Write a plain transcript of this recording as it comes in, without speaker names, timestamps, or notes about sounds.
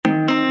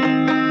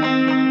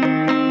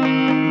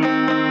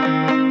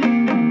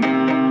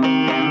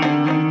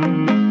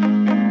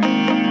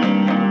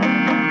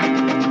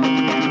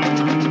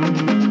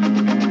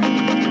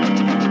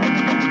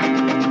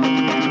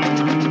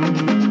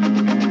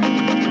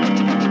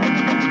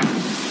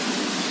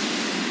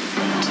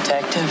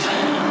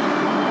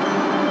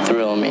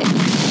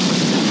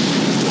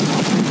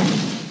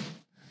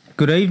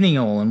Good evening,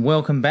 all, and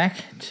welcome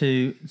back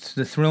to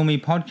the Thrill Me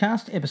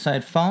podcast,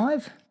 episode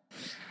 5.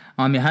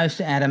 I'm your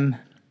host, Adam,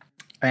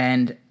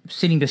 and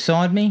sitting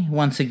beside me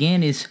once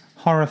again is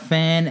horror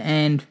fan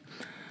and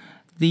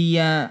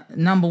the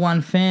number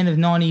one fan of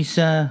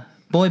 90s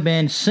boy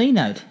band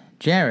C-Note,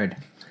 Jared.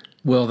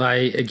 Well,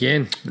 they,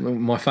 again,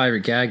 my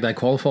favourite gag, they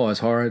qualify as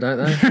horror, don't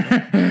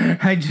they?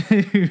 I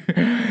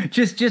do.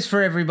 Just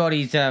for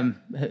everybody's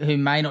who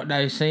may not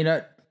know who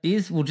C-Note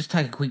is, we'll just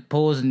take a quick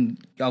pause and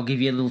I'll give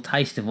you a little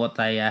taste of what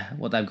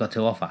they've got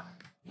to offer.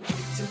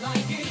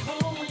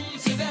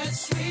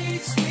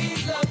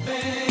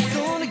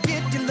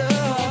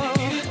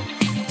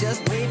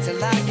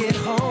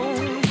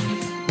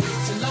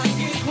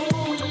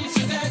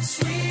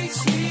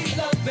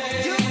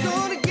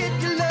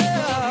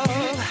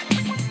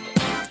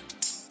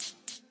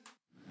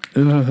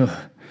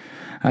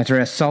 After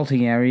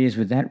assaulting our ears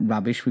with that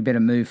rubbish, we better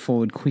move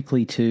forward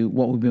quickly to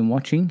what we've been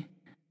watching.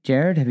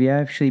 Jared, have you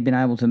actually been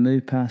able to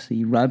move past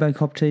the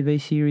RoboCop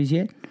TV series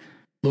yet?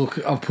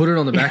 Look, I've put it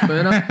on the back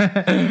burner.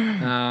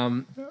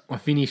 I'm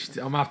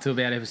up to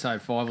about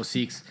episode 5 or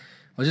 6.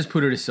 I just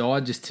put it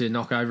aside just to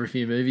knock over a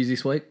few movies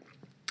this week.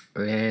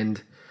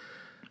 And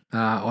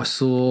I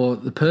saw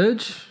The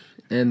Purge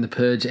and The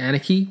Purge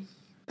Anarchy.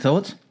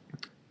 Thoughts?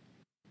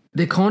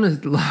 They're kind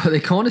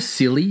of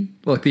silly.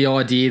 Like the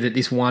idea that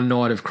this one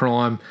night of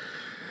crime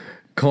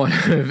kind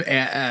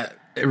of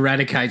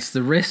eradicates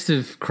the rest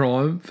of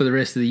crime for the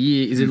rest of the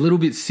year is a little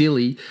bit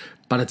silly,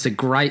 but it's a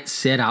great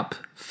setup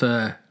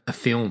for a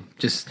film.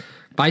 Just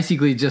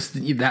basically just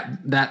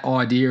that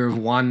idea of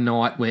one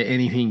night where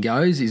anything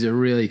goes is a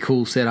really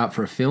cool setup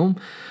for a film.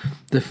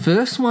 The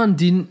first one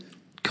didn't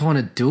kind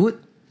of do it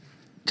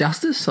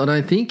justice, I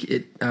don't think.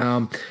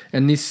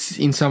 And this,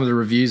 in some of the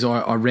reviews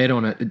I read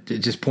on it, it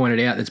just pointed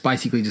out it's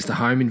basically just a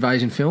home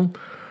invasion film.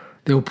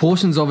 There were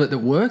portions of it that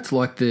worked,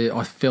 like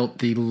I felt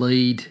the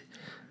lead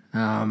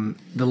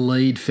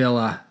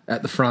fella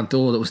at the front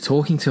door that was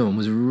talking to him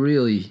was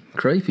really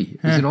creepy. He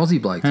was an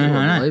Aussie bloke too,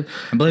 I believe.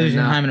 I believe he was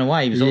in Home and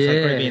Away. He was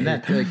also creepy in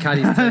that. Cut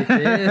his teeth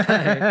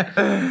there.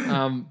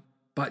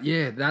 But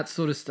yeah, that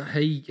sort of stuff,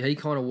 he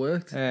kind of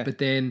worked, but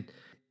then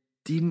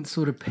didn't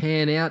sort of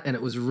pan out, and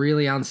it was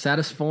really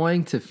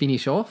unsatisfying to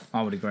finish off.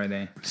 I would agree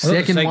there.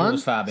 Second one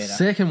was far better.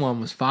 Second one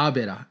was far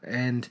better,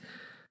 and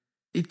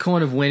it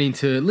kind of went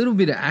into a little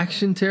bit of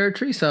action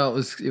territory, so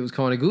it was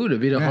kind of good, a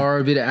bit of horror,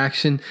 a bit of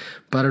action,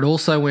 but it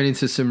also went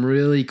into some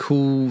really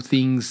cool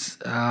things,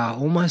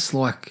 almost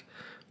like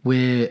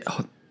where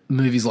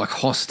movies like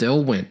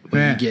Hostel went,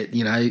 where you get,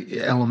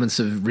 elements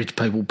of rich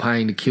people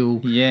paying to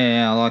kill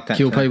I like that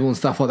people and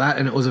stuff like that,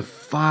 and it was a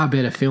far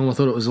better film. I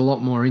thought it was a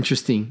lot more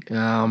interesting.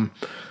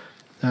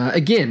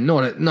 Again,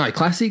 no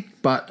classic,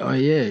 but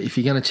if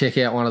you're going to check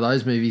out one of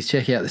those movies,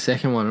 check out the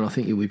second one, and I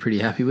think you'll be pretty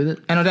happy with it.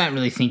 And I don't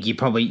really think you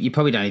probably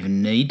don't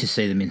even need to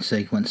see them in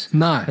sequence.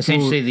 No,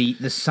 essentially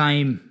the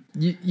same.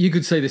 You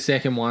could see the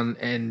second one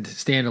and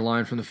stand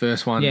alone from the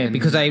first one. Yeah,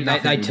 because they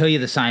tell you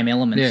the same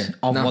elements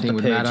of what the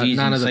Purge is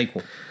in the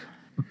sequel.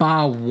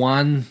 Bar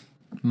one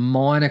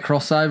minor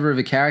crossover of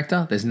a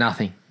character, there's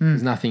nothing.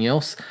 There's nothing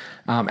else.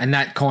 And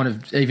that kind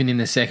of, even in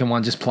the second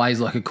one, just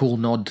plays like a cool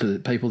nod to the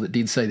people that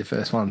did see the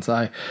first one.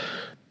 So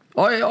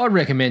I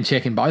recommend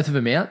checking both of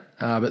them out,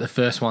 but the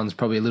first one's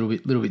probably a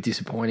little bit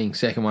disappointing.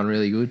 Second one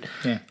really good.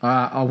 Yeah.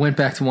 I went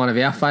back to one of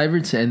our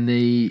favourites and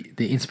the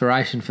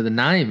inspiration for the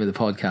name of the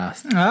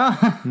podcast,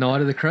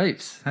 Night of the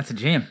Creeps. That's a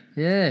gem.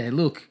 Yeah,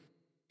 look,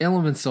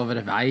 elements of it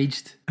have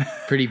aged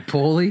pretty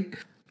poorly,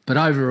 but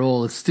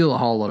overall it's still a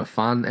whole lot of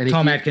fun. And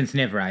Tom Atkins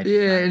never aged.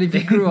 Yeah, and if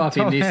you grew up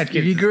in this,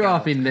 if you grew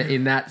up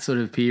in that sort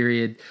of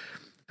period.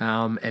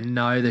 And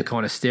know the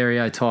kind of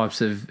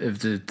stereotypes of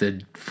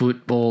the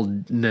football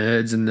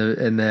nerds and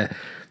the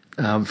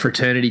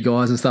fraternity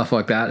guys and stuff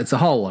like that. It's a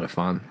whole lot of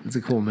fun. It's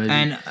a cool movie,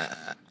 and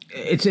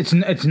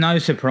it's no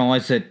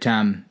surprise that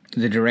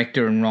the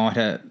director and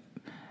writer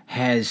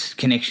has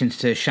connections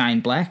to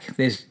Shane Black.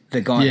 There's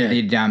the guy that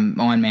did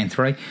Iron Man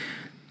 3.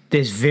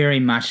 There's very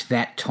much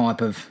that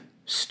type of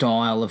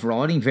style of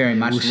writing, very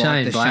much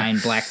like Shane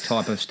Black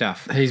type of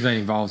stuff. He's been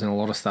involved in a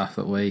lot of stuff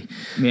that we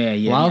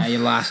love. Your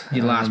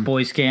last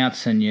Boy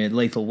Scouts and your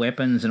Lethal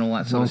Weapons and all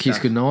that sort of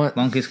stuff.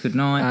 Long Kiss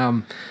Goodnight.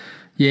 And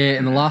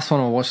the last one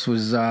I watched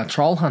was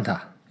Troll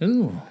Hunter.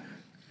 Ooh.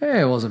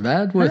 Yeah, it wasn't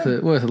bad. Worth a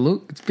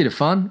look. It's a bit of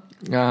fun.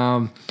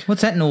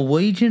 What's that,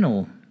 Norwegian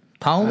or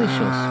Polish?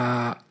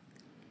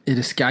 It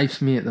escapes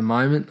me at the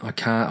moment. I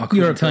couldn't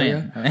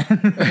European. tell you.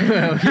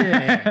 Well,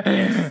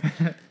 yeah.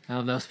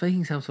 They were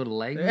speaking some sort of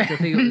language. I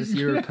think it was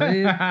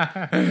European.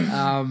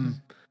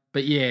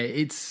 But yeah,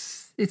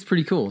 it's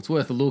pretty cool. It's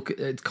worth a look.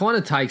 It kind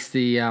of takes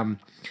the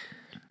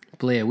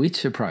Blair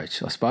Witch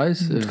approach, I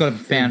suppose. It's got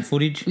found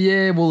footage.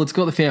 Yeah, well, it's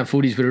got the found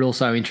footage, but it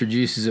also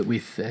introduces it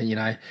with,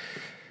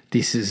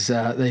 this is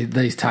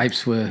these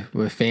tapes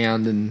were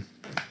found and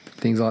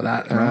things like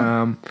that.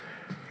 Right.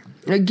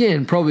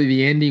 Again, probably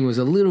the ending was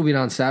a little bit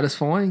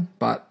unsatisfying,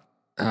 but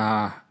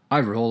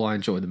overall, I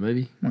enjoyed the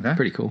movie. Okay,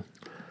 pretty cool.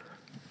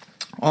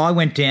 I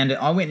went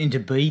into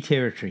B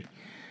territory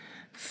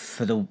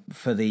for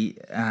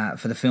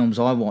the films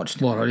I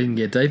watched. What, I didn't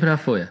get deep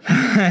enough for you?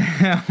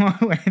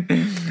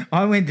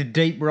 I went to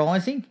Deep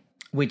Rising,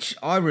 which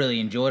I really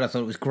enjoyed. I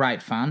thought it was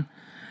great fun.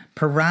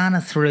 Piranha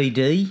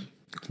 3D.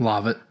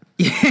 Love it.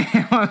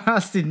 Yeah, I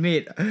must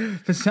admit,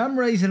 for some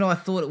reason I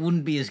thought it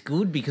wouldn't be as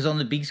good because on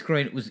the big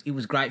screen it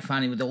was great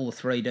fun with all the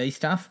 3D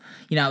stuff.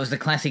 You know, it was the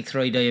classic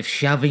 3D of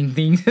shoving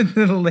things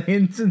into the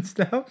lens and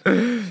stuff.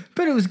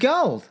 But it was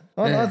gold.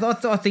 Yeah.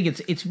 I think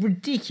it's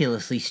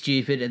ridiculously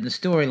stupid and the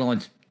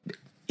storyline's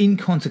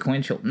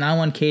inconsequential. No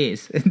one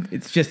cares.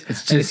 It's just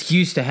an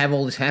excuse to have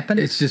all this happen.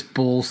 It's just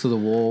balls to the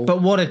wall.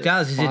 But what it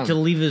does is it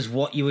delivers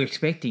what you were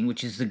expecting,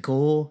 which is the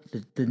gore,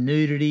 the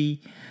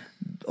nudity,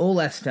 all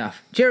that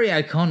stuff. Jerry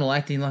O'Connell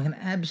acting like an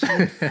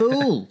absolute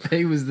fool.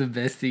 He was the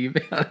best thing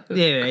about it.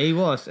 Yeah, he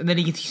was. And then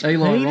he gets his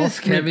Eli penis Roth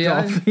snipped cameo.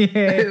 off.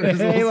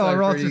 Yeah, Eli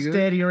Roth pretty was good.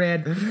 standing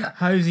around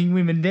hosing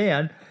women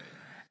down.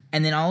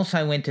 And then I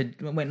also went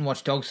and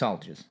watched Dog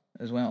Soldiers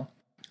as well,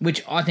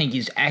 which I think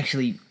is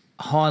actually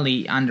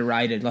highly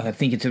underrated. Like, I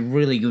think it's a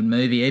really good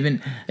movie. Even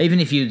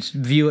if you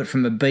view it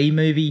from a B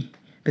movie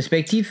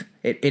perspective,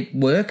 it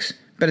works.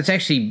 But it's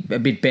actually a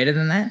bit better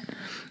than that.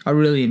 I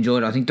really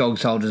enjoyed it. I think Dog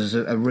Soldiers is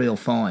a real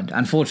find.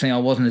 Unfortunately, I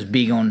wasn't as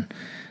big on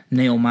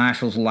Neil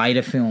Marshall's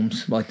later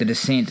films, like The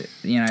Descent.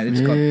 You know,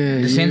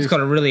 Descent's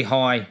got a really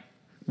high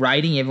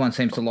rating. Everyone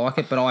seems to like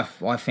it, but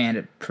I found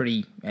it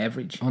pretty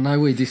average. I know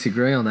we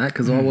disagree on that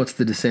because I watched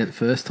The Descent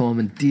first time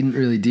and didn't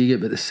really dig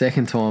it, but the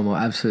second time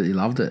I absolutely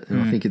loved it,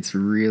 and I think it's a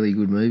really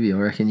good movie. I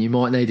reckon you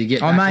might need to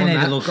get. I may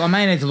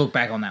need to look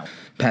back on that one.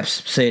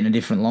 Perhaps see it in a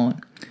different light.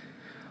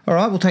 All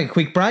right, we'll take a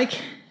quick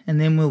break. And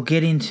then we'll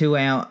get into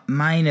our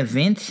main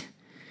event,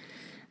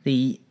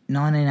 the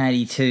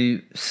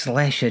 1982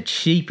 slasher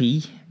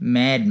cheapie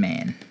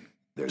Madman.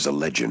 There's a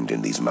legend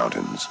in these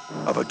mountains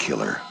of a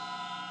killer.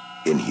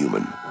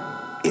 Inhuman.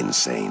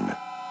 Insane.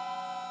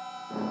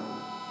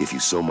 If you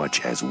so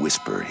much as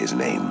whisper his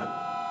name,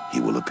 he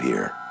will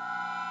appear.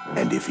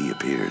 And if he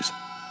appears,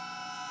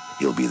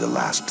 he'll be the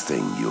last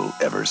thing you'll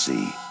ever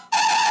see.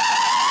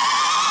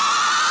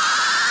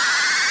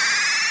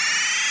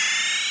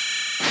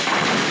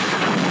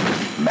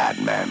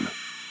 Madman.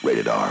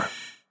 Rated R.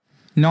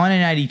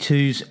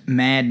 1982's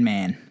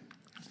Madman.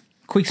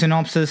 Quick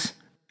synopsis.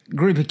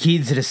 Group of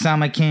kids at a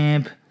summer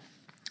camp,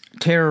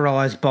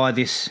 terrorised by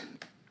this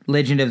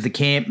legend of the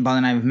camp by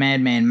the name of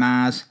Madman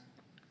Mars.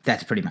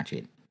 That's pretty much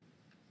it.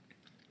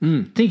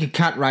 Think a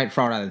cut rate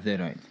Friday the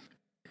 13th.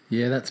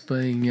 Yeah, that's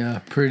being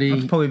pretty.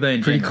 That's probably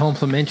being pretty generous.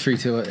 complimentary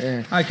to it.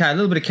 Yeah. Okay, a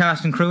little bit of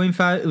cast and crew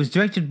info. It was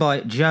directed by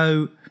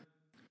Joe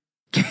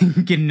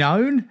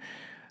Ganone.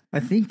 I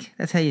think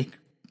that's how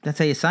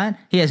you say it.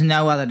 He has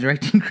no other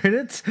directing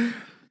credits.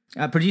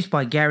 Produced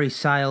by Gary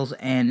Sales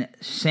and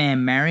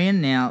Sam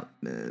Marion. Now,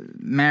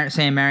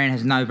 Sam Marion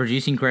has no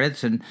producing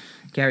credits, and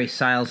Gary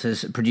Sales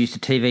has produced a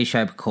TV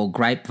show called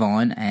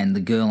Grapevine and The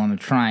Girl on a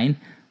Train.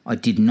 I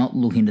did not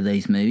look into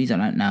these movies. I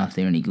don't know if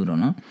they're any good or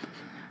not.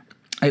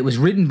 It was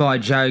written by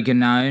Joe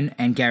Ganone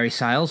and Gary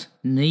Sales.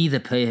 Neither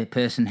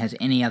person has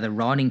any other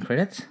writing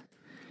credits.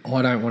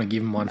 I don't want to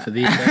give him one for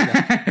this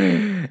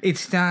either. It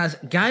stars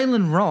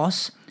Galen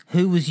Ross,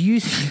 who was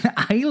using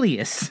an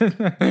alias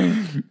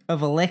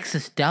of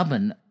Alexis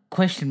Dubin,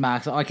 question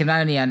marks. I can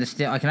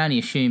only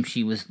assume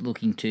she was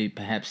looking to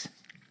perhaps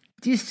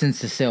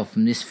distance herself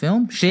from this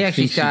film. She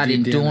actually starred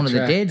in Dawn of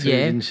the Dead, too,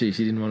 yeah. didn't she?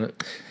 She didn't want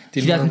it.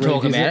 She doesn't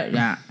talk about it,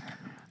 nah.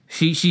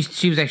 She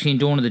was actually in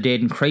Dawn of the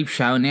Dead and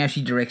Creepshow, and now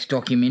she directs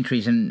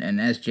documentaries, and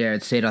as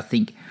Jared said, I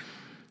think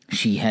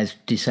she has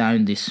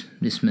disowned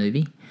this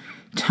movie.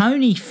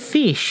 Tony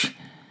Fish,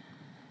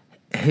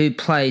 who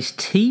plays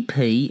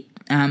TP,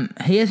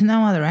 he has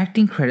no other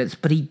acting credits,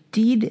 but he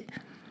did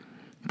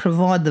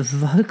provide the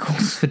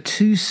vocals for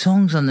 2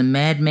 songs on the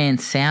Madman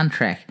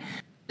soundtrack.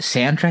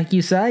 Soundtrack,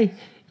 you say?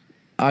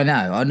 I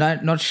know. I'm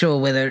not sure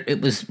whether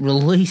it was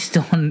released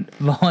on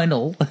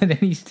vinyl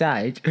at any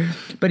stage,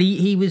 but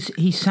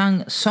he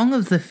sung "Song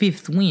of the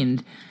Fifth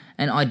Wind"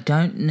 and "I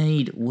Don't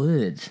Need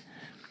Words."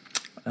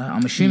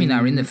 I'm assuming they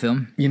were in the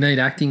film. You need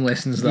acting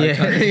lessons, though. Yeah,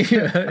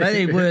 I don't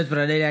need words, but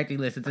I need acting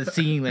lessons and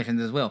singing lessons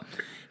as well.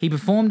 He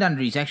performed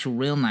under his actual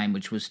real name,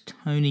 which was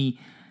Tony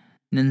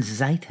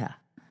Nzata.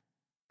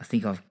 I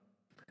think I've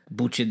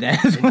butchered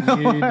that as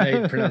well. You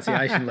need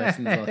pronunciation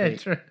lessons, I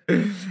think. True.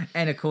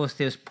 And, of course,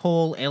 there's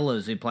Paul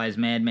Ehlers, who plays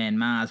Madman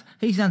Mars.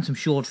 He's done some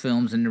short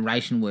films and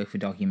narration work for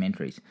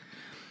documentaries.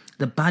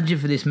 The budget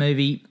for this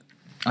movie,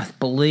 I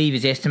believe,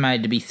 is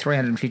estimated to be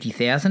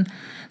 $350,000.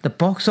 The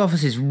box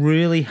office is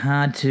really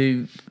hard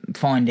to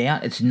find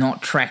out. It's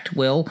not tracked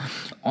well.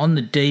 On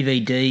the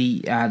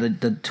DVD,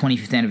 the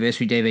 25th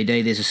anniversary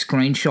DVD, there's a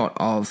screenshot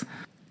of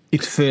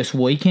its first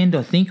weekend,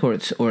 I think, or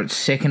its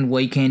second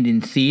weekend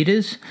in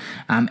theatres,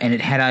 and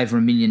it had over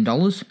 $1 million.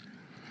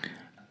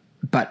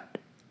 But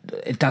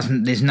it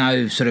doesn't. There's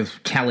no sort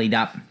of tallied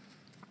up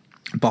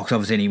box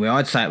office anywhere.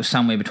 I'd say it was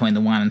somewhere between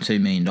the $1 and $2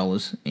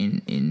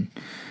 million in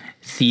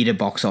theatre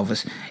box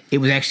office. It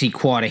was actually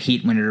quite a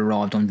hit when it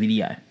arrived on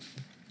video.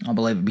 I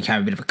believe it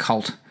became a bit of a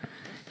cult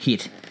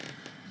hit.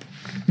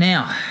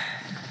 Now,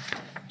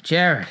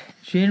 Jared,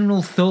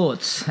 general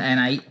thoughts and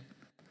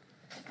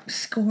a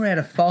score out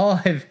of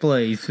 5,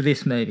 please, for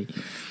this movie.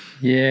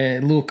 Yeah,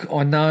 look,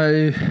 I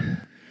know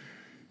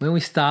when we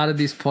started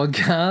this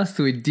podcast,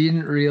 we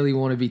didn't really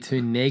want to be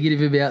too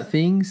negative about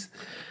things,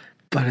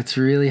 but it's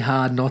really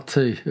hard not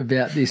to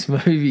about this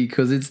movie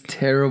because it's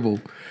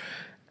terrible.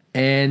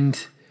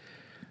 And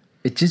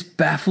it just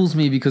baffles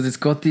me because it's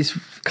got this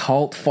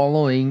cult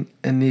following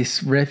and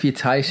this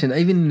reputation.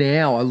 Even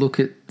now, I look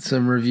at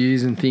some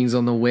reviews and things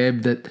on the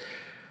web that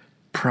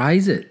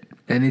praise it,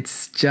 and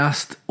it's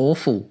just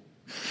awful.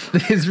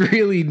 There's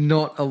really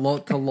not a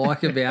lot to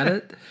like about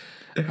it.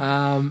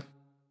 And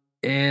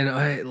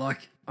I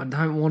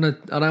don't want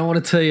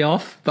to tee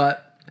off,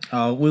 but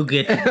Oh, we'll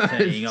get to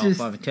teeing off, just-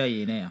 I can tell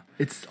you now.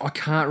 I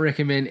can't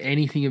recommend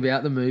anything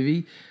about the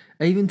movie,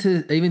 even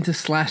to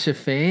slasher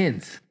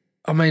fans.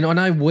 I mean, I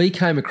know we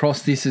came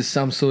across this as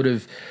some sort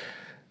of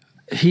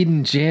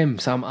hidden gem,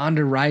 some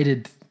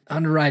underrated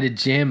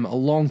gem a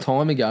long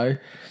time ago.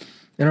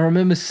 And I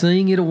remember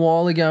seeing it a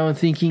while ago and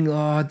thinking, oh,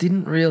 I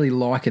didn't really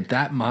like it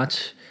that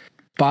much.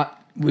 But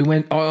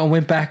I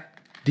went back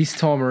this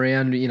time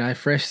around,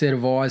 fresh set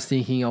of eyes,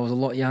 thinking I was a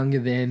lot younger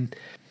then.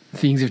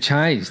 Things have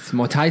changed.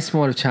 My taste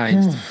might have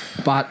changed,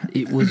 but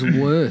it was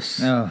worse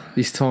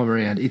this time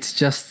around. It's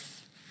just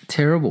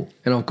terrible.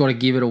 And I've got to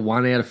give it a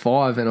 1 out of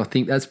 5, and I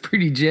think that's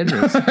pretty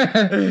generous.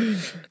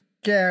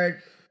 Jared,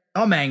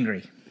 I'm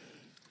angry.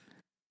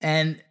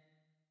 And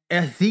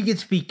I think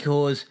it's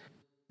because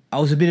I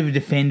was a bit of a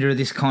defender of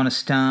this kind of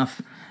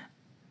stuff.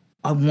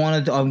 I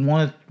want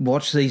to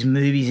watch these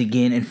movies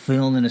again and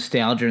feel the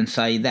nostalgia and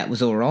say that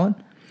was all right.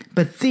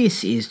 But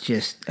this is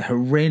just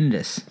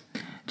horrendous.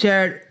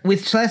 Jared,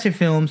 with slasher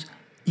films,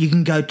 you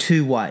can go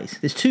two ways.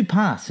 There's two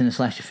paths in a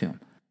slasher film.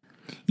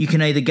 You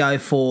can either go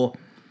for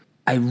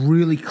a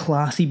really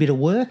classy bit of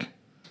work,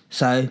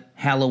 so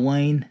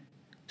Halloween,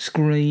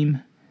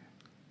 Scream,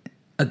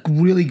 a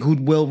really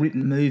good,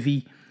 well-written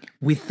movie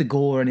with the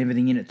gore and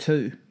everything in it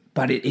too.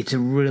 But it's a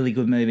really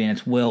good movie and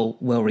it's well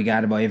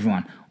regarded by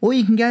everyone. Or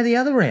you can go the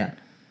other route,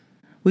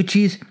 which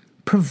is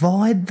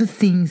provide the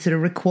things that are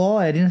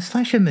required in a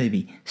slasher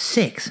movie.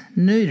 Sex,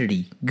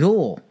 nudity,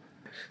 gore.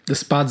 The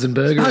Spuds and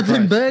Burger Spuds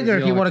and approach, Burger,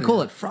 as if you want like to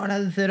call it.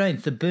 Friday the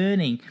 13th, The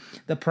Burning,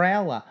 The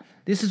Prowler.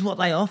 This is what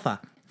they offer.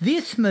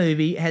 This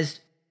movie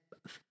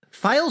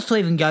fails to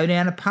even go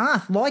down a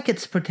path. Like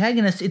its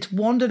protagonist, it's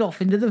wandered off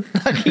into the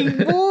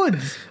fucking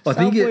woods I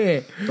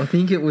somewhere.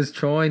 think it was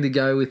trying to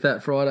go with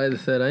that Friday the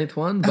 13th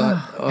one, but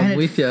I'm And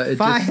with you. It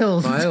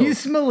fails just fails.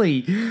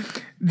 dismally.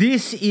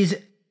 This is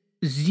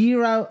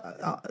 0.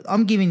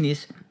 I'm giving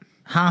this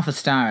half a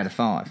star out of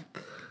 5.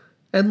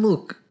 And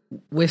look,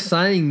 we're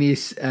saying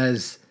this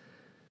as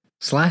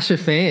slasher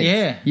fans.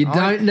 Yeah, You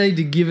don't need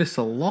to give us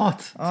a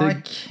lot. I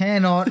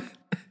cannot.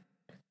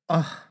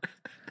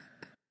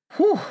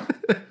 Whew.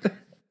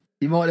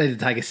 You might need to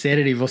take a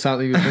sedative or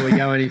something before we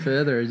go any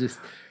further. Or just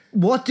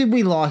What did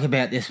we like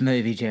about this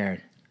movie,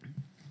 Jared?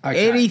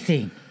 okay.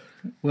 Anything?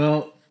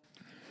 Well,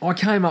 I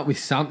came up with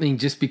something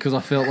just because I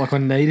felt like I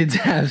needed to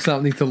have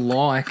something to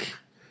like.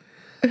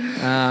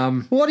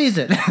 What is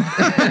it?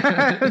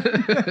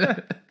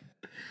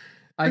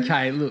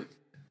 Okay, look,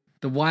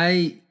 the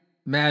way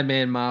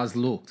Madman Mars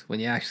looked when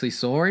you actually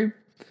saw him,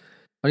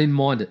 I didn't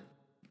mind it.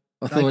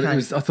 I thought Okay.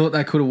 I thought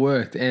that could have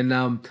worked. And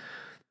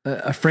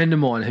a friend of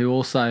mine who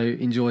also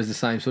enjoys the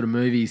same sort of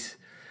movies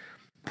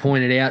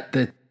pointed out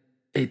that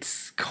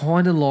it's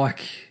kind of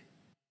like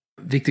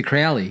Victor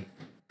Crowley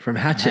from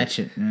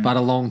Hatchet, but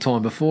a long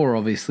time before,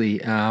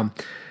 obviously.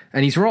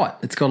 And he's right;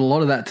 it's got a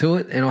lot of that to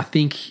it, and I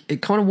think it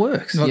kind of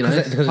works.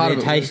 Because part of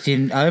of their it taste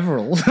in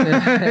overalls.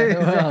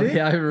 well, the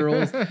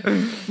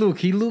overalls. Look,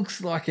 he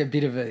looks like a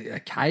bit of a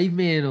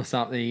caveman or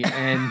something,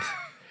 and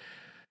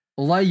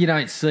although you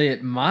don't see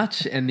it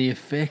much and the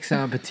effects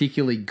aren't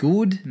particularly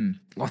good,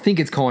 I think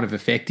it's kind of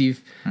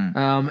effective.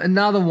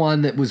 Another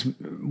one that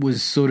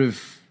was sort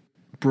of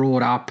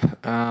brought up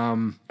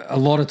a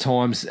lot of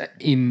times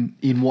in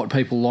what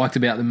people liked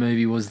about the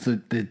movie was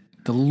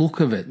the look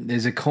of it.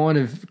 There's a kind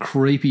of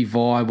creepy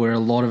vibe where a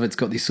lot of it's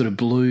got this sort of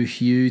blue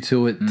hue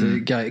to it to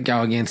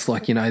go against,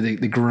 like,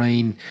 the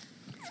green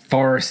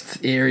forest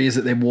areas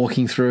that they're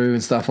walking through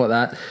and stuff like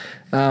that.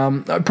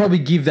 I'd probably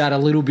give that a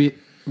little bit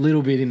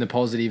in the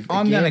positive.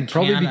 I'm gonna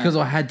probably counter- because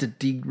I had to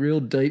dig real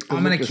deep.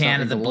 I'm going to look for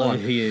counter the something to blue like.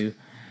 hue,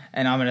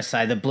 and I'm going to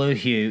say the blue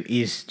hue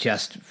is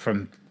just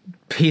from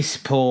piss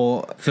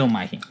poor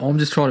filmmaking. I'm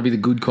just trying to be the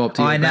good cop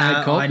to your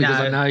bad cop because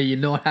I know. know you're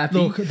not happy.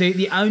 Look,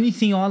 the only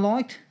thing I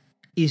liked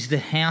is the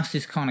house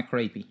is kind of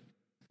creepy.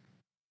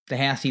 The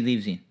house he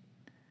lives in.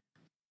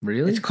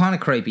 really? It's kind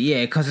of creepy,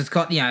 yeah, because it's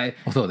got, I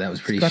thought that was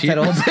pretty got shit. that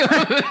old...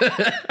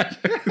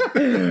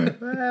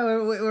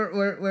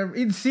 we're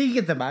in sync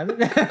at the moment.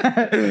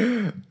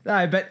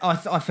 No, but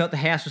I felt the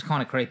house was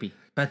kind of creepy.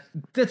 But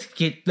let's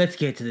get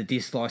to the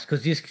dislikes,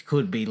 because this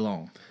could be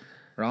long,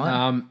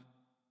 right?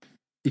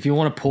 If you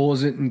want to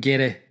pause it and get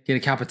a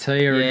cup of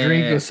tea or a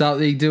drink or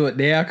something, do it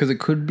now because it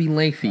could be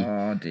lengthy.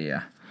 Oh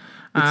dear.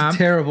 It's a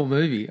terrible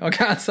movie. I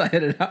can't say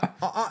it enough.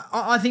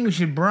 I think we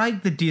should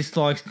break the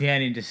dislikes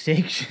down into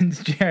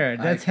sections,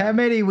 Jared. That's how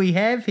many we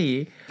have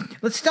here.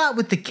 Let's start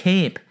with the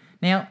camp.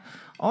 Now,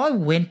 I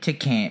went to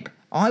camp.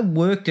 I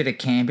worked at a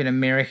camp in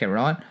America,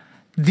 right?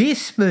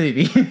 This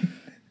movie,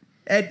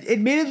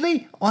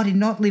 admittedly, I did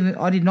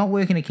not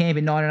work in a camp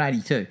in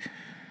 1982.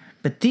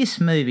 But this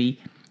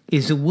movie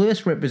is the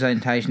worst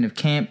representation of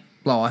camp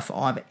life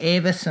I've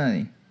ever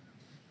seen.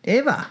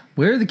 Ever.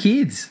 Where are the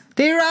kids?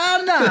 There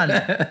are none.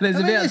 There's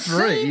about three,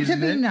 There seem isn't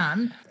to be there?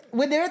 none.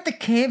 When they're at the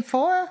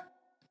campfire,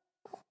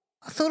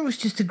 I thought it was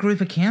just a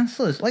group of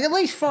counsellors. Like, at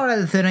least Friday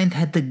the 13th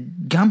had the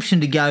gumption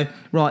to go,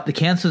 right, the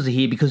counsellors are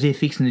here because they're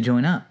fixing to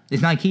join up.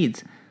 There's no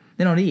kids.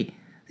 They're not here.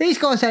 These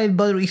guys don't even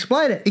bother to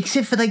explain it,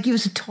 except for they give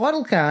us a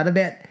title card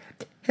about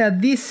how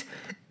this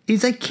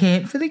is a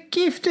camp for the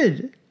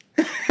gifted.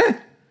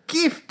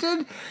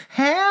 Gifted?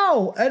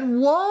 How and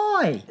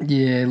why?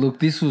 Yeah, look,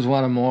 this was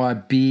one of my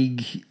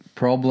big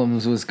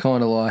problems, was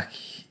kind of like,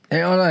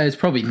 and I know it's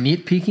probably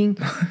nitpicking,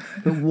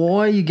 but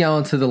why are you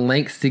going to the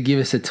lengths to give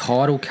us a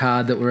title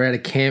card that we're at a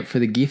camp for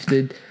the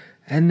gifted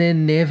and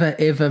then never,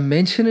 ever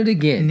mention it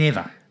again?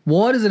 Never.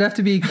 Why does it have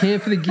to be a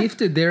camp for the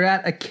gifted? They're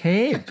at a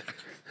camp.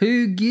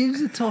 Who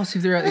gives a toss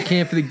if they're at the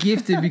camp for the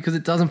gifted, because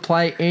it doesn't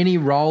play any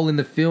role in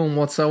the film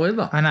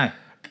whatsoever? I know.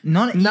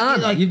 None.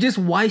 None. You've just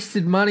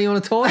wasted money on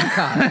a title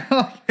card.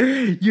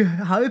 You're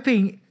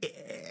hoping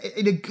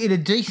in a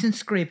decent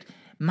script,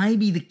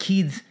 maybe the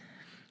kids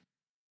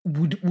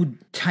would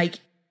take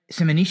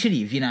some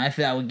initiative, if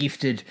they were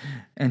gifted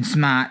and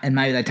smart, and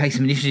maybe they take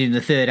some initiative in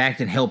the third act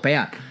and help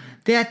out.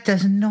 That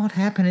does not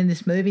happen in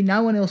this movie.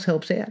 No one else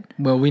helps out.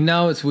 Well, we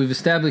know we've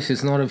established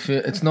it's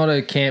not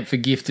a camp for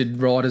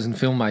gifted writers and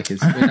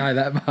filmmakers. We know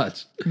that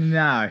much.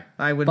 No,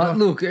 they would But not.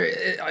 look,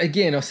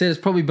 again, I said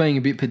it's probably being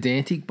a bit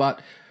pedantic, but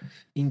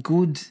in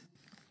good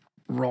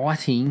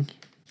writing,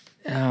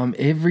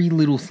 every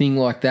little thing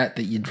like that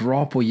you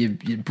drop or you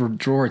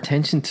draw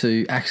attention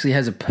to actually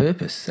has a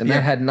purpose, and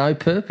that had no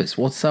purpose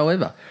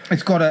whatsoever.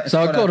 It's got a.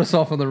 So it got us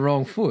off on the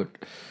wrong foot.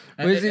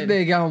 We're sitting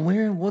there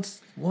going,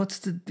 what's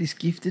this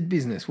gifted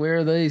business? Where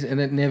are these?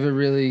 And it never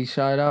really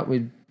showed up.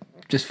 We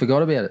just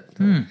forgot about it.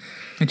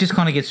 It just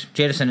kind of gets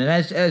jettisoned. And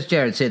as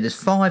Jared said,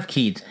 there's 5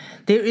 kids.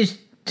 There is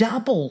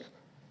double.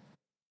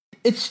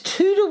 It's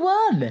 2 to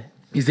 1.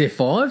 Is there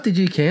 5? Did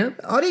you count?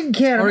 I didn't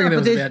count. I reckon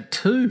them there up, was but about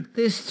 2.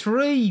 there's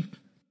 3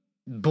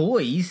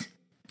 boys.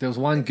 There was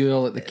one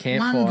girl at the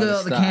campfire. One girl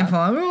at the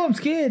campfire. Oh, I'm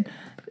scared.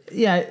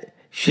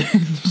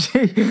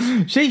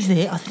 She's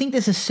there. I think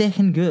there's a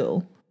second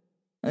girl.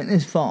 And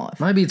there's 5.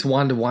 Maybe it's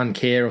 1-to-1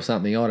 care or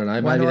something. I don't know.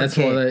 Maybe One-to-one that's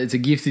care. why it's a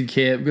gifted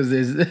care, because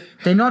there's.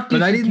 They're not But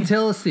they gifted didn't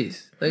tell us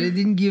this. They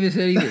didn't give us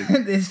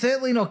anything. They're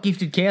certainly not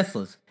gifted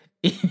counsellors.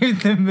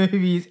 If the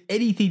movie is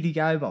anything to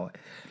go by.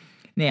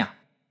 Now,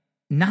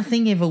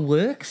 nothing ever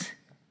works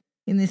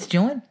in this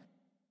joint.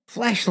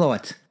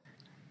 Flashlights.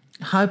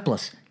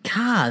 Hopeless.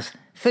 Cars.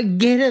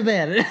 Forget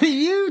about it. If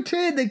you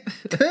turn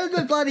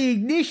the bloody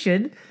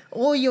ignition,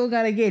 all you're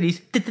going to get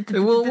is...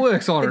 Well, it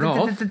works on and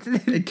off.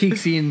 It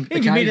kicks in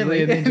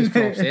occasionally and then just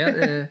drops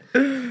out.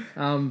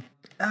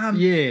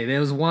 Yeah,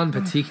 there was one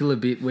particular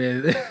bit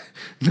where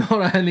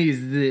not only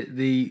is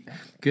the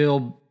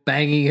girl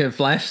banging her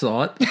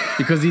flashlight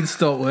because it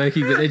stopped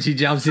working, but then she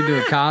jumps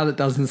into a car that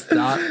doesn't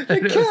start.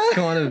 And it was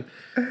kind of...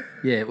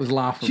 Yeah, it was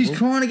laughable. She's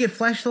trying to get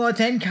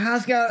flashlights and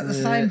cars going at the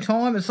same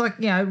time. It's like,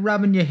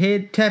 rubbing your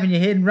head, tapping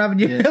your head and rubbing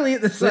your belly at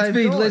the same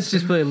time. Let's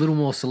just be a little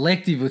more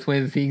selective with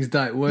when things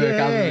don't work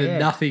other than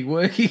nothing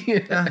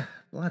working.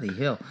 Bloody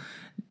hell.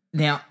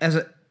 Now,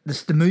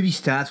 the movie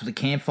starts with a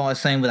campfire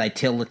scene where they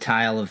tell the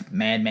tale of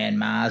Madman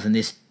Mars, and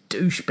this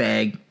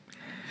douchebag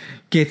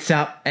gets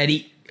up and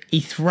he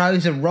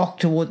throws a rock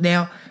toward...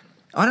 Now,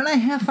 I don't know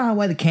how far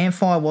away the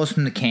campfire was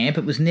from the camp.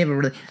 It was never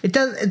really... It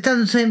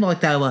doesn't seem like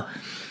they were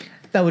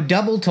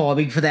double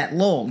timing for that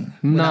long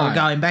when they were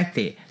going back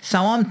there. So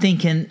I'm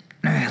thinking,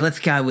 let's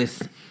go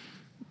with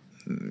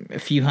a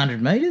few hundred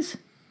metres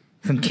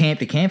from camp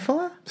to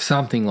campfire.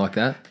 Something like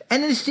that.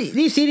 And this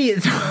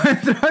idiot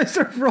throws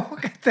a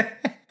rock at the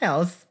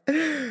house,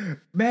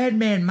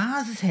 Madman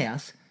Mars's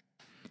house,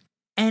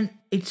 and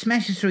it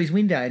smashes through his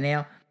window.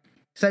 Now,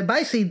 so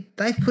basically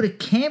they've put a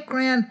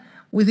campground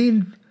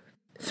within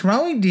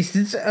throwing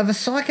distance of a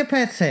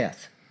psychopath's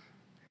house.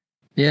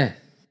 Yeah.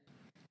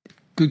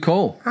 Good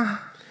call.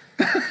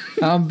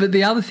 But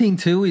the other thing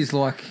too is,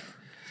 like,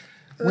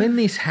 when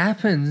this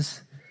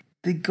happens,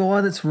 the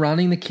guy that's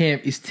running the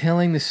camp is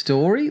telling the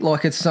story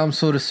like it's some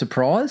sort of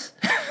surprise,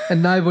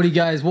 and nobody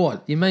goes,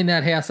 "What? You mean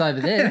that house over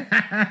there?"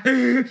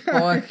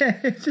 Like,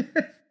 it's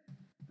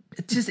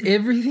just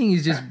everything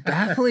is just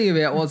baffling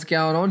about what's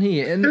going on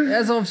here. And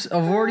as I've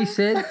already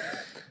said,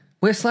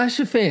 we're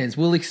slasher fans.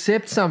 We'll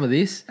accept some of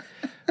this.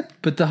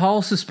 But the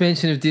whole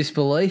suspension of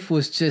disbelief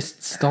was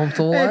just stomped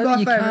all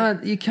over.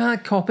 You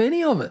can't cop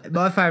any of it.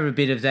 My favourite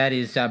bit of that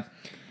is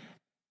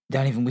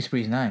don't even whisper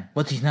his name.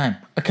 What's his name?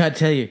 I can't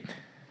tell you.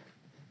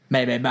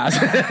 Madman Mars.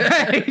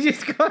 He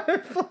just kind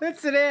of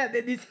flirts it out.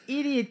 Then this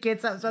idiot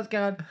gets up and starts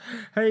going,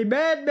 hey,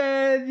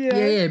 Madman. You know?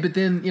 Yeah, but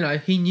then,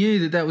 he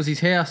knew that was his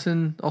house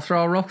and I'll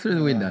throw a rock through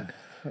the window.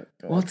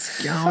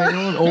 What's going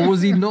on? Or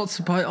was he not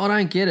supposed... I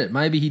don't get it.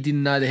 Maybe he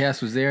didn't know the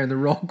house was there and the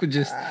rock would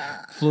just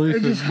flew for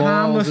Just miles.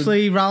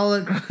 harmlessly roll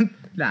it.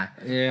 No.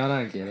 Yeah, I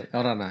don't get it.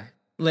 I don't know.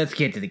 Let's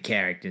get to the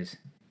characters.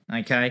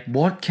 Okay?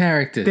 What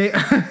characters?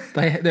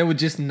 They were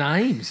just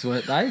names,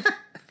 weren't they?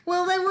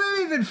 Well, they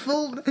weren't even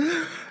full.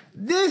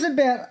 There's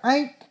about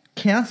 8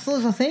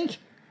 counsellors, I think.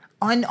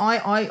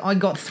 I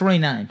got 3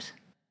 names.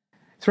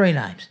 3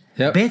 names.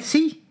 Yep.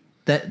 Betsy,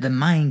 the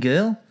main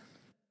girl,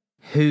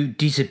 who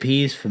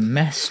disappears for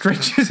mass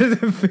stretches of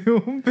the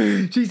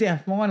film. She's our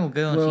final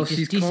girl. Well, and she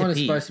she's just kind of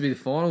disappears. supposed to be the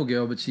final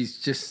girl, but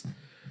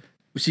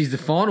she's the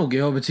final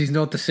girl, but she's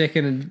not the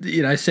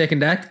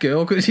second act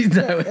girl because she's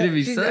nowhere to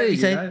be seen.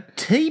 So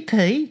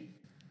TP,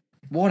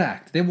 What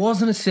act? There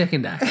wasn't a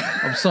second act.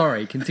 I'm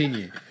sorry.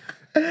 Continue.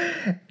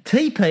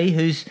 TP,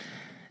 who's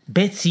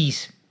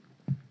Betsy's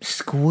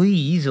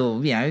squeeze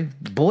or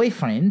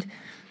boyfriend,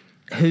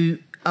 who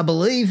I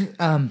believe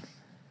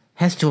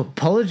has to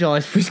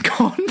apologise for his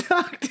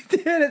conduct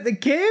down at the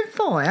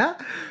campfire.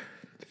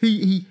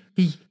 He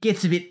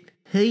gets a bit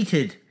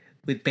heated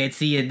with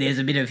Betsy, and there's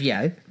a bit of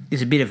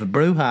a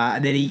brouhaha,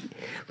 and then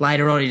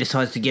later on he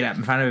decides to get up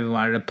in front of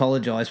everyone and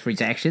apologise for his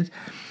actions.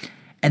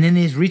 And then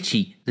there's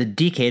Richie, the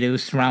dickhead who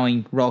was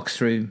throwing rocks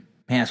through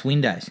house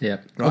windows. Yeah,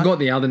 Right? I got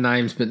the other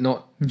names, but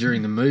not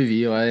during the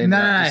movie. I ended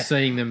up just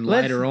seeing them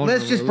later on.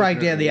 Let's just break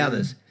down the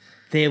others.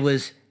 There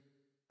was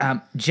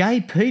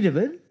Jay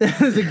Peterman.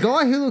 There's a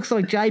guy who looks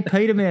like Jay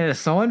Peterman out of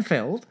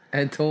Seinfeld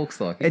and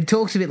talks like it. and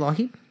talks a bit like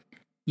him.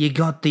 You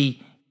got the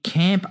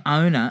camp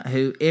owner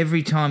who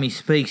every time he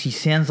speaks, he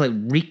sounds like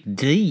Rick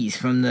Dees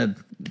from the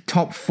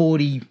Top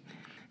 40.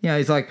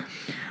 He's like,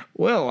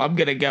 well, I'm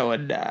going to go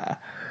and...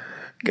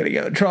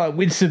 try and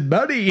win some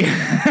money.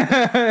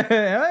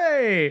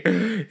 Hey,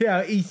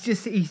 he's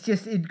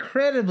just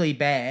incredibly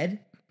bad.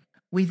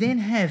 We then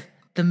have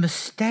the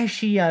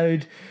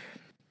mustachioed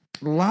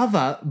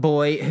lover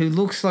boy who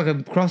looks like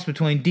a cross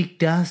between Dick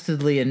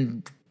Dastardly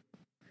and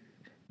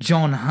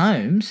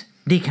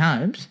Dick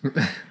Holmes.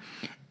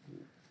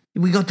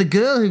 We got the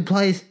girl who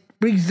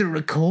brings the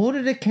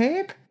recorder to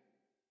camp.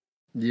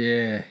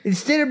 Yeah.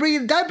 Instead of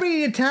don't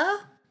bring a guitar.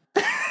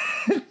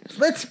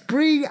 Let's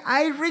bring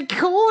a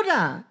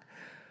recorder.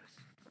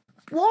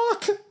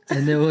 What?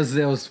 And there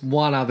was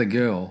one other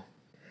girl.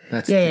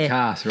 That's Yeah. the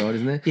cast, right,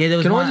 isn't there? Yeah, there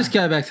was Can one. I just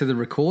go back to the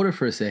recorder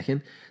for a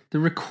second? The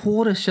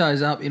recorder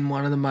shows up in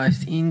one of the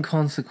most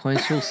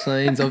inconsequential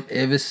scenes I've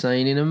ever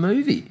seen in a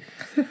movie.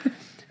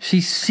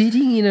 She's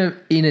sitting in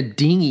a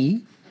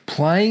dinghy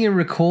playing a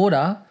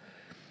recorder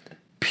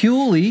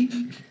purely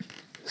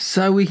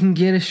so we can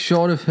get a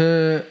shot of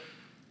her.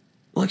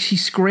 Like, she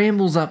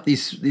scrambles up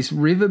this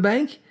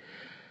riverbank,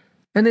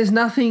 and there's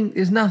nothing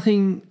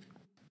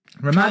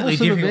Remotely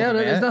troublesome difficult about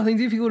it. There's nothing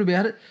difficult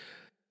about it.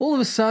 All of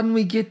a sudden,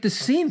 we get the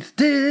synth,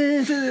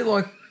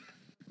 like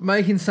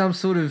making some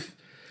sort of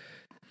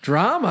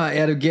drama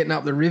out of getting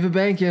up the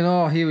riverbank,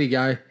 and here we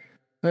go.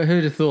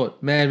 Who'd have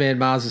thought? Madman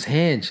Mars's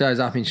hand shows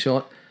up in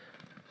shot,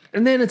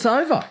 and then it's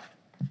over.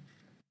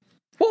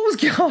 What was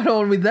going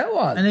on with that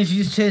one? And then she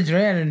just turns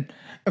around and,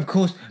 of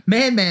course,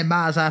 Madman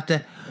Mars,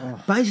 after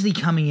basically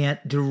coming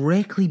out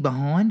directly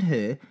behind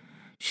her,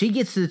 she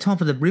gets to the top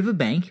of the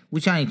riverbank,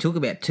 which only took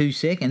about 2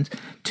 seconds,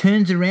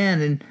 turns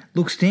around and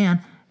looks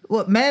down.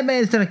 What,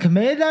 Madman's done a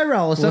commando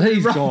roll or Well, something?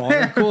 he's Rolled gone.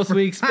 out Of course,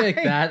 we expect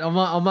frame. that.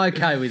 I'm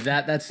okay with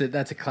that. That's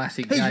a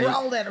classic. He's Jay,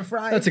 rolled out of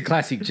frame. That's a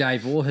classic Jay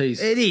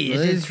Voorhees. It is,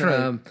 move. it's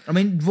true. I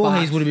mean,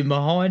 Voorhees but- would have been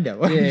behind her.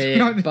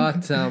 Yeah,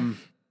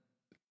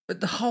 but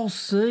the whole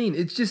scene,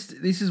 this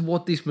is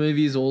what this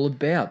movie is all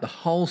about. The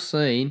whole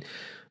scene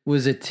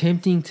was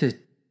attempting to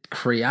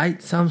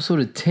create some sort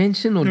of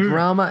tension or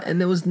drama,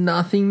 and there was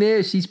nothing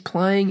there. She's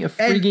playing a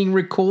frigging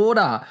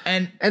recorder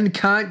and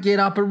can't get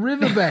up a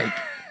riverbank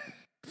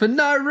for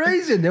no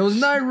reason. There was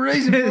no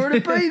reason for her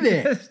to be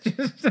there.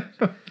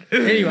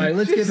 Anyway,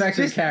 let's get back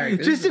to the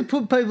characters. Just to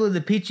put people in the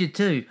picture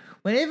too,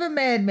 whenever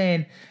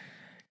Madman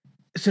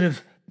sort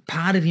of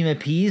part of him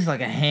appears,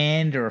 like a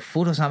hand or a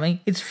foot or something,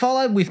 it's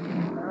followed with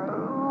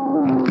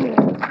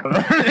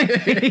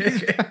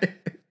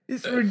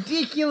this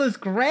ridiculous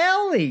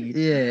growling.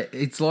 Yeah,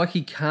 it's like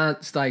he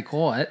can't stay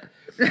quiet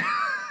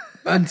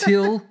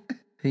until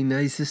he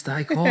needs to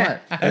stay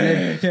quiet.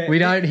 And then we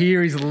don't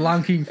hear his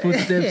lunking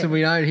footsteps, and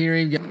we don't hear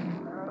him go.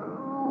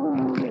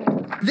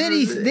 Then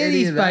he's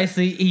Any of that.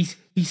 basically he's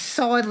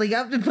sidling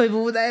up to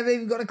people when they haven't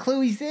even got a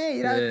clue he's there.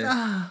 You know, Yeah.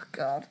 oh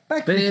god.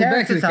 Back But to the yeah, characters.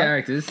 back to the huh?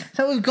 characters.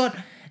 So we've got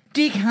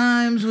Dick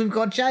Holmes, we've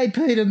got Jay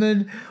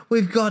Peterman,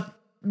 we've got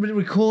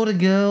Recorder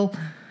Girl,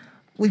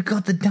 we've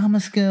got the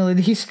dumbest girl in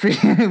history.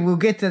 We'll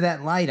get to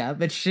that later,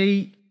 but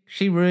she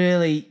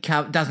really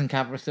doesn't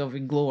cover herself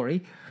in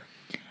glory.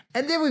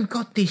 And then we've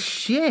got this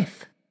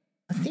chef.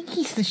 I think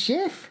he's the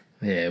chef.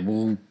 Yeah,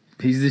 well,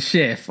 He's the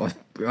chef. I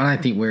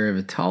don't think we're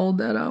ever told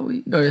that, are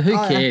we? Or who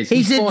cares?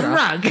 He's a fodder.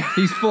 drug.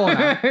 He's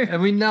fodder.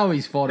 And we know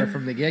he's fodder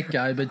from the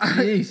get-go, but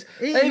jeez,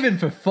 even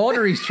for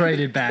fodder he's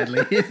treated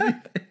badly.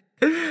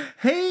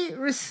 He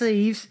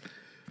receives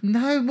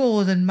no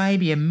more than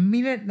maybe a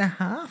minute and a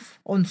half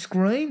on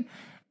screen,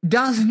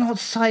 does not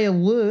say a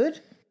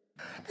word.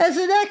 As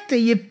an actor,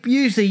 you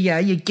usually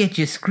you get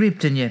your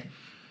script and you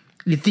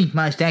think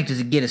most actors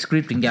would get a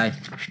script and go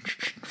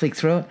flick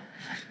through it,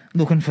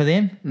 looking for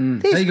them.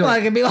 This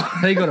bloke would be like...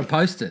 He got a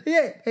post-it.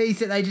 Yeah,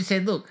 they just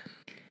said, look,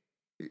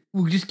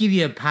 we'll just give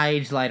you a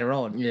page later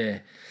on. Yeah.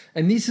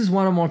 And this is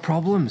one of my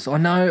problems. I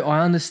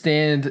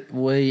understand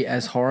we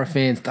as horror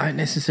fans don't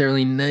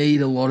necessarily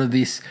need a lot of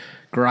this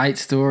great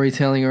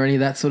storytelling or any of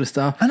that sort of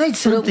stuff. I need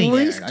something. But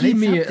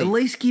at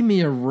least give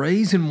me a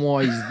reason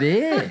why he's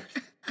there.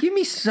 Give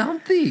me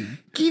something.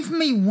 Give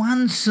me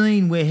one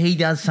scene where he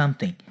does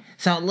something.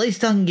 So at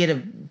least I can get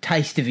a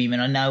taste of him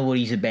and I know what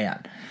he's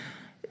about.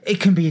 It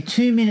can be a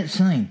 2-minute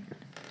scene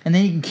and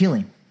then you can kill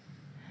him.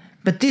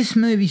 But this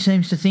movie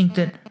seems to think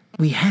that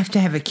we have to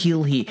have a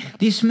kill here.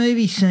 This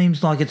movie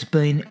seems like it's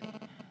been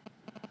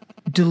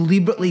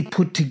deliberately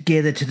put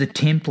together to the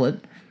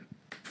template,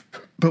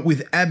 but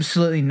with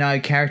absolutely no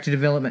character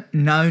development,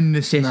 no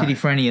necessity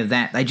for any of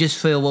that. They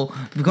just feel, well,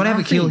 we've got to have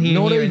a kill here,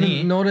 and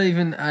here.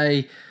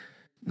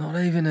 Not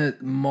even a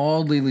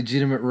mildly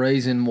legitimate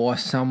reason why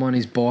someone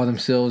is by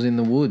themselves in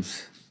the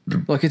woods.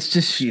 Like, it's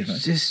just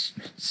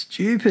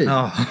stupid.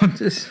 Oh,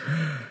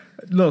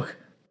 look,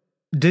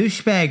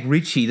 douchebag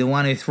Richie, the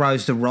one who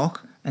throws the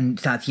rock and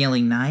starts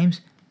yelling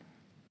names,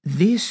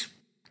 this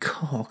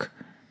cock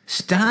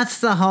starts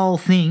the whole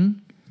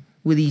thing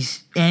with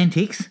his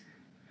antics,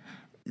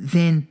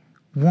 then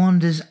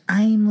wanders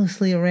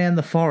aimlessly around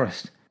the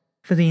forest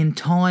for the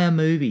entire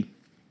movie.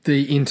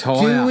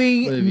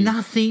 Doing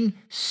nothing,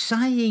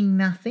 saying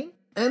nothing.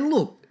 And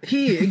look,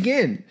 here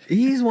again,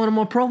 here's one of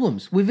my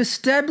problems. We've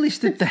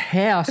established that the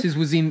house is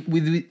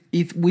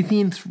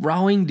within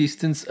throwing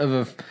distance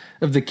of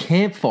the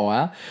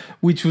campfire,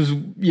 which was,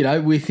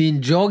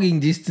 within jogging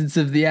distance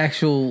of the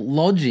actual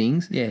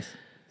lodgings. Yes.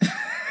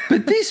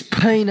 But this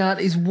peanut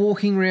is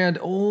walking around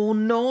all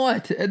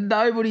night and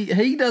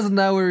he doesn't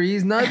know where he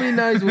is. Nobody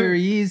knows where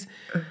he is.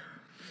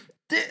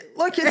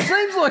 Like, it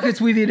seems like it's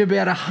within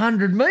about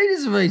 100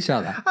 metres of each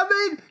other. I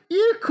mean,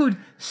 you could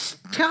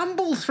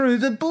stumble through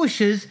the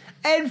bushes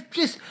and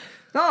just...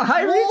 Oh,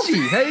 hey,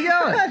 Richie, how you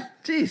going?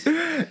 Jeez.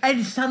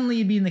 And suddenly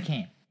you'd be in the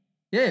camp.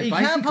 Yeah, you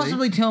can't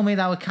possibly tell me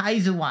they were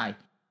K's away,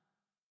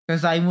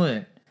 because they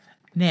weren't.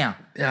 Now...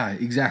 Yeah,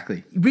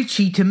 exactly.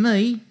 Richie, to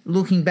me,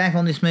 looking back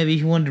on this movie,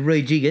 if you wanted to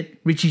rejig it,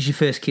 Richie's your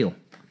first kill.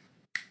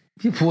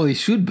 Yeah, well, he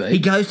should be. He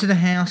goes to the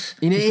house,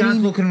 he starts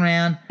looking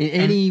around. In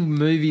any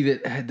movie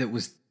that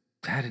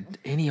had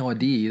any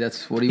idea,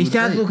 that's what he would do. He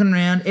starts looking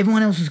around,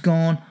 everyone else is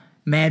gone.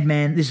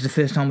 Madman, this is the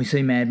first time we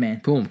see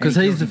Madman. Boom, because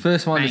he's the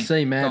first one to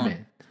see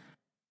Madman.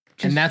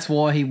 And that's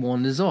why he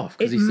wanders off,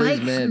 because he sees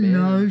Madman. It makes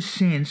no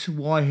sense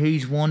why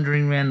he's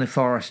wandering around the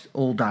forest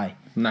all day.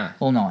 No.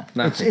 All night.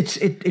 Nothing.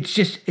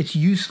 It's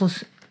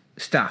useless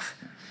stuff.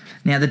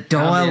 Now, the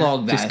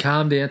dialogue, though. Just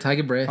calm down, take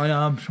a breath. I know,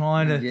 I'm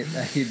trying to...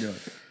 You do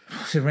it.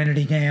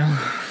 Serenity now.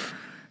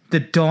 The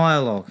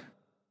dialogue.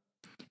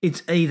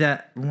 It's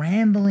either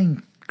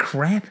rambling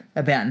crap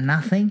about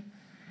nothing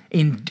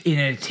in an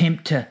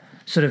attempt to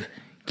sort of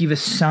give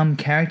us some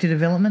character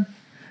development,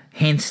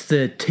 hence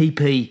the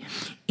TP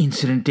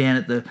incident down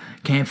at the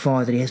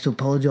campfire that he has to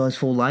apologise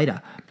for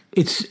later.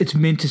 It's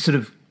meant to sort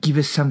of give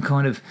us some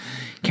kind of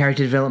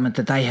character development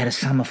that they had a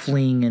summer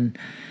fling, and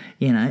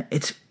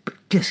it's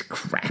just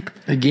crap.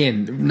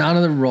 Again, none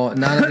of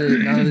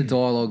the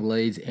dialogue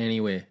leads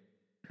anywhere.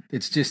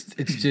 It's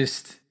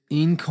just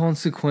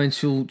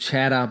inconsequential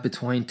chatter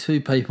between two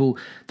people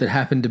that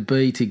happen to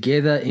be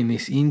together in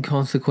this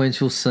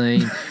inconsequential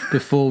scene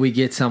before we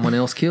get someone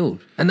else killed.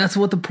 And that's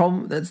what the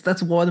problem.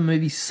 That's why the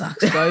movie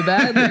sucks so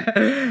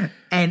badly.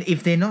 And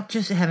if they're not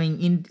just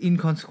having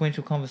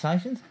inconsequential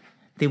conversations,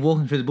 they're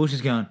walking through the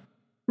bushes going,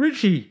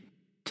 Richie,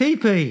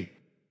 TP.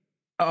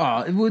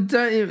 Oh, well,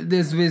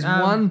 there's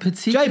one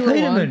particular Jay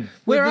Peterman, one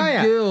where where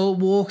are the you? girl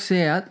walks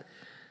out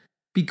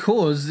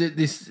because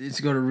it's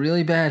got a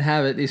really bad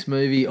habit, this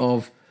movie,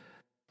 of,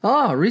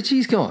 oh,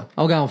 Richie's gone,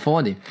 I'll go and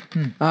find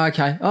him. Oh,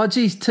 okay. Oh,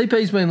 geez,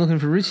 TP's been looking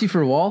for Richie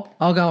for a while.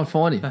 I'll go and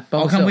find him.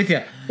 I'll come with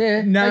you.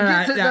 Yeah.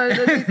 No.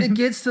 It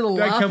gets to the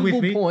come with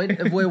laughable me. point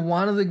of where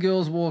one of the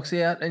girls walks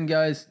out and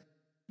goes,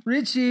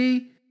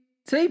 Richie,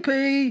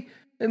 TP,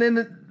 and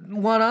then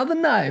one other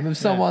name of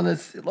someone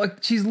that's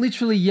like, she's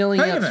literally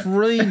yelling out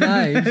 3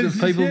 names of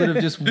people that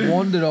have just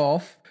wandered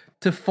off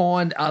to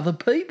find other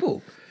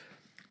people.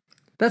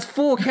 That's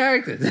 4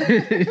 characters.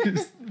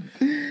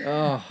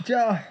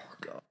 The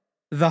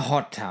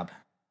hot tub.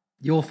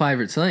 Your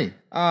favourite scene,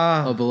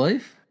 I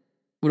believe.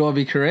 Would I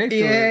be correct?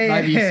 Yeah, Or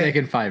maybe your yeah.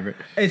 second favourite.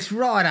 It's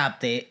right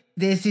up there.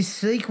 There's this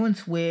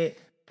sequence where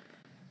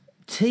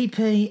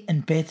TP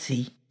and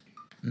Betsy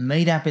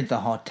meet up at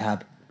the hot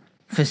tub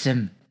for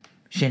some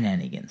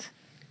shenanigans.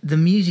 the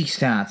music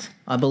starts.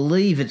 I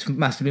believe it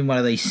must have been one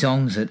of these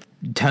songs that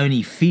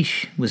Tony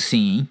Fish was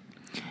singing,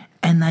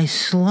 and they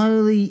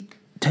slowly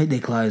take their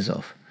clothes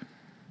off.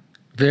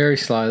 Very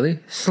slowly.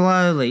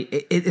 Slowly.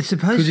 It's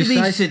supposed to be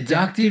Could you say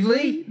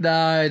seductively?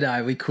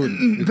 No, we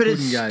couldn't. but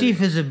it's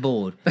stiff as a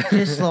board,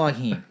 just like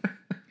him.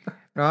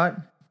 Right?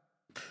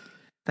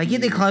 They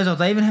get their clothes off.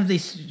 They even have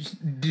this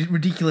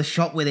ridiculous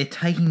shot where they're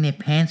taking their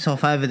pants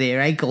off over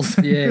their ankles.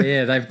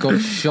 Yeah, they've got a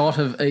shot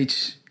of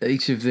each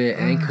of their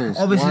ankles.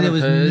 Obviously, One there of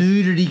was hers,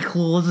 nudity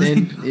clauses.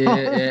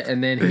 then,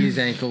 and then his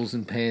ankles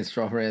and pants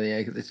drop around the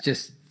ankles. It's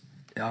just,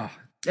 And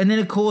then,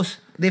 of course,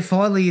 they're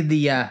finally in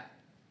the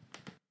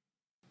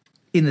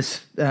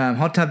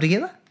hot tub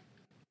together.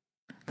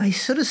 They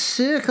sort of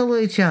circle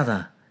each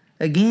other.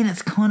 Again,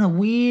 it's kind of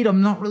weird.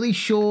 I'm not really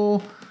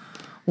sure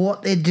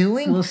what they're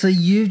doing. Well, so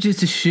you've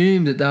just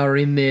assumed that they were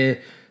in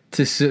there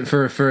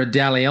for a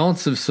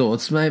dalliance of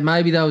sorts.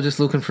 Maybe they were just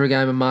looking for a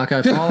game of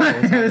Marco Polo.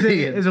 Or something.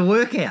 it was a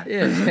workout.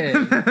 Yeah.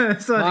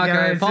 So they go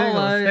Marco in Polo,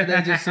 circles.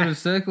 they're just sort of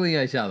circling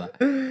each other.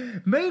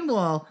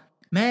 Meanwhile,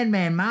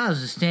 Madman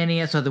Mars is standing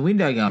outside the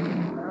window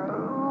going,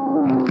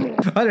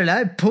 I don't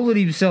know, pulling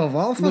himself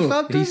off or Look,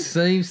 something. he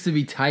seems to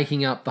be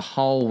taking up the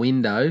whole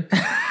window.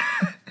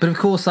 But of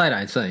course they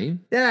don't see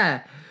him.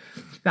 Yeah.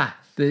 Nah,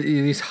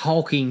 This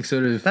hulking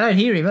sort of they don't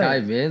hear him. either.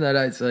 caveman, they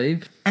don't see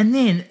him. And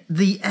then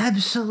the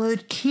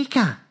absolute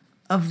kicker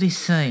of this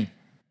scene.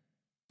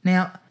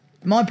 Now,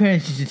 my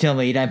parents used to tell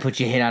me you don't put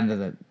your head under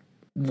the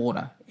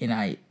water in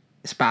a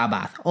spa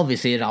bath.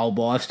 Obviously, an old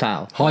wives'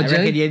 tale.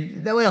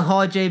 Hygiene? They were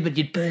hygiene, but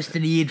you'd burst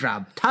an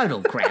eardrum.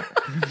 Total crap.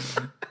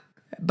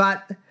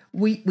 But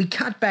we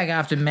cut back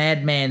after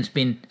Madman's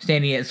been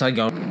standing outside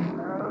going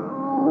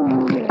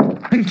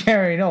and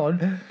carrying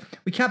on.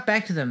 We cut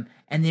back to them,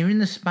 and they're in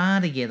the spa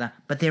together,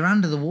 but they're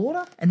under the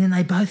water, and then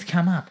they both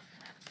come up.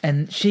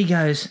 And she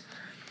goes,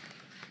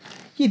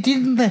 you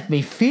didn't let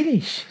me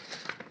finish.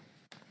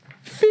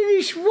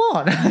 Finish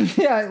what?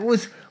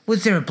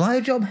 Was there a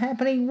blowjob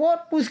happening?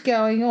 What was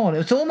going on? It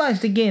was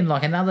almost, again,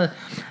 like another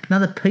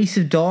piece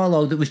of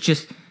dialogue that was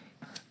just,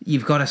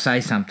 you've got to say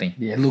something.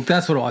 Yeah, look,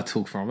 that's what I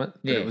took from it.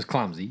 Yeah. It was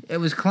clumsy. It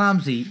was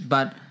clumsy,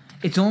 but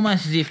it's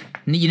almost as if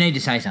you need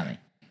to say something.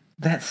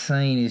 That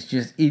scene is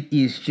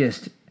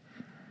just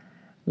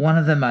one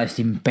of the most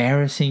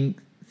embarrassing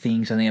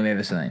things I think I've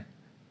ever seen.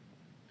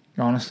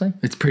 Honestly.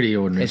 It's pretty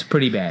ordinary. It's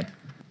pretty bad.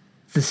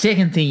 The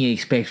second thing you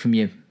expect from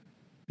your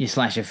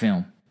slasher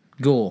film,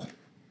 gore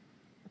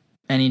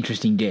and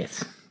interesting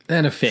deaths.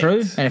 And effects.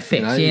 True? And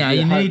effects.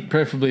 You need...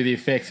 Preferably the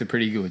effects are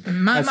pretty good.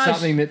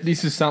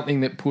 This is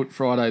something that put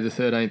Friday the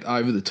 13th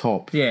over the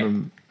top. Yeah.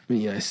 From,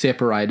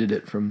 separated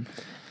it from...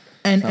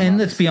 And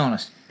let's be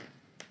honest,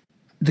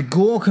 the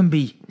gore can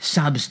be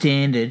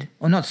substandard,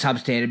 or not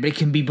substandard, but it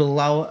can be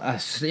below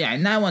us.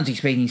 No one's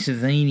expecting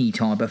Savini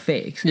type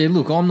effects. Yeah,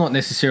 look, I'm not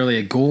necessarily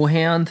a gore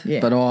hound, Yeah.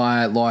 but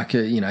I like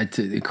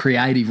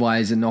creative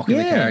ways of knocking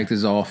the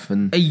characters off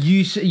and A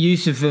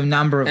use of a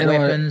number of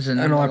weapons.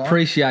 I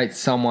appreciate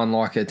someone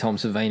like a Tom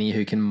Savini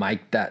who can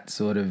make that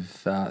sort of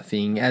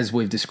thing, as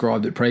we've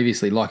described it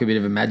previously, like a bit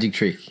of a magic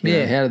trick. You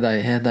know, how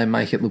did they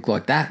make it look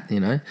like that?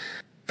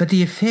 But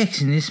the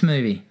effects in this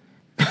movie,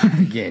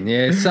 Again,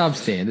 it's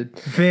substandard.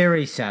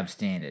 very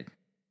substandard.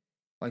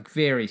 Like,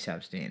 very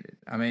substandard.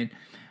 I mean,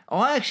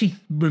 I actually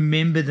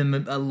remember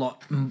them a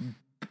lot,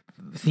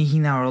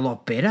 thinking they were a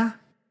lot better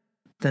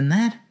than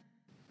that.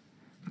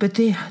 But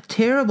they're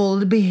terrible.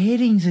 The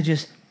beheadings are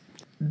just,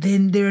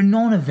 they're a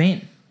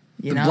non-event.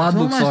 The blood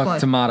looks like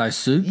tomato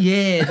soup.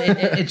 Yeah,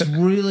 it's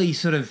really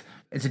sort of,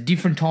 it's a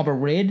different type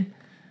of red.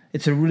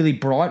 It's a really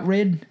bright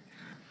red.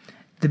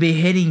 The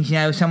beheadings,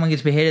 someone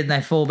gets beheaded and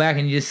they fall back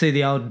and you just see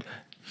the old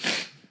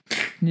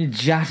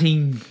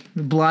jutting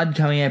blood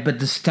coming out, but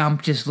the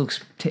stump just looks,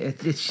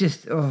 it's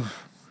just,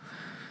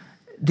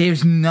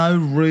 there's no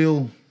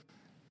real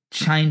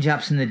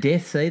change-ups in the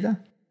deaths either.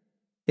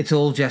 It's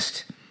all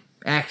just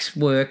axe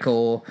work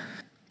or...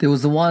 There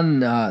was the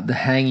one, the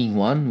hanging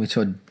one, which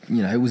it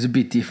was a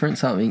bit different,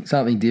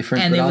 something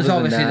different. And but there was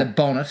other than obviously that, the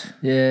bonnet.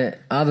 Yeah,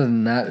 other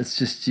than that, it's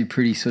just your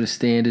pretty sort of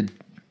standard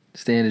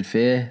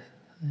fare.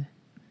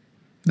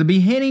 The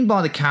beheading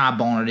by the car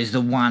bonnet is the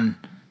one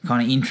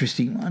kind of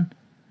interesting one.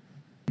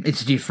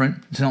 It's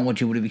different. It's not what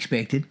you would have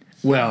expected.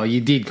 Well,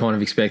 you did kind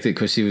of expect it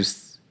because she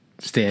was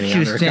standing She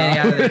under was a car.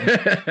 standing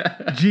out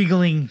there,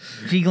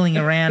 jiggling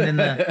around in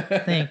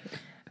the thing.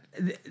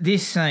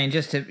 This scene,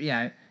 just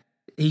to,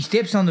 he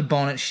steps on the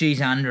bonnet, she's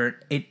under it,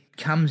 it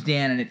comes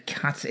down and it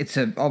cuts. It's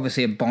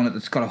obviously a bonnet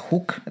that's got a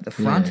hook at the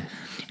front,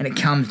 and it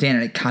comes down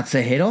and it cuts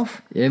her head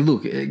off. Yeah,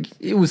 look,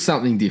 it was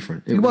something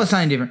different. It was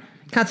something different.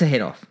 Cuts her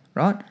head off,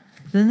 right?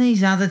 Then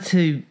these other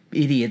two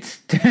idiots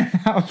turn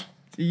up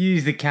to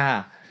use the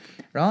car,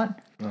 right?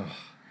 Oh.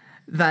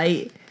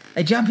 They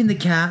jump in the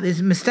car.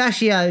 There's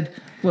mustachioed.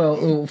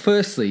 Well,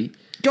 firstly,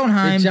 John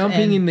Holmes. They're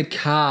jumping in the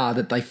car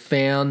that they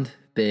found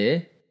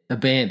there,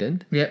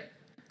 abandoned. Yep.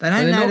 They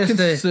don't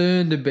notice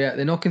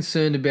they're not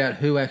concerned about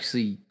who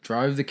actually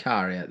drove the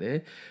car out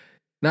there.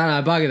 No,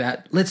 bugger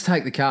that. Let's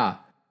take the car.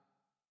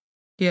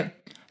 Yeah.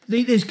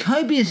 There's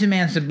copious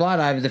amounts of blood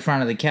over the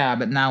front of the car,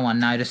 but no one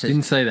notices.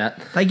 Didn't see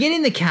that. They get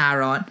in the car,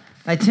 right?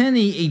 They turn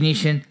the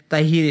ignition.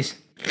 They hear this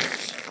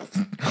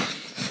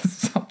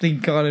something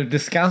kind of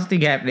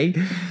disgusting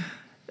happening.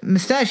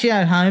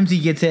 Mustachioed Holmesy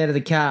gets out of the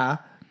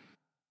car,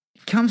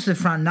 comes to the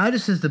front,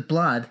 notices the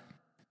blood,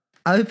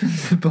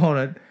 opens the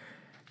bonnet.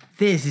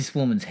 There's this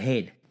woman's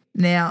head.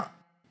 Now,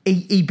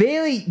 he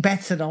barely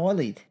bats an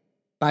eyelid,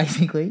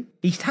 basically.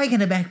 He's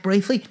taken aback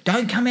briefly.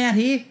 Don't come out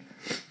here.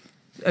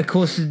 Of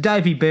course, the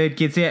dopey bird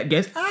gets out and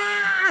goes,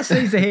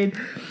 sees the head.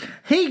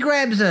 He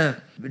grabs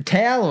a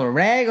towel or a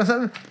rag or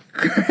something,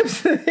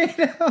 grabs the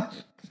head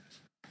off,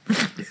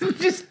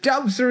 just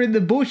dumps her in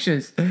the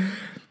bushes.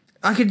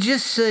 I could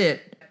just see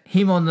it.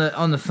 Him on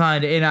the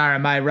phone to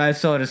NRMA,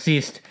 roadside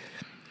assist.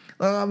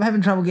 Oh, I'm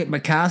having trouble getting my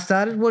car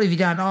started. What have you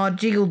done? Oh, I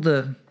jiggled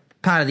the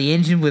part of the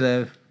engine with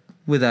a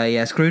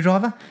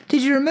screwdriver.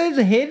 Did you remove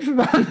the head from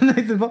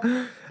underneath the box?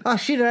 Oh,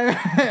 shit, I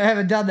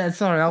haven't done that.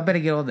 Sorry, I'll better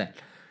get on that.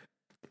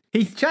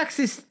 He chucks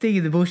this thing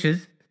in the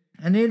bushes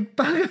and then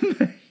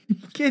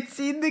gets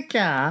in the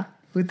car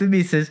with the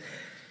missus,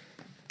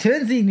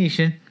 turns the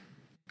ignition,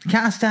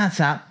 car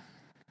starts up.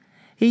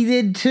 He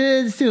then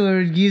turns to her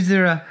and gives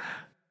her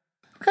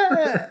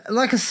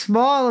like a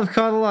smile of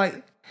kind of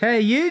like, how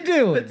you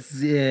doing?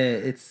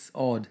 It's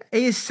odd.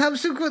 He is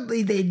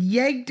subsequently then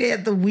yanked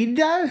out the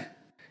window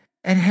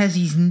and has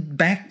his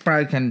back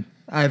broken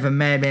over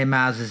Madman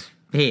Mars's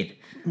head.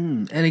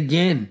 And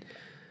again,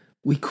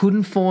 we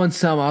couldn't find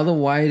some other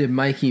way to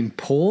make him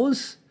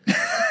pause.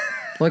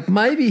 Like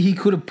maybe he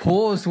could have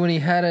paused when he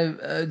had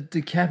a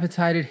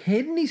decapitated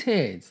head in his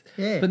hands.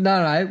 Yeah. But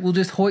no, we'll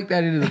just hoik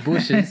that into the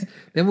bushes.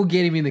 Then we'll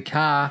get him in the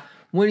car.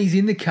 When he's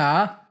in the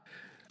car,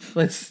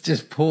 let's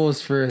just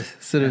pause for a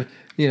sort of,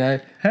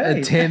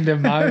 a tender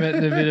moment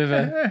and a bit of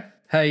a,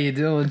 how you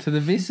doing to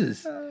the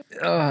missus.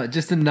 Oh,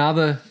 just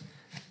another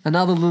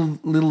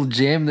little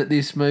gem that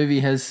this movie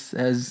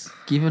has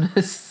given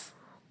us.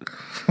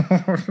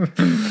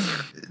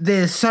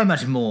 There's so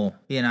much more,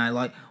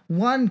 like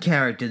one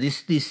character,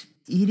 this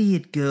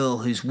idiot girl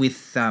who's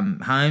with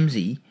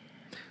Holmesy.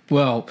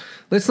 Well,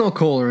 let's not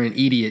call her an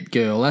idiot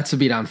girl. That's a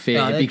bit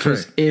unfair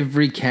because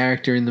every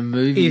character in the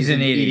movie is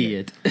an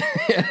idiot.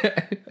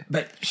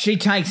 But she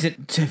takes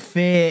it to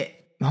fair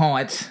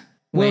heights.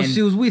 Well,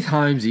 she was with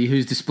Holmesy,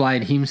 who's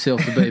displayed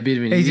himself to be a bit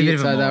of an idiot,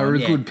 so they were a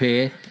good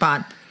pair.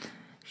 But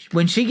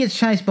when she gets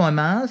chased by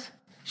Mars,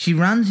 she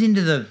runs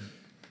into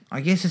I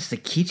guess it's the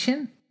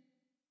kitchen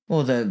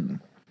or the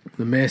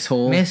mess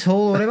hall. Mess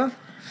hall or whatever.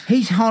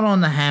 He's hot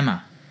on the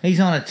hammer. He's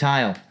on a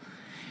tail.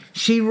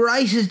 She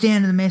races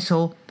down to the mess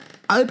hall,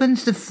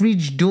 opens the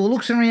fridge door,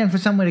 looks around for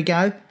somewhere to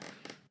go,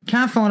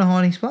 can't find a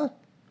hiding spot,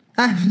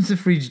 opens the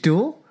fridge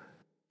door,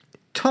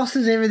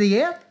 tosses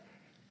everything out,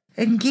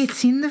 and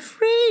gets in the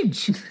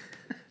fridge.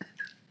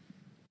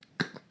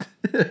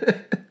 In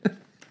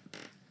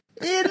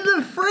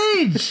the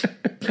fridge!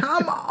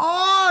 Come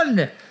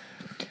on!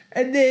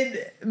 And then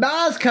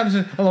Mars comes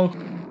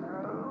along.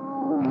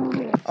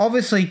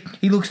 Obviously,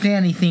 he looks down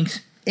and he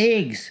thinks,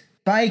 eggs,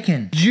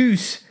 bacon,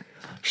 juice.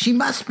 She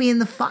must be in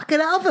the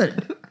fucking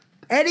oven.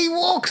 And he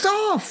walks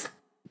off.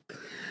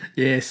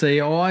 Yeah,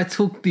 see, I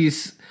took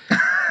this...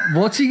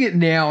 Watching it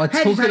now, I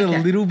took it a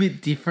little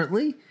bit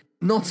differently.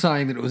 Not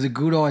saying that it was a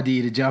good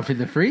idea to jump in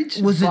the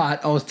fridge,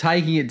 but I was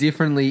taking it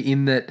differently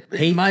in that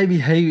maybe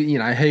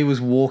he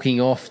was walking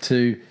off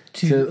to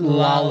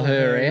lull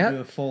her out.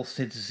 A false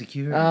sense of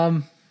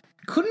security.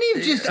 Couldn't he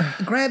have just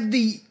grabbed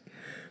the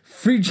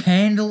fridge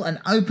handle and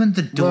opened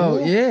the door?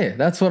 Well, yeah,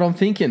 that's what I'm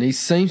thinking. He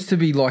seems to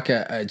be like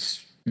a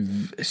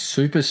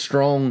super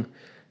strong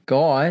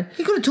guy.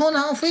 He could have torn the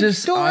whole fridge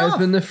just door off.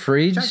 Open the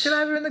fridge. Chucked it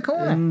over in the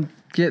corner. And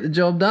get the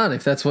job done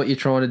if that's what you're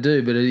trying to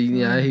do. But,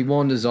 he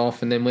wanders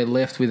off and then we're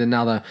left with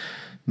another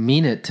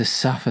minute to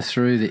suffer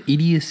through the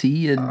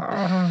idiocy and...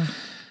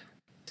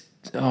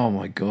 Oh,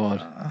 my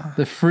God.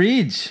 The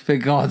fridge, for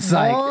God's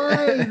sake.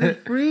 Why the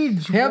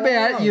fridge? How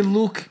about you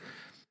look...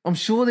 I'm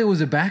sure there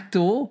was a back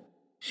door.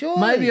 Sure.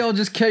 Maybe I'll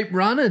just keep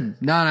running.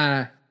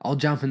 No. I'll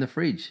jump in the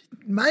fridge.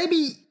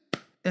 Maybe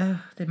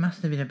there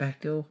mustn't have been a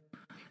back door.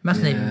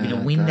 Mustn't have even been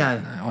a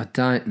window. I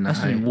don't know.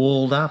 Must have been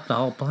walled up, the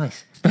whole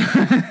place.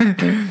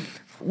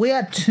 We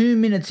are 2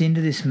 minutes into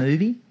this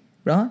movie,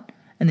 right?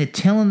 And they're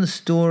telling the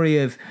story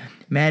of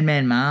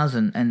Madman Mars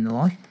and the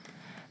like.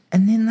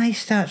 And then they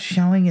start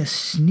showing us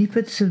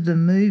snippets of the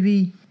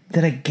movie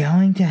that are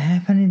going to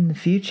happen in the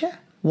future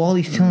while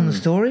he's telling the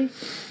story.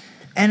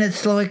 And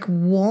it's like,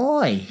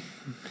 why?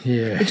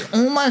 Yeah. It's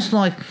almost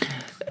like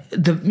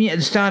the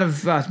start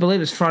of, I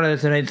believe it's Friday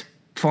the 13th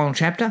final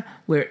chapter,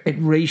 where it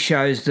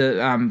re-shows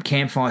the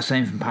campfire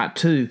scene from part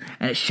 2,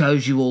 and it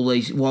shows you all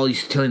these, while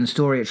he's telling the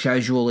story, it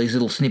shows you all these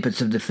little snippets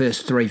of the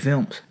first 3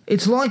 films.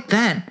 It's like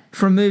that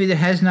for a movie that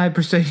has no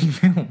preceding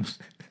films.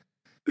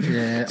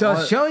 Yeah. So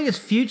it's showing us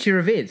future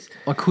events.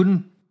 I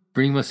couldn't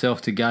bring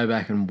myself to go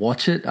back and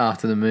watch it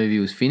after the movie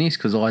was finished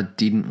because I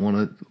didn't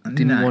want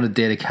to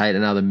dedicate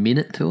another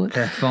minute to it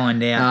To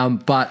find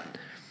out. but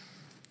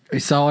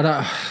so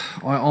I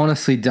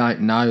honestly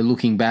don't know,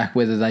 looking back,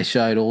 whether they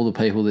showed all the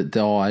people that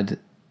died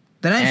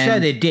They don't show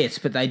their deaths,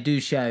 but they do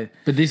show.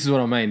 But this is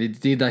what I mean.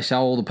 Did they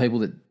show all the people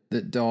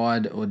that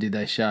died, or did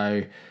they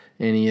show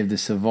any of the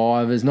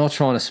survivors? Not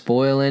trying to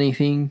spoil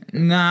anything.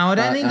 No, I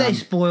don't think they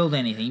spoiled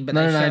anything. But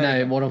No.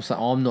 showed. What I'm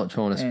saying, I'm not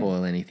trying to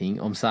spoil anything.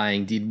 I'm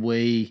saying,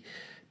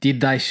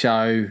 did they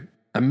show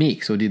a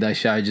mix, or did they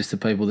show just the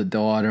people that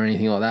died or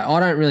anything like that? I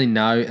don't really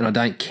know, and I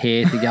don't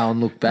care to go and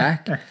look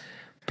back.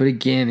 But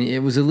again,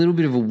 it was a little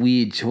bit of a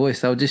weird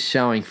choice. They were just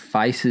showing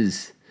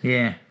faces.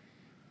 Yeah.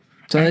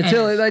 So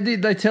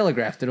they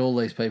telegraphed that all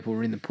these people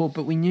were in the pub,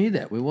 but we knew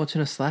that. We're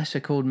watching a slasher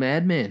called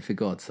Madman, for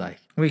God's sake.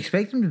 We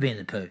expect them to be in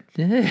the poo.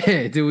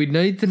 Yeah, do we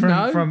need to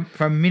know?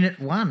 From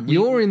minute one.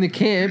 You're in the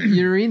camp,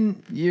 you're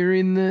in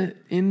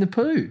the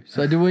poo.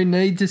 So do we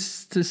need to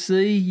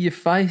see your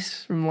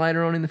face from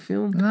later on in the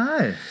film?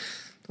 No.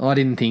 I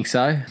didn't think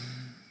so.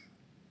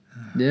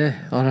 Yeah,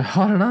 I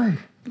don't know.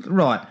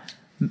 Right.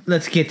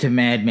 Let's get to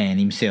Madman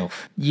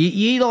himself.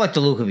 You like the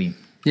look of him.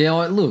 Yeah,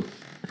 look.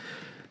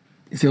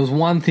 If there was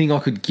one thing I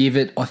could give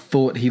it, I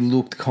thought he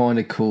looked kind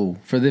of cool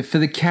for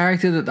the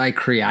character that they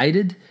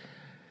created.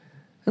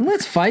 And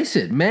let's face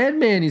it,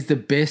 Madman is the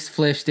best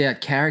fleshed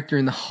out character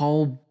in the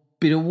whole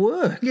bit of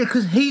work. Yeah,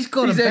 because he's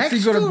actually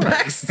got a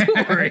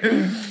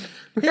backstory.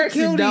 We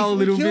actually know a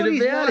little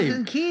bit about him.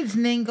 And kids,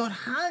 and then got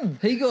hung.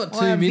 He got 2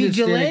 By a minutes.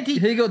 vigilante.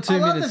 He got 2 minutes.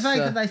 I love the fact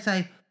that they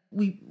say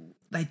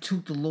they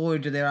took the law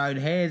into their own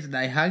hands and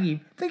they hung him.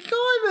 The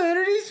guy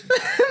murdered his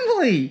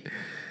family.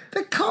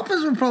 The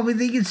coppers were probably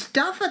thinking,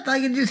 stuff it. They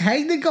can just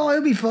hang the guy.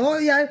 He'll be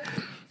fine.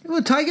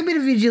 We'll take a bit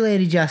of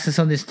vigilante justice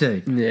on this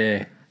dude.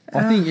 Yeah.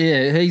 I think,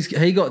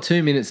 he got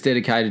 2 minutes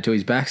dedicated to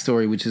his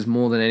backstory, which is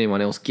more than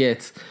anyone else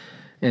gets.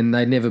 And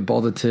they never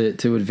bothered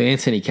to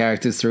advance any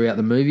characters throughout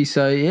the movie.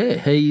 So, yeah,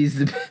 he is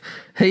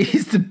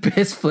the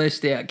best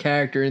fleshed out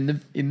character in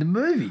the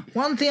movie.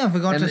 One thing I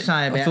forgot to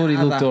say about... I thought he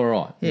looked all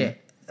right. Yeah.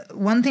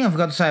 One thing I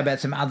forgot to say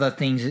about some other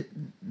things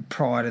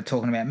prior to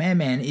talking about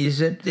Madman is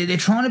that they're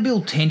trying to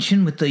build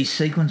tension with these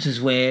sequences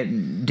where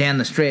down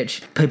the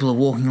stretch people are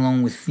walking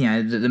along with,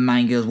 the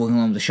main girl's walking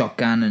along with a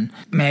shotgun and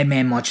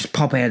Madman might just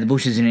pop out of the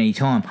bushes at any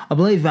time. I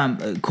believe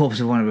a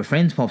corpse of one of her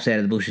friends pops out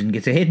of the bushes and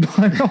gets her head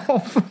blown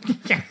off.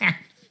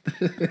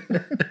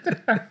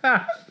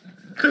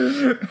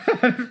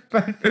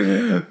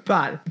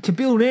 But to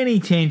build any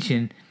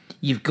tension,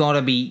 you've got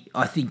to be,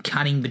 I think,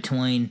 cutting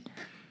between...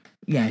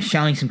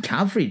 showing some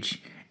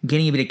coverage,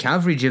 getting a bit of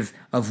coverage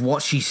of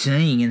what she's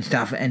seeing and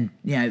stuff, and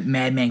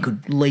Madman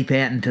could leap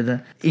out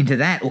into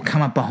that or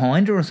come up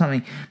behind her or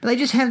something. But they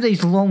just have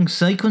these long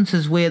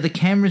sequences where the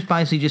camera's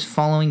basically just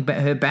following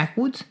her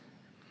backwards,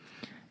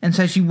 and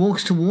so she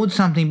walks towards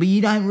something, but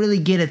you don't really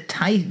get a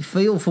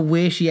feel for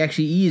where she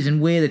actually is and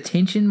where the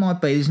tension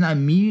might be. There's no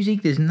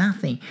music, there's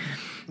nothing.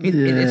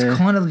 It's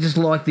kind of just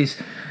like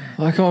this.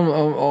 Like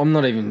I'm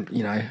not even,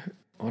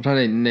 I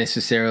don't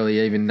necessarily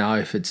even know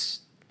if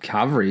it's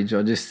coverage.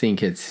 I just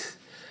think it's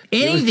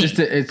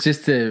anything. It's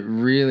just a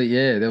really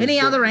any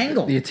other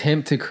angle. The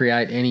attempt to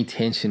create any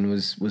tension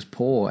was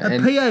poor. A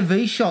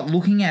POV shot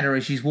looking at her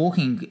as she's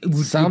walking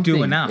would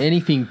do enough.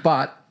 Anything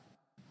but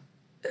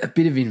a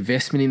bit of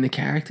investment in the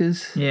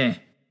characters. Yeah,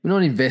 we're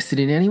not invested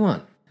in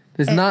anyone.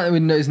 There's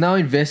no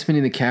investment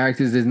in the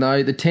characters.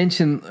 The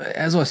tension.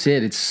 As I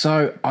said, it's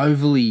so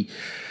overly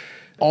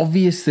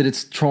obvious that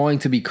it's trying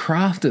to be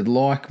crafted.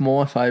 Like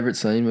my favourite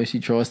scene where she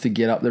tries to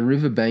get up the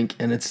riverbank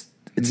and it's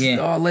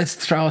let's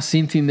throw a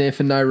synth in there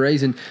for no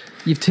reason.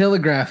 You've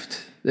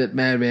telegraphed that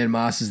Madman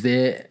Masters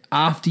there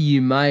after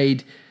you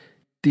made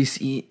this,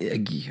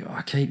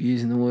 I keep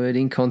using the word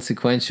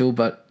inconsequential,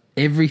 but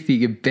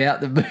everything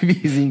about the movie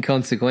is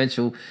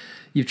inconsequential.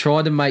 You've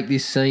tried to make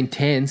this scene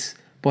tense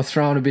by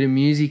throwing a bit of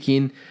music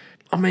in.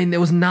 I mean, there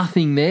was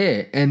nothing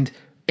there. And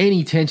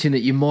any tension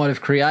that you might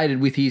have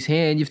created with his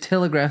hand, you've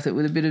telegraphed it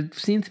with a bit of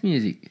synth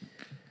music.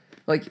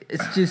 Like,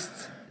 it's just...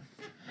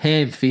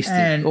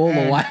 ham-fisted all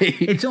the way.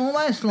 It's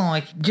almost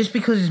like just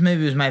because this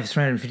movie was made for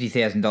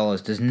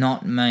 $350,000 does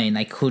not mean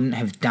they couldn't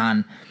have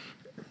done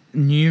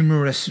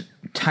numerous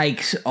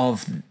takes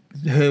of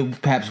her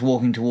perhaps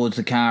walking towards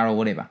the car or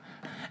whatever.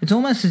 It's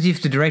almost as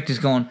if the director's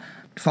gone,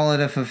 followed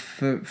her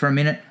for a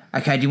minute.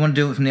 Okay, do you want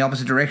to do it from the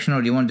opposite direction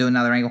or do you want to do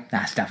another angle?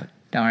 Nah, stuff it.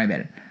 Don't worry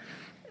about it.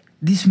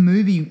 This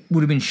movie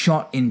would have been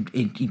shot in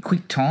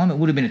quick time. It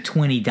would have been a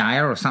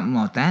 20-dayer or something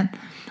like that,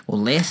 or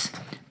less.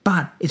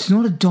 But it's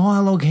not a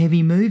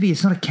dialogue-heavy movie.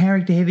 It's not a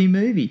character-heavy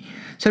movie.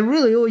 So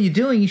really, all you're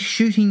doing is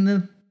shooting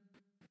the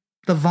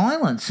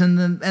violence and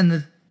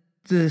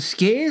the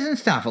scares and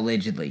stuff,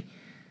 allegedly.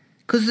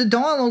 Because the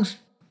dialogue's,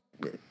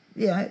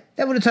 that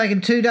would have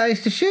taken 2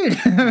 days to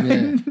shoot.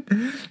 And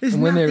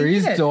when there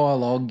is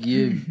dialogue,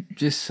 you're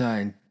just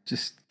saying,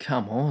 just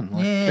come on,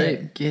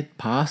 get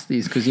past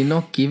this because you're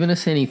not giving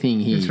us anything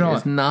here. That's right.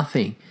 There's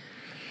nothing.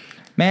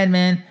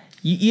 Madman.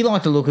 You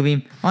like the look of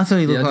him. I thought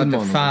he looked like the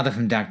father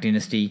from Duck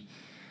Dynasty.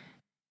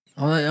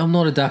 I'm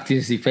not a Duck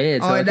Dynasty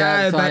fan. So I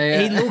know, but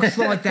he looks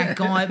like that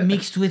guy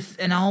mixed with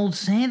an old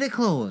Santa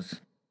Claus.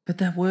 But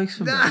that works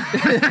for me.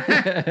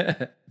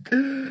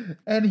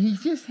 And he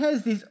just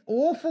has this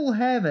awful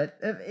habit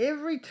of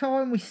every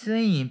time we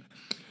see him,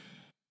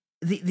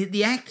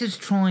 the actor's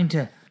trying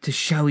to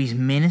show he's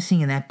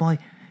menacing and that by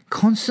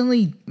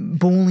constantly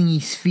balling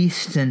his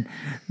fist and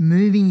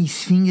moving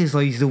his fingers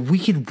like he's the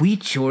Wicked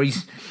Witch or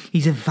he's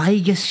a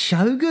Vegas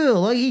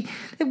showgirl. Like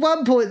at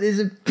one point there's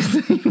a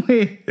scene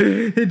where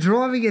they're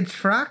driving a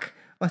truck,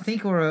 I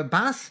think, or a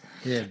bus,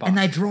 and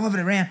they drive it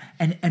around,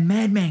 and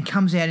Madman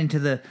comes out into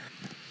the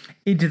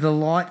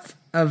lights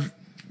of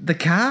the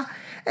car,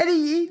 and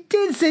he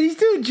dead set, he's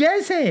doing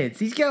jazz hands.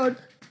 He's going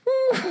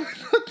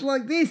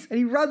like this, and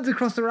he runs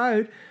across the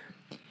road.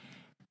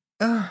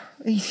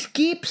 He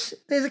skips.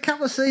 There's a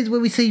couple of scenes where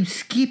we see him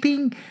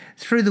skipping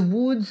through the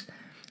woods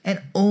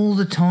and all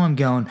the time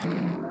going,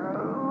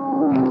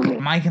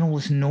 making all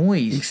this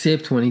noise.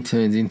 Except when he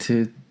turns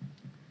into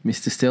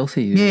Mr.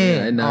 Stealthy.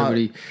 Yeah.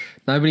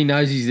 Nobody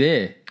knows he's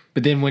there.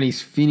 But then when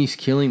he's finished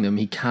killing them,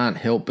 he can't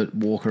help but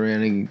walk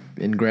around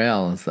and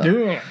growl and stuff.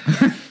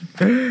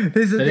 But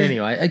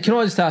anyway, can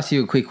I just ask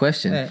you a quick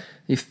question? Yeah.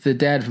 If the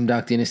dad from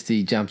Duck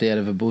Dynasty jumped out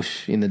of a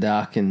bush in the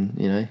dark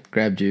and,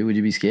 grabbed you, would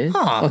you be scared?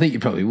 Oh. I think you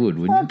probably would,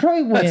 wouldn't you? I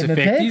probably wear That's my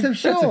pants, I'm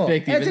sure.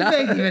 That's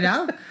effective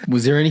enough.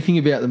 Was there anything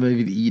about the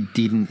movie that you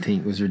didn't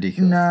think was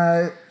ridiculous?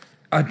 No,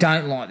 I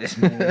don't like this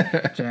movie,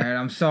 Jared.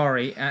 I'm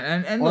sorry.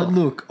 And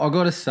look, I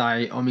got to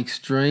say, I'm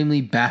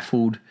extremely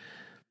baffled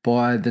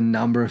by the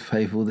number of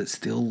people that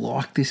still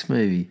like this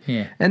movie.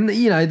 Yeah. And,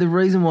 the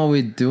reason why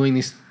we're doing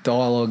this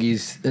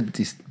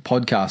this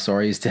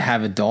podcast, is to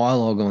have a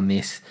dialogue on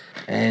this.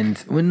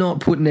 And we're not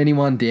putting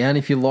anyone down.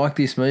 If you like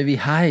this movie,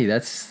 hey,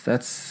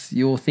 that's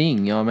your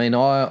thing. I mean,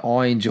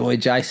 I enjoy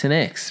Jason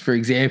X, for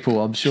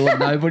example. I'm sure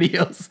nobody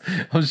else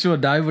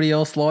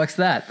likes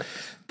that.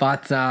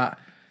 But I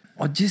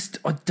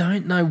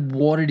don't know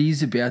what it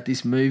is about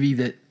this movie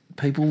that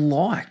people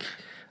like.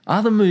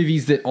 Other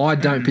movies that I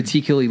don't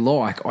particularly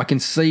like, I can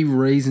see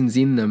reasons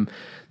in them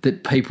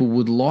that people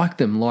would like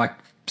them, like,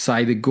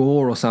 say, the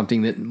gore or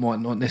something that might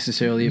not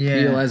necessarily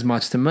appeal as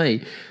much to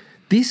me.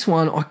 This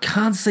one, I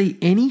can't see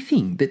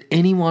anything that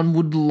anyone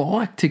would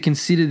like to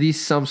consider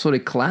this some sort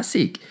of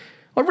classic.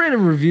 I read a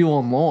review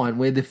online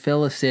where the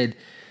fella said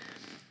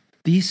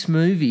this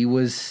movie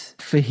was,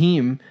 for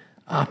him,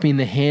 up in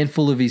the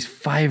handful of his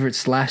favourite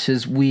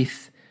slashers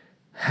with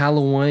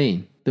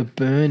Halloween, The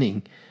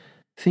Burning,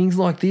 things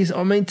like this.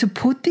 I mean, to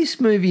put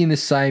this movie in the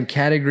same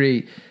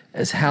category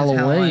as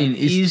Halloween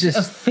is just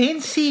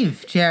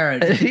offensive,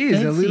 Jared. It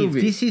is a little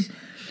bit. This is...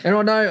 And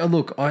I know,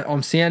 look,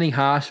 I'm sounding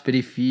harsh, but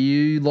if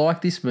you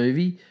like this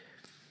movie,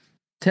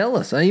 tell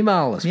us,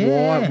 email us.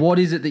 Yeah. Why? What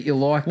is it that you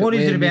like? What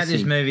is it about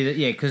this movie that?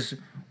 Yeah, because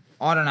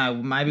I don't know.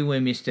 Maybe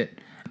we missed it.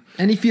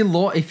 And if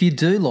you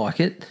do like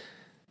it,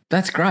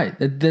 that's great.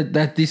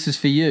 That this is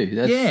for you.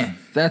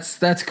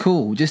 That's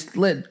cool. Just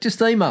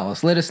email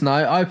us. Let us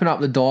know. Open up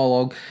the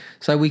dialogue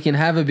so we can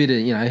have a bit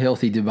of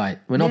healthy debate.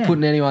 We're not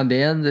putting anyone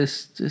down.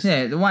 Just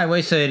the way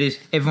we see it is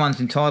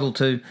everyone's entitled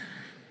to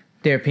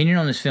their opinion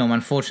on this film.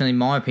 Unfortunately,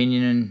 my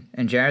opinion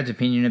and Jared's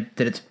opinion are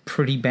that it's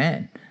pretty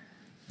bad.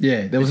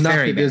 Yeah, there was It's nothing.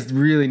 very bad. There's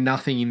really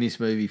nothing in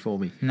this movie for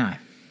me. No.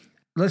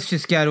 Let's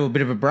just go to a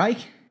bit of a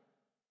break.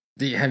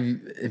 Have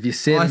you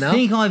said enough? I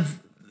think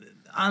I've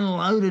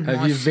unloaded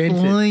Have my you vented?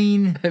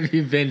 spleen Have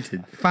you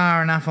vented?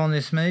 far enough on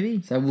this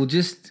movie. So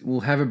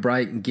we'll have a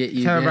break and get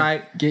you Have a down,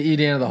 break. get you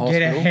down to the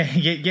hospital.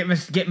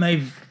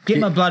 Get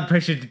my blood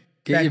pressure.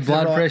 Get your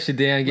blood pressure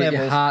down, get your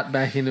levels. heart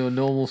back into a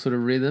normal sort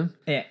of rhythm.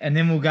 Yeah, and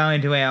then we'll go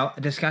into our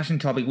discussion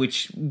topic,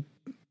 which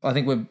I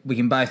think we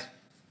can both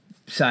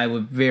say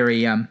we're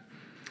very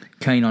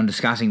keen on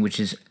discussing,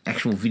 which is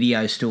actual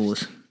video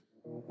stores.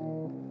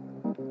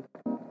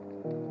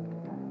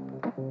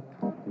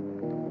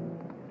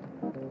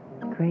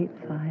 Great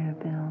fire,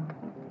 Bill.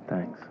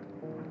 Thanks.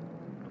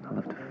 I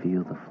love to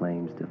feel the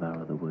flames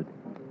devour the wood.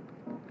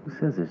 Who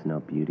says there's no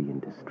beauty in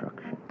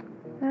destruction?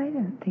 I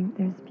don't think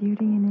there's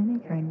beauty in any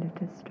kind of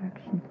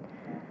destruction,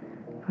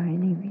 for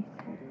any reason.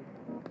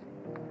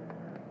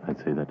 I'd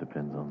say that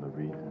depends on the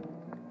reason.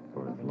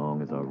 For as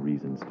long as our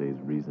reason stays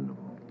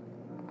reasonable.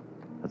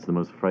 That's the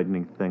most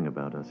frightening thing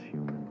about us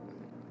humans.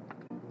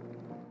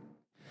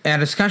 Our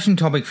discussion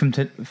topic for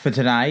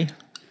today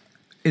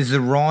is the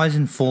rise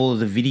and fall of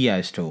the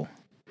video store.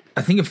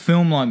 I think a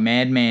film like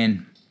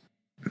Madman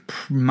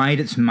made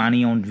its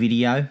money on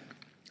video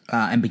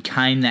and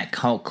became that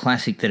cult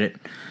classic that it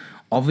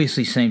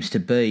obviously seems to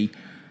be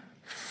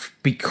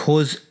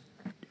because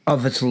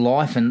of its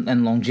life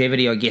and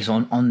longevity, I guess,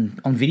 on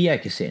video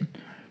cassette.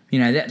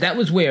 That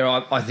was where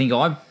I think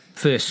I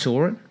first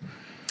saw it.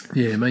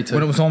 Yeah, me too.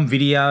 When it was on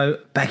video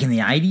back in the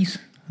 80s,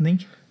 I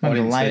think. Maybe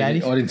the late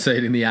 80s. I didn't see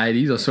it in the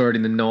 80s. I saw it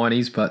in the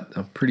 90s, but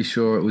I'm pretty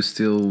sure it was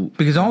still...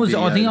 Because I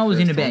think I was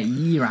in first about time.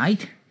 year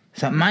 8.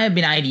 So it may have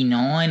been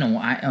 89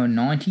 or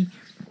 90.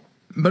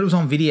 But it was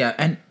on video.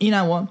 And you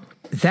know what?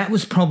 That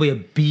was probably a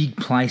big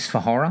place for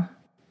horror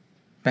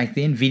back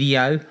then,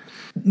 video.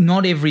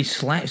 Not every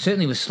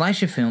certainly with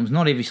slasher films,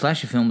 not every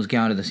slasher film was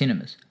going to the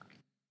cinemas.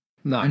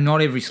 No. And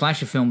not every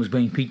slasher film was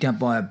being picked up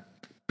by a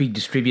big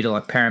distributor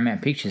like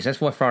Paramount Pictures.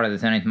 That's why Friday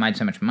the 13th made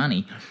so much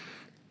money.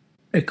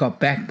 It got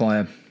backed by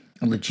a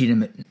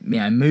legitimate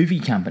movie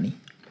company.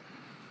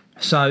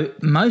 So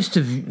most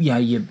of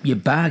your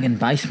bargain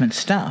basement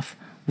stuff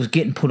was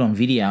getting put on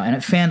video, and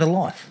it found a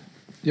life.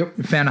 Yep.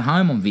 It found a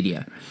home on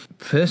video.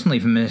 Personally,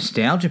 from a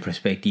nostalgia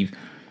perspective,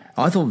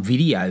 I thought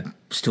video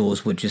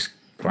stores were just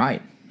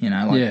great.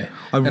 Yeah.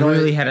 I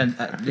really had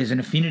there's an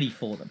affinity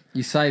for them.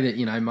 You say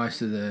that,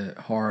 most of the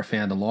horror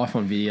found a life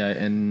on video,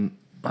 and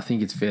I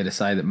think it's fair to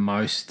say that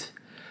most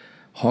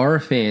horror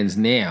fans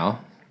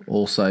now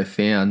also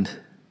found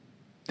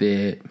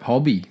their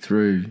hobby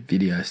through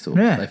video stores.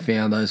 Yeah. They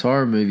found those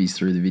horror movies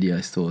through the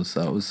video stores,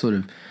 so it was sort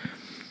of,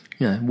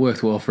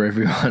 worked well for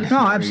everyone.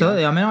 No,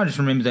 absolutely. I mean, I just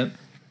remember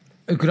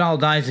the good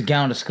old days of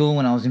going to school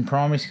when I was in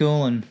primary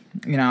school, and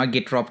I'd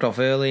get dropped off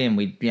early, and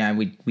we'd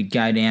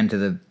go down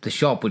to the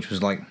shop, which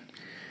was like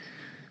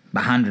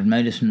 100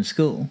 metres from the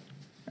school,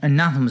 and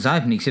nothing was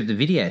open except the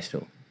video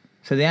store.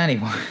 So the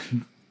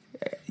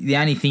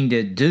only thing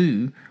to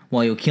do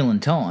while you're killing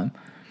time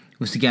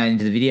was to go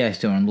into the video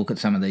store and look at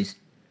some of these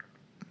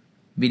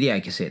video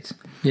cassettes.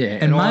 Yeah,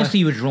 and mostly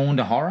you were drawn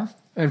to horror.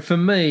 And for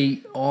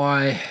me,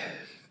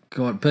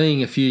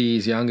 being a few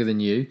years younger than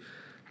you,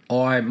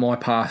 my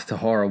path to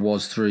horror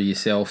was through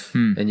yourself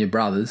and your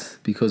brothers,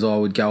 because I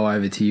would go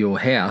over to your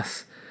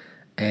house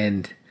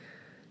and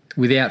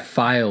without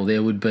fail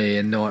there would be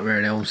a Nightmare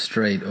on Elm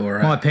Street or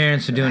my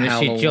parents were doing a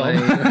shit job.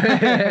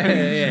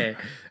 Yeah.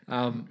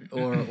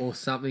 Or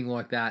something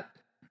like that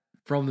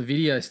from the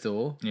video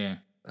store. Yeah.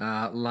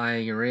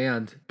 Laying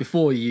around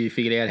before you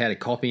figured out how to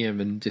copy them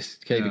and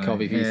just keep a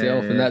copy for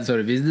yourself and that sort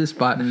of business.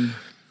 But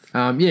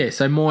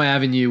so my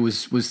avenue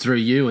was through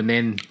you, and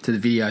then to the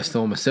video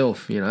store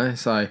myself,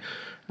 So,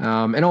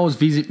 and I was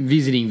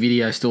visiting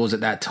video stores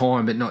at that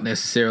time, but not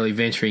necessarily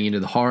venturing into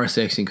the horror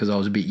section because I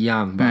was a bit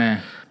young.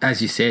 But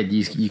as you said,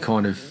 you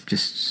kind of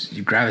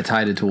you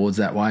gravitated towards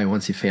that way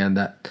once you found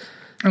that.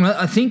 And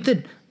I think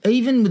that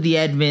even with the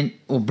advent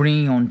or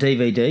bringing on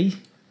DVD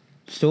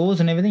stores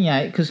and everything,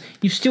 because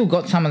you've still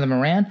got some of them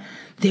around,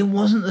 there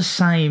wasn't the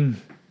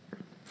same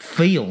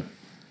feel.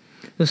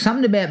 There was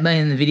something about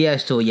being in the video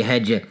store. You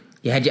had your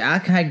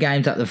arcade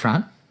games up the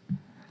front,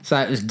 so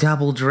it was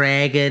Double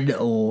Dragon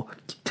or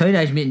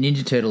Teenage Mutant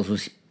Ninja Turtles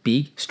was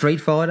big.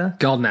 Street Fighter,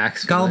 Golden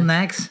Axe.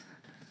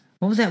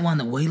 What was that one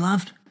that we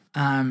loved?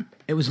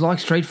 It was like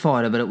Street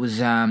Fighter, but it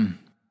was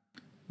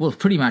it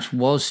pretty much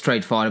was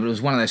Street Fighter, but it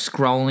was one of those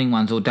scrolling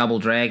ones, or Double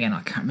Dragon.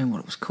 I can't remember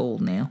what it was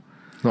called now.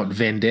 Not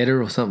Vendetta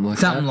or something like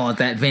that. Something like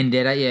that,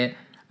 Vendetta,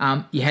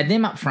 yeah. You had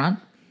them up front.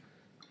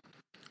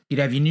 You'd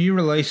have your new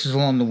releases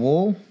along the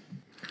wall.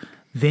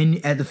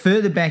 Then at the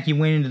further back you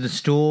went into the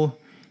store,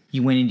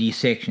 you went into your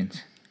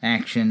sections.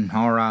 Action,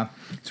 horror,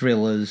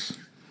 thrillers,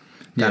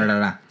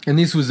 da-da-da-da. And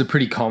this was a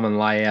pretty common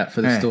layout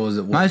for the stores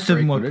that most of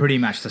them were pretty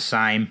much the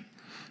same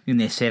in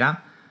their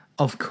setup.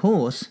 Of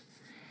course,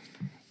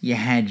 you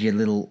had your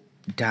little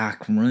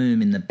dark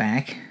room in the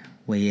back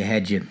where you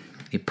had your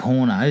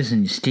pornos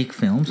and your stick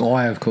films.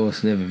 I, of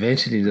course, never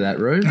ventured into that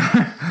room.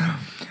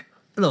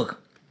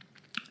 Look,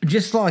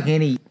 just like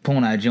any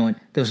porno joint,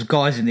 there was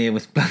guys in there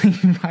with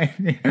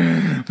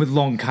with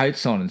long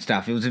coats on and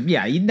stuff. It was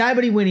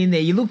nobody went in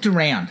there. You looked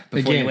around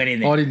before you went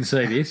in there. I didn't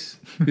see this.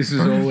 This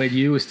was all when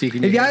you were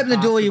sticking. If you opened the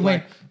door, you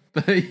went.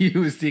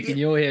 You were sticking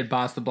your head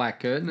past the black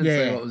curtain and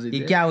see what was in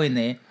there. You go in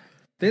there.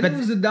 Then there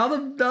was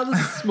another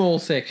small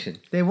section.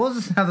 There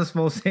was another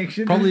small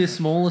section. Probably a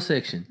smaller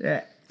section.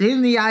 Yeah.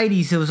 In the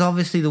 80s, there was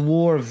obviously the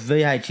war of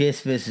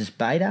VHS versus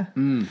beta,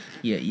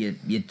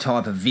 your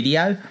type of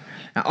video.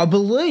 I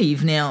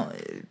believe, now,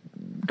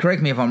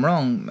 correct me if I'm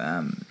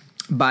wrong,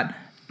 but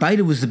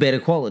beta was the better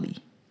quality.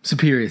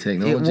 Superior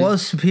technology. It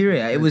was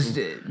superior. It was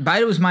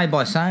beta was made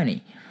by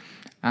Sony.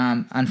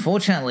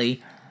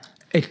 Unfortunately,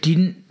 it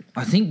didn't.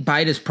 I think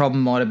beta's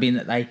problem might have been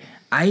that they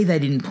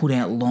didn't put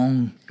out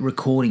long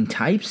recording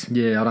tapes.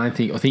 Yeah, I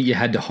think you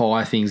had to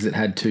hire things that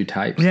had two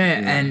tapes. Yeah,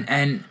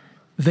 and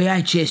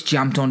VHS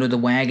jumped onto the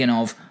wagon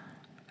of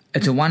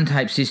it's a one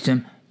tape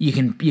system. You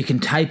can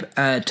tape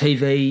a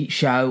TV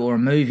show or a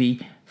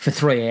movie for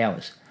 3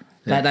 hours.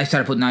 Yeah. They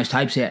started putting those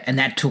tapes out, and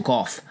that took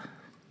off.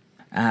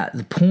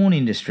 The porn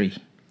industry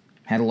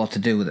had a lot to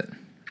do with it.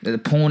 The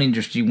porn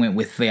industry went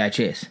with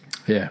VHS.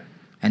 Yeah.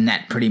 And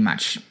that pretty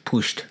much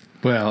pushed.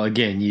 Well,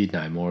 again, you'd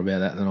know more about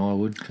that than I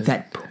would.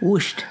 That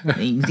pushed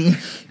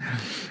things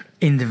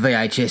into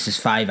VHS's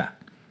favour.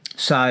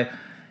 So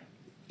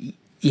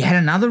you had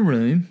another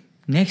room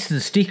next to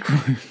the stick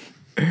room,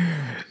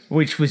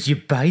 which was your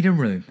beta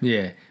room.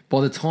 Yeah.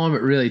 By the time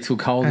it really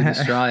took hold in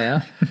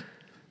Australia,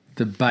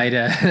 the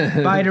beta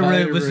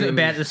room was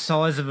about the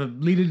size of a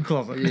linen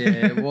closet.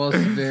 Yeah, it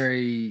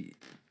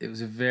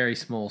was a very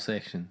small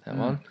section, that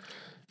one.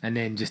 And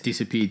then just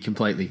disappeared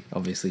completely,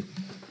 obviously.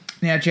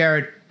 Now,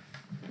 Jared,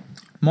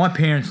 my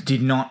parents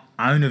did not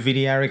own a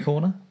video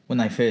recorder when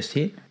they first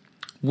hit.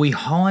 We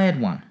hired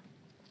one.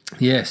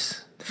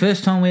 Yes. The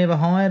first time we ever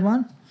hired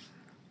one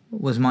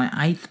was my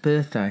 8th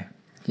birthday.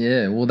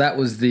 Yeah, well, that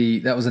was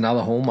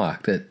another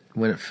hallmark that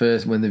when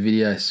the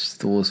video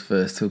stores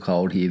first took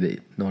hold here,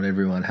 that not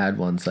everyone had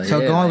one. So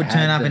a guy would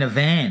turn up in a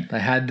van. They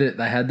had the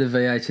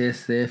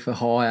VHS there for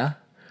hire.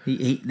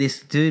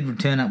 This dude would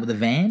turn up with a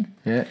van.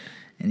 Yeah.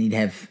 and he'd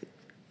have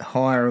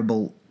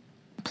hireable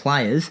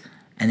players,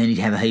 and then he'd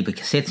have a heap of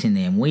cassettes in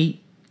there. And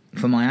we,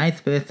 for my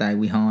 8th birthday,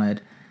 we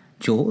hired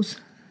Jaws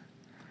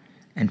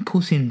and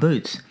Puss in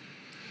Boots.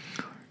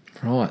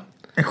 Right.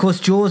 Of course,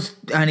 Jaws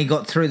only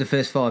got through the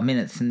first 5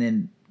 minutes, and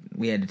then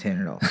we had to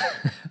turn it off.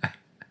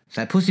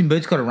 So Puss in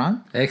Boots got a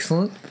run.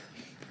 Excellent.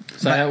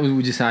 So that,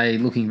 would you say,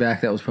 looking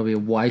back, that was probably a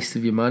waste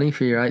of your money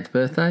for your 8th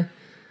birthday?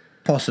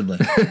 Possibly.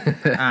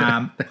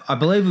 I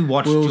believe we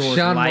watched Jaws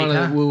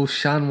later. We'll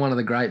shun one of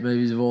the great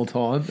movies of all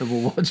time, and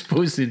we'll watch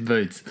Puss in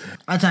Boots.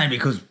 That's only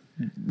because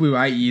we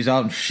were 8 years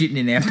old and shitting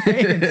in our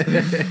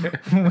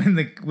pants.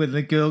 when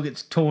the girl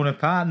gets torn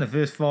apart in the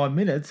first 5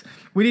 minutes,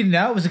 we didn't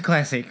know it was a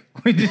classic.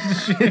 We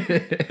just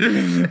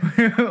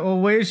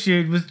all we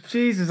assumed was,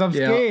 Jesus, I'm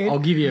scared. I'll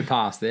give you a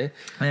pass there.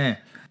 Yeah.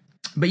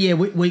 But yeah,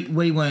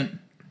 we weren't,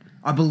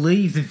 I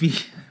believe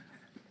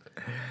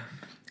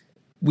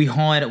we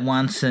hired it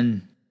once,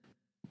 and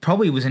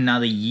probably it was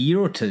another year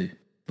or two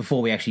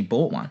before we actually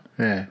bought one.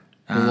 Yeah.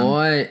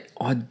 Well,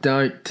 I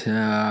don't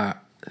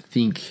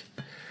think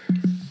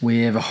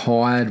we ever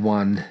hired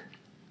one.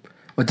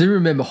 I do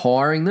remember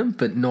hiring them,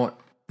 but not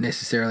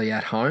necessarily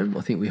at home.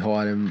 I think we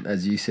hired them,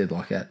 as you said,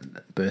 like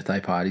at birthday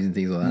parties and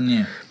things like that.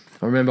 Yeah.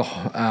 I remember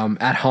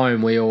at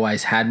home we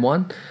always had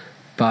one,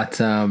 but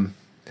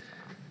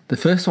the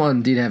first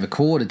one did have a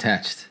cord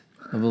attached.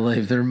 I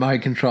believe the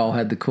remote control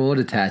had the cord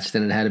attached,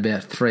 and it had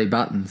about 3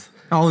 buttons.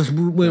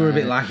 We were a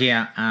bit lucky.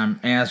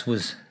 Ours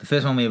was, the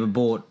first one we ever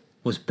bought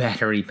was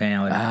battery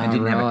powered. It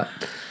didn't have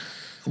it.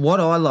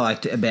 What I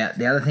liked about,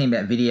 the other thing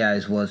about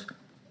videos was,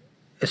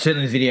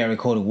 certainly the video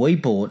recorder we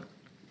bought,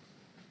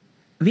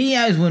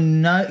 videos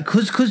were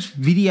because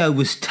video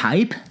was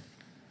tape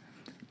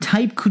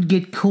could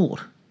get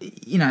caught.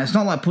 You know, it's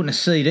not like putting a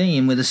CD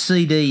in where the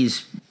CD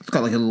it's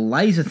got like a little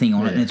laser thing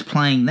on it and it's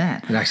playing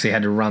that. It actually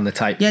had to run the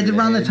tape. You had to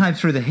run the tape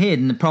through the head,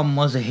 and the problem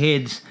was the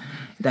heads,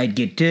 they'd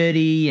get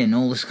dirty and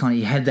all this kind of,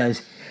 you had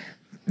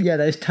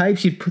those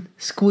tapes, you'd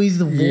squeeze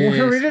the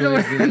water in it,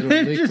 or squeeze the little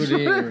liquid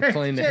in and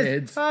clean the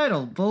heads.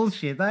 Total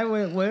bullshit. They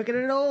weren't working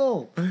at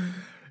all.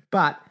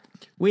 But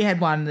we had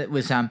one that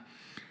was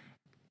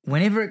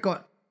whenever it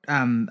got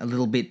a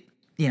little bit,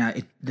 you know,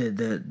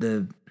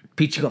 the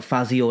picture got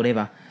fuzzy or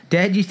whatever,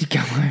 Dad used to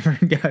come over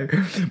and go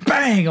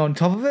bang on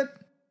top of it.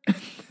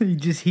 He'd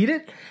just hit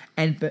it,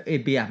 and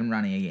it'd be up and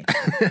running again.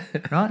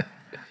 Right?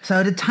 So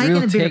it had taken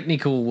Real a bit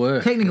technical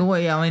work. Technical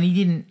work, yeah. I mean,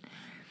 he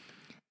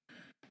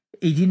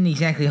didn't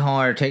exactly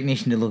hire a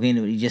technician to look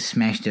into it. He just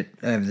smashed it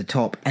over the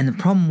top. And the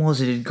problem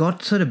was it had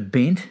got sort of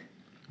bent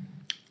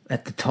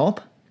at the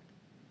top.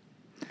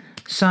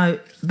 So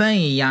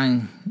being a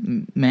young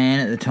man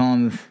at the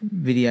time of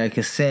video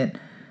cassette,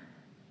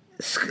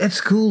 at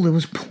school there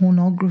was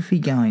pornography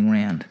going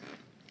around.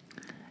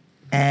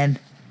 And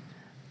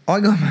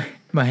I got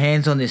my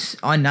hands on this.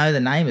 I know the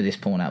name of this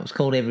porno. It was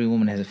called Every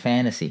Woman Has a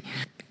Fantasy.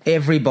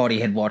 Everybody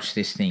had watched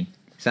this thing.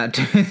 So it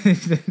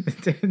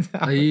turns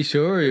out, are you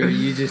sure, or are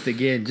you just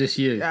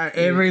you?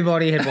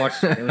 Everybody had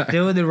watched it. It was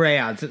doing the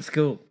rounds at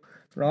school,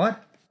 right?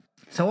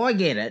 So I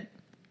get it.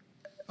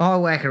 I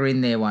whack her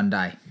in there one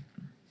day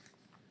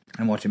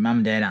and watch her mum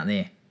and dad out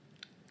there.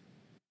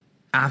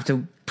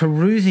 After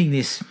perusing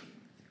this,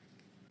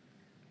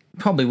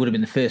 probably would have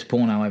been the first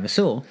porno I ever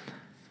saw,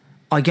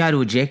 I go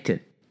to eject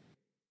it.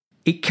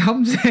 It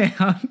comes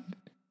out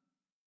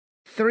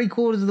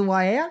 3/4 of the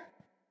way out,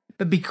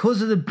 but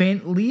because of the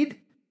bent lid,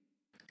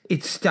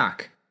 it's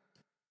stuck.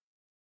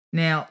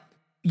 Now,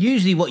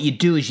 usually what you'd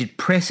do is you'd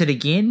press it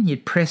again.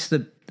 You'd press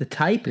the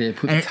tape. Yeah,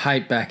 put the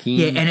tape back in.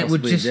 Yeah, and it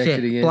would just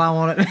blow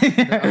on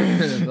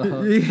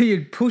it.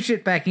 You'd push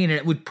it back in, and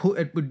it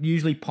would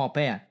usually pop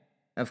out.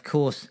 Of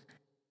course,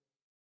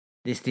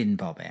 this didn't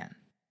pop out.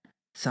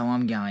 So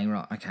I'm going,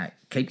 right, okay,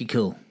 keep your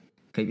cool.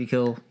 Keep your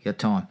cool. You got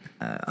time.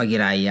 I get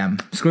a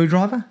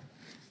screwdriver,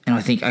 and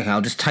I think, okay,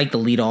 I'll just take the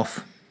lid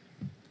off,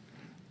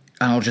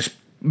 and I'll just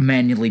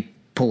manually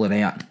pull it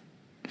out.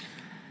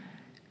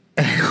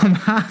 And I'm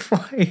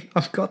halfway.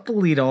 I've got the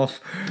lid off.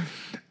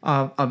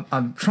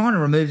 I'm trying to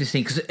remove this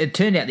thing because it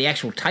turned out the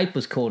actual tape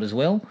was caught as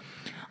well.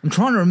 I'm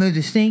trying to remove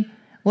this thing.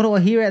 What do I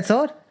hear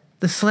outside?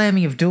 The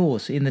slamming of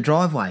doors in the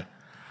driveway.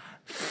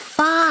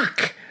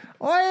 Fuck!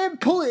 I am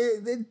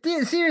pulling.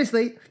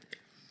 Seriously,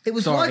 it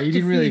was. Sorry, like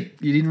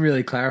you didn't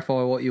really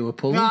clarify what you were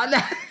pulling. No,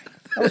 I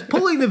was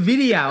pulling the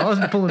video. I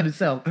wasn't pulling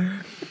myself.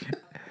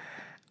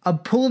 I'm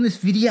pulling this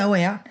video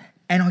out,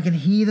 and I can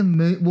hear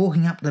them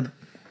walking up the.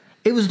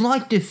 It was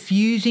like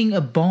defusing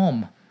a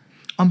bomb.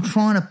 I'm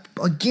trying to.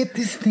 I get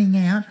this thing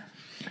out,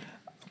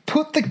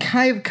 put the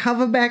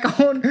cover back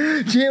on.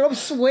 Yeah, I'm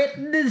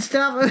sweating and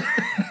stuff.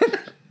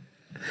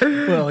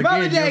 Well, again,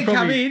 Mum and Dad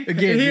come in.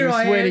 Again, you were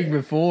sweating am.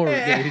 before.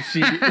 Yeah.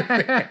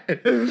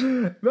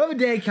 Mum and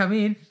Dad come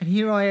in, and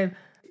here I am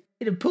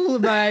in a pool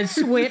of my own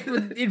sweat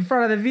in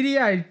front of the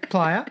video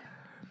player.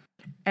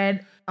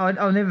 And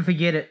I'll never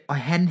forget it. I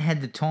hadn't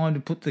had the time to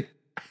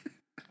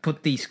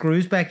put the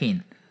screws back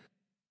in.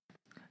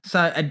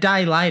 So a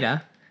day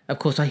later, of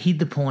course, I hid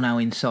the porno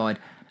inside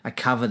a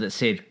cover that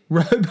said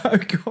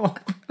RoboCop.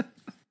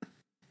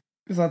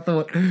 Because I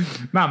thought,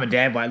 Mum and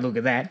Dad won't look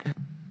at that.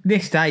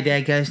 Next day,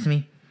 Dad goes to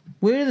me,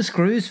 where are the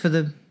screws for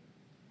the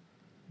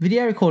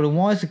video recorder?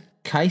 Why is the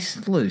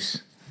case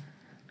loose?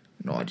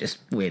 And I just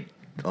went,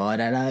 I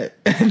don't know.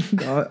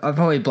 I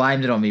probably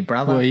blamed it on me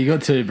brother. Well, you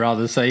got two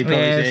brothers, so you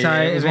probably so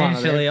it was one of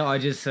them. eventually I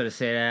just sort of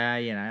said,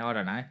 I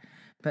don't know.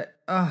 But,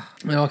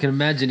 Well, I can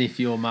imagine if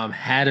your mum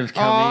had have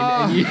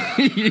come in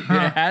and you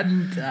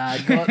hadn't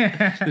got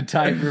the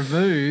tape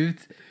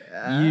removed,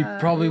 you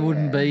probably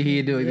wouldn't be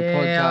here doing the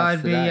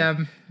podcast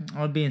today.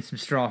 I'd be in some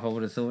strife, I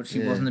would have thought. She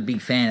wasn't a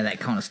big fan of that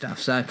kind of stuff.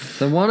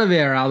 So one of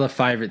our other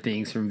favourite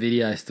things from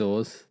video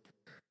stores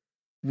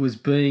was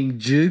being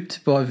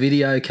duped by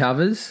video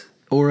covers,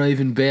 or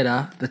even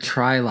better, the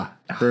trailer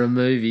for a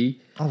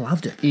movie. I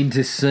loved it.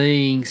 Into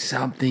seeing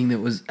something that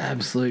was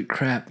absolute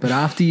crap. But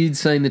after you'd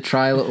seen the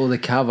trailer or the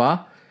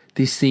cover,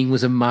 this thing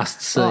was a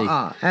must-see.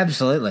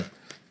 Absolutely.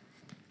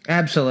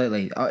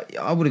 Absolutely.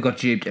 I would have got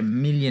duped a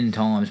million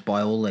times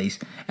by all these.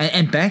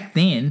 And back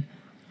then,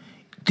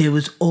 there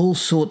was all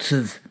sorts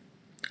of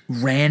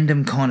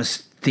random kind of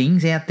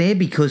things out there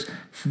because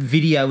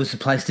video was the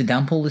place to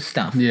dump all this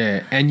stuff.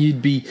 Yeah, and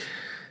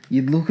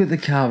you'd look at the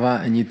cover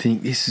and you'd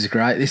think, this is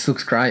great, this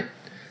looks great.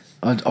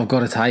 I've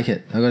got to take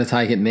it. I've got to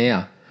take it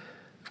now.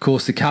 Of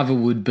course, the cover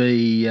would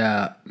be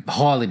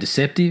highly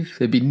deceptive.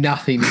 There'd be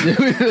nothing to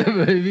do with the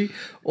movie.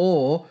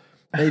 Or,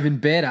 even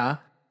better,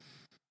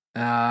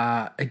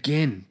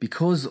 again,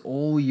 because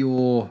all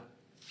your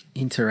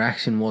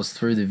interaction was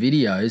through the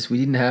videos, we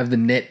didn't have the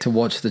net to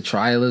watch the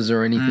trailers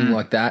or anything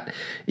like that.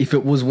 If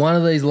it was one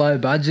of these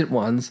low-budget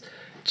ones,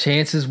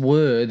 chances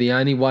were the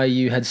only way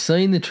you had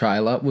seen the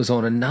trailer was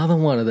on another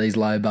one of these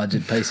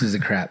low-budget pieces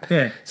of crap.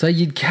 Yeah. So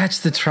you'd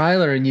catch the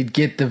trailer and you'd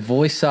get the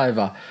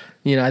voiceover,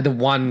 the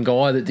one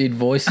guy that did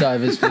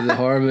voiceovers for the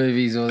horror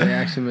movies or the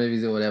action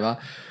movies or whatever.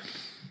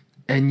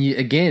 And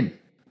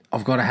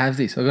I've got to have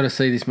this. I've got to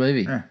see this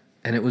movie. Yeah.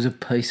 And it was a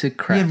piece of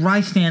crap. You'd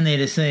race down there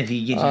to see if you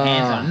could get your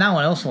hands on it. No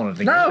one else wanted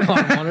to No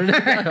one wanted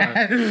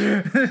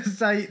it.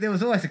 So there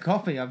was always a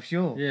copy, I'm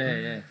sure.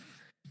 Yeah.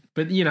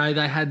 But,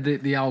 they had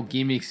the old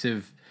gimmicks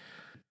of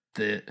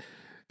the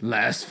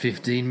last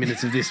 15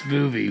 minutes of this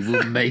movie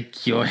will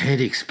make your head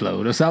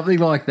explode or something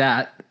like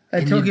that.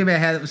 They're talking about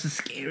how it was the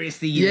scariest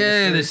thing you've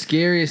ever seen. The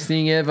scariest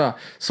thing ever.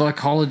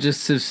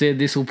 Psychologists have said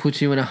this will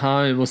put you in a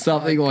home or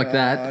something like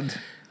that.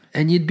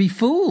 And you'd be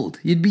fooled.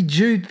 You'd be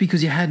duped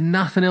because you had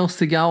nothing else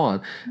to go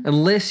on.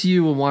 Unless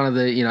you were one of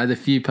the, the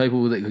few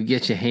people that could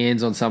get your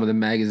hands on some of the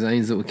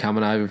magazines that were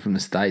coming over from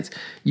the States.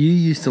 You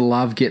used to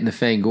love getting the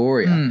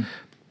Fangoria.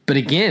 But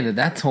again, at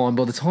that time,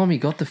 by the time you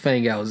got the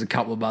Fango, it was a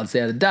couple of months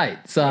out of date.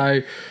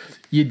 So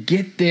you'd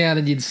get down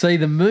and you'd see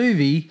the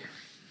movie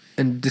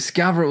and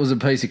discover it was a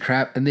piece of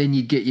crap, and then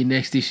you'd get your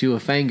next issue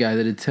of Fango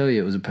that'd tell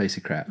you it was a piece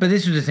of crap. But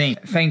this was the thing.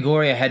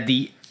 Fangoria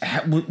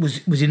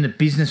was in the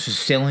business of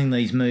selling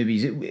these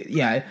movies.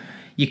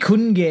 You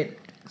couldn't get...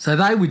 So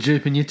they were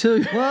duping you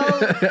too. Well,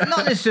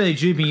 not necessarily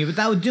duping you, but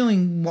they were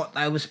doing what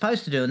they were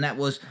supposed to do, and that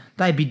was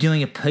they'd be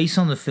doing a piece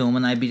on the film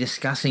and they'd be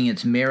discussing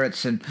its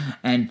merits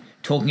and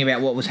talking about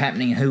what was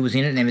happening and who was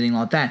in it and everything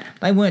like that.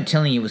 They weren't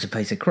telling you it was a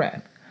piece of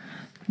crap.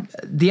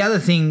 The other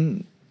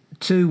thing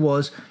too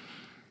was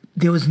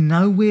there was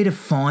nowhere to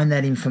find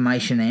that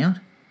information out.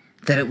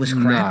 That it was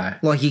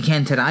crap, like you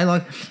can today.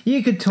 Like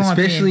you could type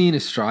especially in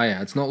Australia.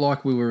 It's not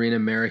like we were in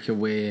America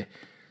where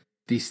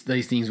these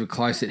things were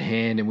close at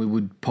hand and we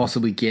would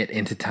possibly get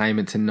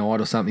Entertainment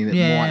Tonight or something that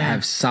might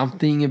have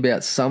something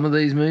about some of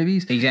these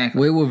movies. Exactly.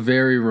 We were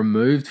very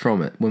removed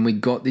from it. When we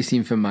got this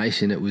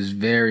information, it was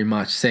very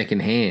much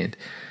secondhand.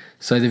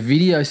 So the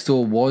video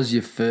store was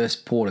your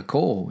first port of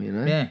call,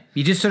 Yeah,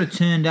 you just sort of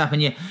turned up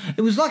and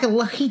it was like a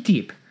lucky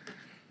dip.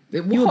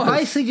 It was. You were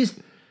basically just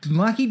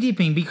lucky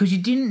dipping because you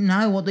didn't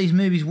know what these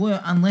movies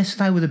were unless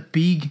they were the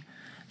big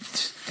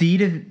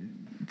theatre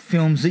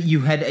films that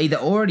you had either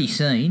already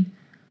seen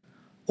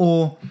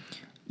or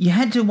you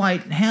had to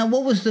wait.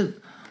 What was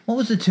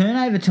the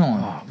turnover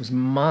time? Oh, it was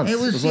months. It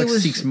was like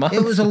 6 months.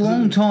 It was a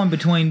long time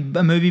between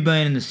a movie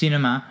being in the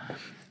cinema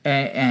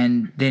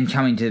and then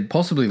coming to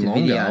possibly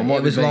longer. Video.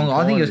 It was longer.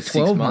 I think it was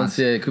 12 months.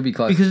 Yeah, it could be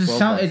close because to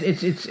 12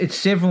 months. it's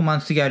several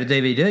months to go to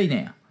DVD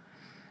now.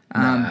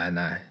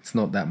 No, it's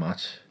not that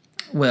much.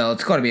 Well,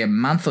 it's got to be a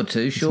month or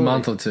two, surely. It's a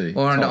month or two.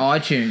 Or on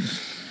iTunes.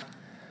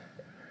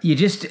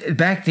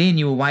 Back then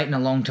you were waiting a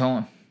long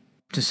time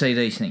to see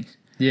these things.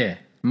 Yeah,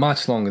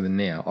 much longer than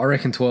now. I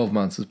reckon 12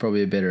 months is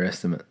probably a better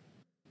estimate.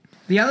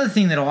 The other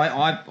thing that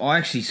I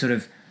actually sort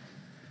of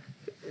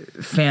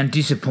found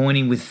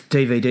disappointing with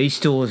DVD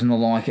stores and the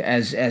like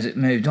as it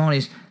moved on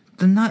is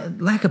the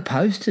lack of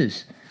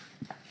posters.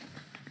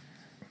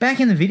 Back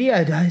in the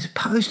video days,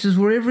 posters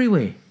were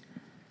everywhere.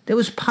 There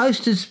was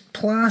posters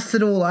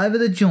plastered all over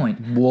the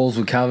joint. Walls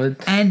were covered.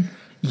 And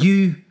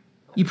you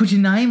put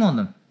your name on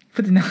them.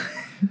 Put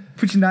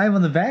your name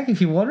on the back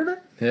if you wanted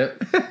it.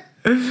 Yep.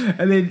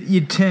 And then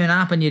you'd turn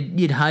up and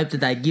you'd hope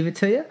that they'd give it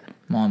to you.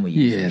 Mine were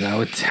usually. Yeah, they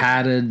were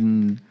tattered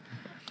and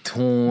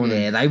torn.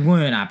 Yeah, they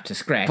weren't up to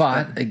scratch.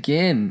 But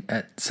again,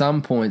 at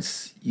some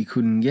points, you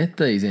couldn't get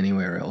these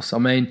anywhere else. I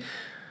mean,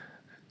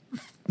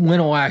 when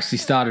I actually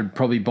started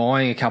probably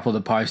buying a couple of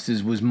the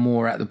posters was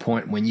more at the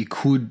point when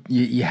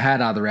you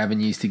had other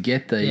avenues to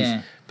get these,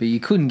 Yeah. but you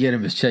couldn't get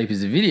them as cheap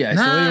as a video.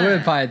 No. So you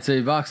weren't paying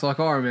 $2. Like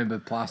I remember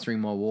plastering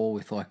my wall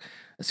with like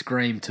a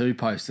Scream 2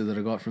 poster that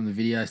I got from the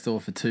video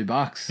store for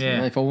 $2. Yeah.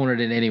 And if I wanted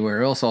it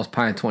anywhere else, I was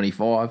paying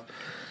 $25.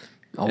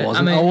 I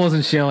mean-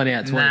 wasn't shelling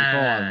out $25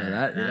 No, for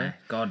that. You no, know?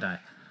 God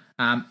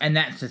no. And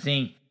that's the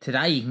thing.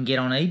 Today you can get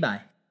on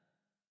eBay,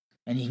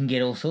 and you can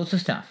get all sorts of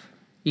stuff.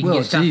 You can Well,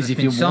 get stuff geez, that's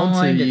if you been want to,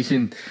 signed, you it's-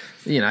 can,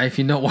 if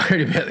you're not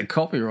worried about the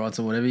copyrights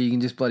or whatever, you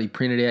can just bloody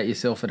print it out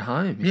yourself at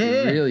home if Yeah.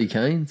 you're really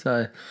keen.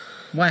 So,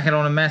 whack it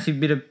on a massive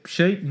bit of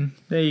sheet, and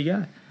there you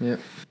go. yeah.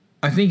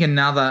 I think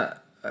another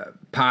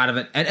part of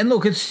it, and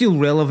look, it's still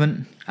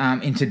relevant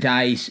in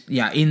today's,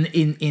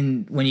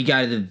 in when you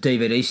go to the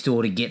DVD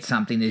store to get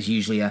something, there's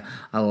usually a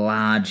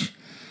large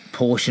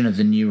portion of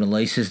the new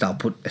releases. They'll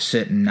put a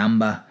certain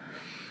number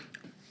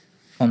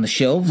on the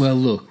shelves. Well,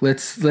 look,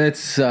 let's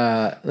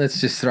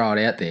just throw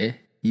it out there.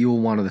 You're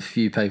one of the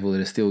few people that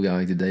are still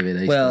going to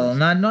DVD Well, stores.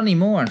 no, not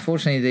anymore.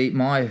 Unfortunately,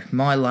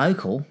 my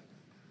local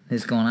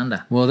has gone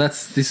under. Well,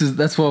 that's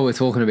why we're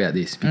talking about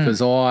this,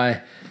 because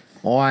I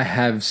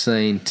have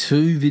seen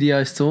 2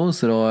 video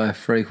stores that I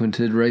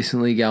frequented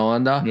recently go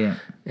under. Yeah.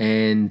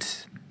 And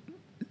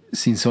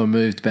since I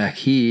moved back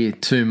here,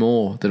 2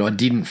 more that I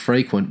didn't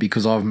frequent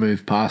because I've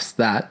moved past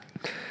that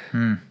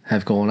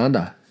have gone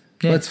under.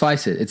 Yeah. Let's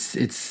face it, it's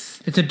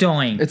a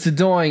dying.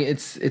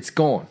 it's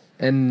gone.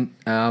 And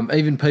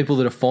even people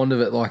that are fond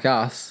of it like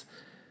us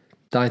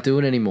don't do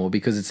it anymore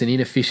because it's an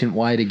inefficient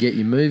way to get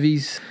your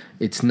movies.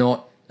 It's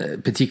not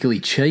particularly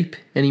cheap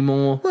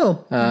anymore.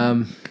 Well,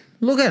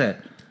 look at it.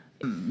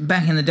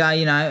 Back in the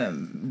day,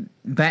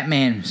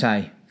 Batman,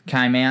 say,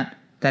 came out,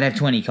 they'd have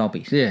 20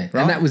 copies. Yeah,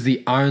 right? and that was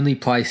the only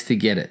place to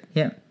get it.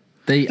 Yeah.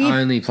 The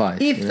only place.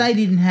 If they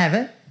didn't have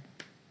it,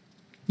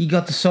 you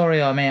got the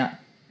sorry I'm out,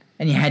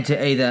 and you had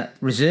to either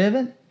reserve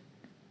it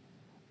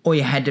or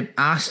you had to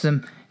ask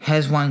them,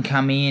 has one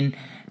come in?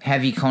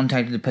 Have you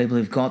contacted the people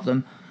who've got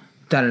them?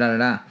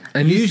 Da-da-da-da-da.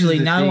 And this is usually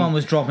the no thing. one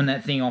was dropping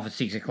that thing off at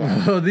 6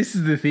 o'clock. Well, this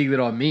is the thing that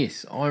I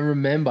miss. I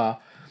remember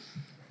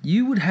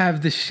you would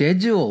have the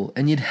schedule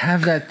and you'd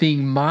have that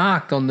thing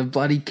marked on the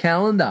bloody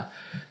calendar.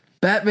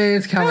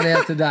 Batman's coming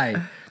out today.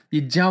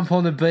 You'd jump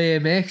on the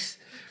BMX.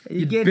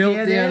 You'd get built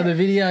down down there. to the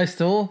video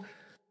store.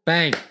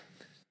 Bang.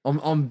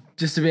 I'm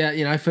just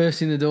about,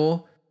 first in the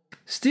door.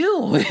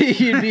 Still,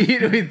 you'd be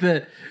hit with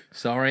the,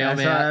 sorry, I'm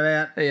Sorry,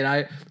 out. I'm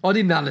out. I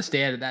didn't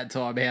understand at that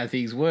time how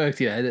things worked,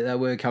 that they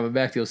weren't coming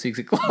back till 6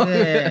 o'clock.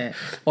 Yeah.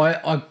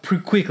 I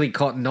quickly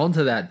cottoned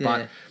onto that,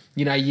 Yeah.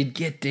 but you'd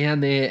get down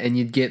there and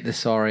you'd get the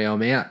sorry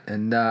I'm out,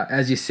 and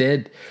as you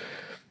said,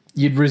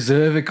 you'd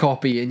reserve a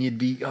copy and you'd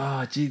be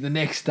the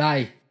next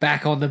day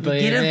back on the BMX,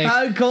 get a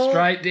phone call.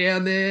 straight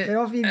down there, And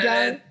off you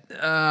go.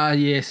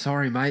 yeah,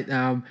 sorry mate,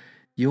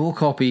 your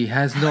copy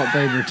has not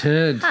been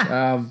returned,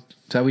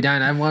 so we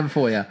don't have one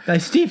for you. They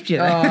stiffed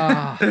you.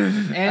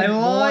 And They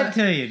lied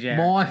to you, Jared.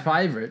 My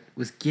favourite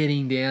was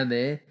getting down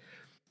there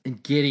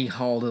and getting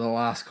hold of the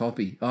last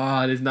copy.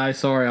 There's no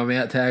sorry I'm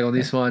out tag on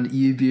this one.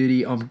 You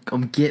beauty. I'm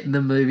getting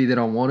the movie that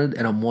I wanted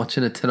and I'm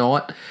watching it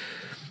tonight.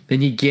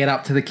 Then you get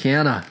up to the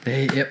counter.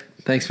 Yep,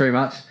 thanks very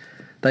much.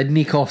 They'd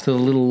nick off to the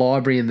little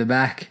library in the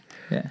back.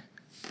 Yeah.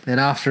 And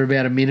after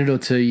about a minute or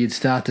two, you'd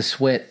start to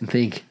sweat and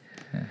think,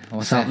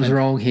 What's something's happened?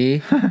 wrong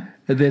here.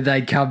 And then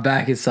they'd come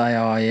back and say,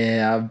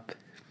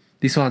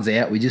 this one's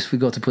out. We just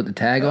forgot to put the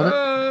tag on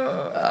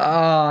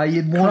it.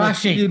 You'd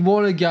Crushing.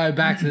 want to go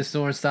back to the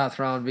store and start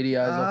throwing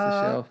videos off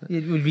the shelf.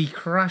 It would be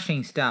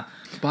crushing stuff.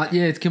 But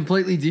yeah, it's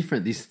completely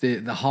different.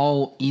 The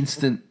whole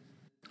instant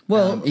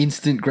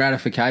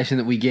gratification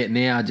that we get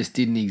now just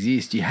didn't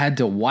exist. You had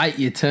to wait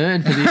your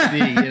turn for this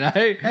thing,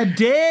 How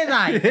dare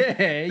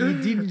they? Yeah,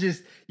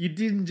 you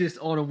didn't just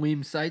on a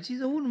whim say,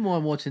 geez, I wouldn't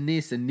mind watching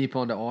this and nip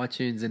onto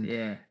iTunes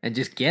and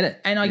just get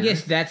it. And I you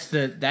guess that's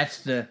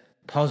the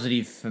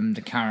positive from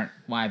the current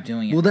way of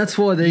doing it. Well, that's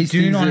why you these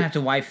do things not are- have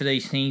to wait for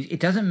these things. It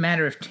doesn't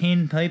matter if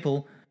 10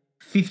 people,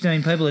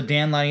 15 people are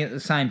downloading it at the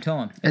same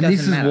time. And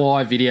this is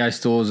why video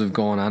stores have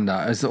gone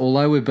under.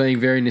 Although we're being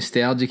very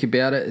nostalgic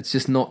about it, it's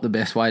just not the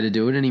best way to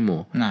do it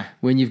anymore. No.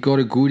 When you've got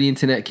a good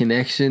internet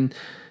connection,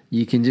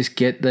 you can just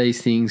get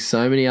these things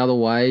so many other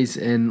ways.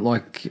 And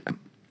like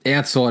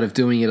outside of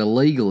doing it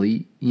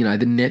illegally, the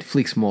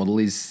Netflix model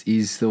is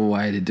the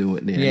way to do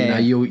it now. Yeah.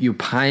 You're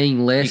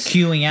paying less.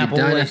 You're queuing up You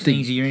don't all have these to-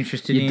 things that you're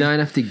interested in. You don't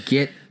have to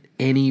get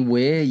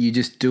anywhere. You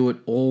just do it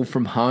all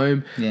from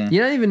home. Yeah. You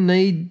don't even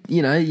need,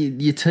 your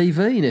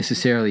TV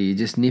necessarily. You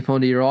just nip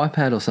onto your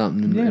iPad or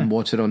something and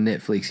watch it on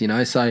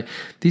Netflix, So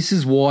this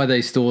is why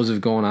these stores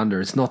have gone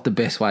under. It's not the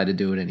best way to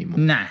do it anymore.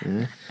 Nah.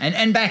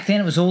 And back then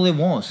it was all there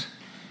was.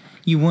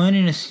 You weren't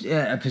in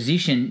a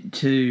position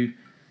to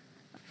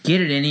get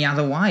it any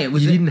other way. It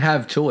was You didn't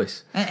have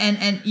choice.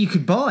 and you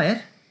could buy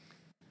it,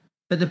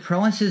 but the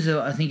prices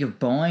I think of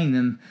buying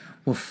them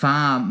were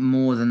far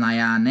more than they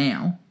are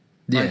now.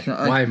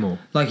 Yeah, way more.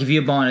 Like if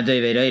you're buying a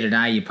DVD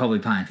today, you're probably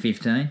paying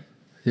 15.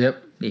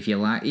 Yep. if you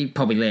like.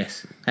 Probably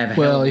less. Have a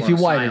hell Well, of a if you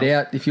lot of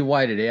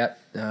waited out,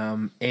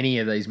 any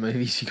of these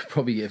movies you could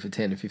probably get for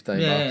 10 or 15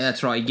 bucks. Yeah,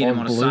 that's right. You get them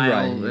on a Blu-ray,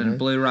 sale you and know.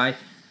 Blu-ray.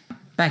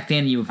 Back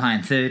then you were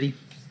paying 30,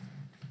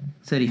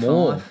 35,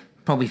 More.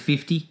 probably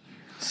 50.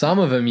 Some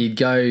of them you'd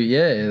go,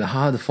 the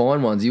hard to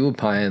find ones, you were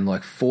paying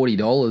like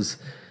 $40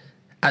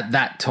 at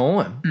that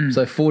time.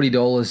 So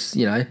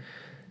 $40,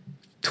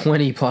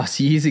 20 plus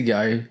years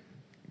ago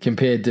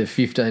compared to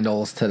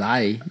 $15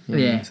 today.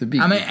 Yeah. It's a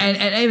big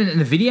and even in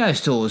the video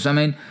stores,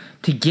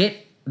 to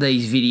get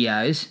these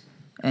videos,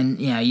 and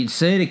you'd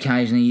see it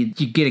occasionally, you'd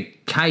get a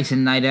case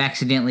and they'd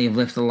accidentally have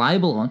left the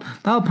label on.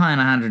 They were paying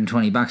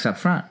 $120 up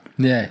front.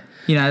 Yeah.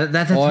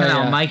 That's how they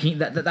yeah. were making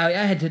that. They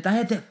had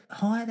to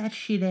hire that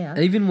shit out.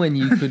 Even when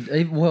you could,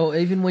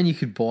 even when you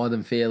could buy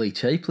them fairly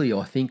cheaply,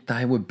 I think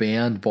they were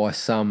bound by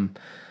some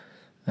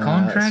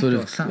Contract sort or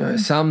of something?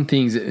 some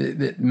things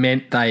that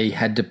meant they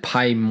had to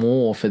pay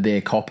more for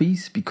their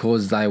copies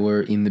because they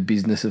were in the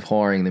business of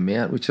hiring them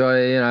out. Which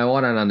I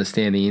don't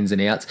understand the ins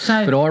and outs.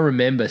 So- but I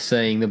remember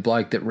seeing the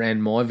bloke that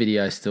ran my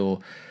video store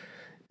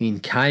in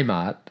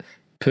Kmart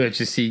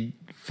purchasing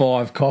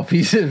 5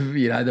 copies of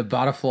the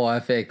Butterfly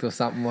Effect or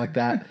something like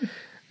that.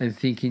 And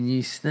thinking,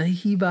 you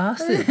sneaky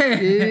bastard,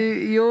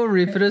 you're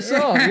ripping us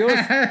off.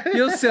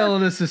 You're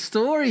selling us a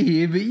story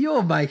here, but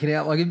you're making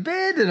out like a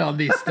bandit on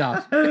this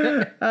stuff.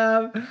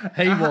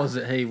 He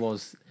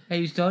was He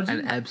was dodging.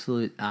 an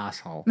absolute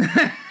asshole.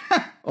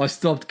 I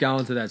stopped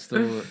going to that store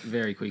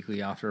very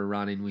quickly after a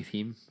run-in with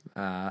him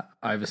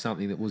over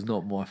something that was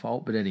not my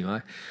fault. But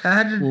anyway,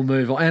 we'll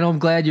move on. And I'm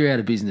glad you're out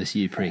of business,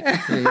 you prick.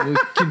 We'll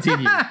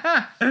continue.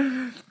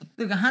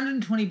 Look,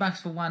 $120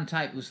 for one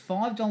tape was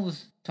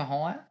 $5 to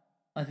hire,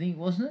 I think,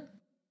 wasn't it?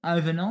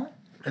 Overnight.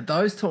 At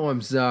those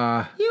times, You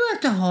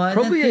have to hire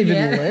probably that thing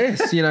even out.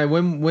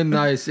 less. When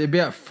those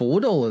about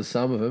 $4,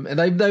 some of them,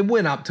 and they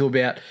went up to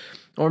about.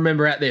 I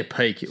remember at their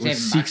peak, it was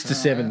 $7 $6 to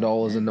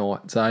 $7 a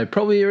night. So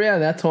probably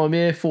around that time,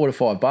 $4 to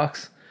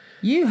 $5.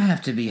 You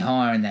have to be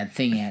hiring that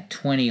thing out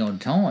 20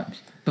 odd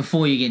times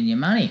before you're getting your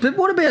money. But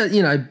what about For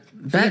your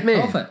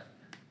Batman? profit.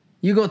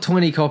 You got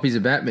 20 copies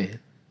of Batman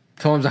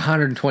times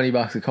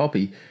 $120 a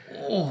copy,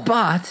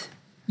 but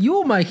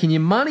you're making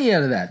your money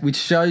out of that, which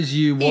shows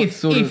you what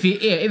If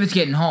it's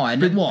getting high,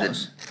 and it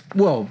was.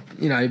 Well,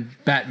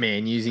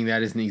 Batman, using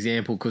that as an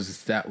example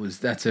because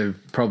that's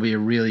probably a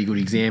really good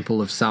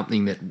example of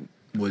something that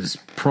was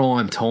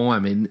prime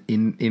time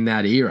in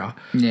that era.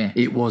 Yeah.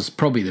 It was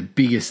probably the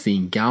biggest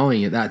thing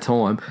going at that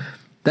time.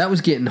 That was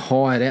getting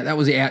hired out. That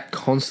was out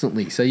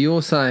constantly. So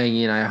you're saying,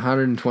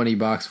 $120,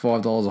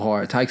 $5 a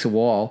hire. It takes a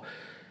while,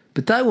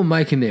 but they were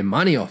making their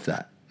money off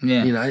that.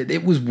 Yeah.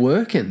 It was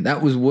working.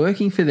 That was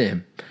working for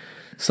them.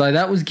 So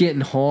that was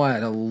getting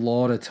hired a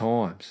lot of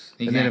times.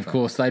 And then, of Exactly.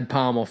 course, they'd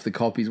palm off the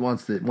copies.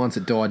 Once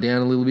it died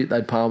down a little bit,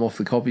 they'd palm off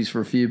the copies for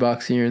a few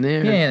bucks here and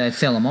there. Yeah, they'd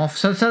sell them off.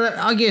 So that,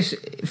 I guess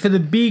for the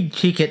big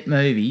ticket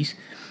movies,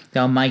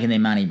 they were making their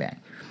money back.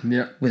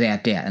 Yeah.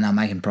 Without doubt, and they're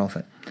making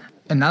profit.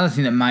 Another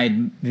thing that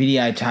made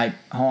videotape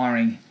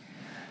hiring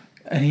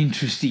an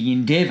interesting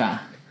endeavour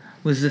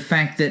was the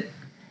fact that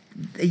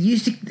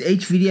each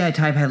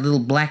videotape had a little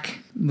black,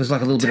 was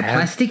like a little bit of Tab.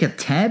 plastic, a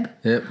tab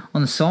Yep.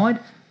 on the side.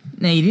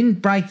 Now, you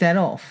didn't break that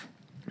off.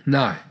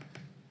 No.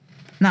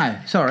 No,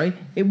 sorry,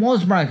 it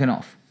was broken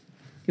off.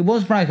 It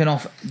was broken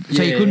off,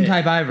 so you couldn't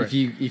tape over it.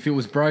 If it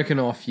was broken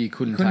off, you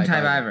couldn't Couldn't tape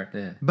tape over it.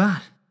 Yeah.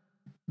 But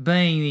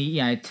being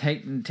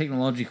the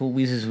technological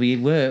whizzes we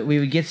were, we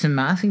would get some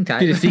masking tape.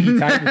 Bit of sticky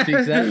tape to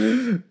fix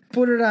that.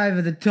 Put it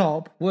over the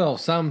top. Well,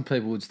 some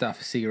people would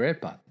stuff a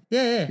cigarette butt.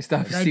 Yeah.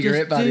 stuff a They cigarette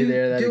just butt in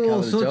there, that'd do cover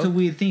all the sorts job. of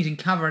weird things and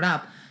cover it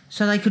up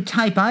so they could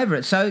tape over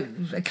it. So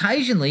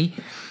occasionally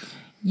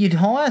you'd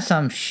hire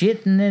some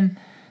shit and then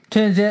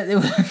turns out there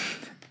was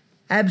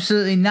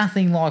absolutely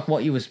nothing like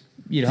what you'd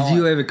Did hire.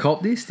 you ever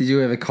cop this? Did you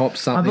ever cop I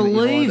something that you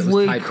hired believe that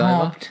was we taped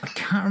copped. I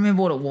can't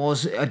remember what it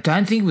was. I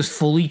don't think it was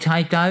fully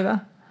taped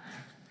over.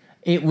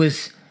 It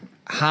was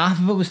half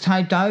of it was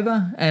taped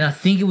over, and I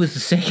think it was the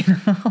second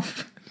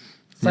half.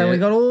 So Yeah. we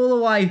got all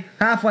the way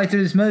halfway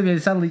through this movie,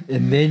 and suddenly over?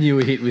 And then you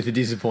were hit with a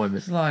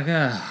disappointment. it's like,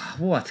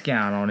 what's going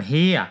on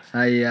here?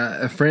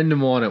 A friend of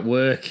mine at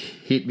work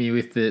hit me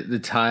with the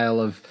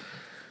tale of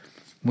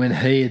when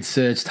he had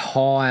searched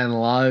high and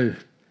low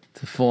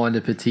to find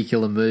a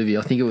particular movie.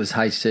 I think it was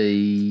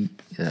H.G.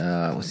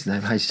 What's his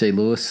name? H.G.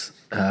 Lewis.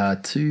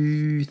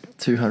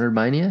 200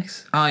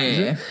 Maniacs. Oh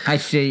yeah,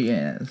 HG.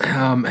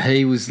 Yeah.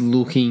 He was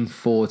looking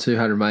for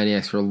 200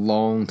 Maniacs for a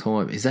long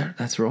time.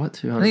 That's right?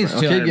 200. I think it's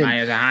 200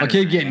 Maniacs, I 100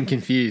 keep getting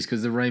confused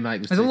because the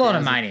remake was. There's a lot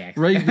of 2000.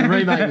 Maniacs. The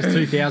remake was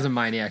 2000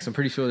 Maniacs. I'm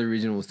pretty sure the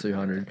original was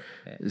 200.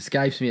 It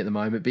escapes me at the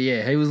moment, but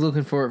yeah, he was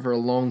looking for it for a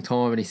long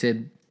time, and he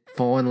said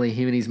finally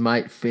him and his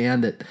mate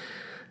found it,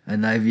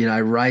 and they've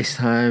raced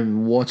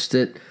home, watched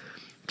it,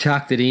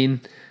 chucked it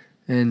in.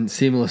 And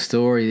similar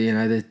story,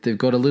 they've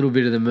got a little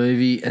bit of the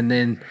movie, and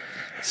then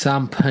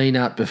some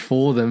peanut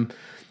before them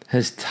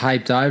has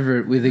taped over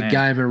it with a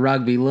game of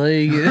rugby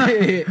league.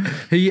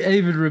 He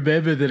even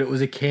remembered that it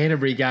was a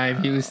Canterbury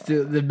game. He was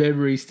still the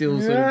memory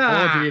still sort of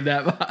haunted him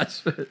that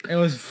much. It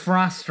was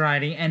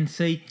frustrating, and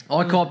see,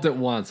 I copped it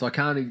once. I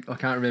can't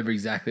remember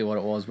exactly what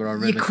it was, but I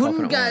remember you couldn't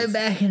copping it go once.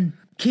 back and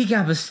kick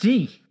up a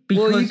stick.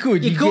 Well, you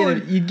could. You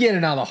You'd get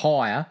another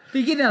hire.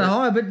 You get another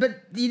high,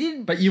 but you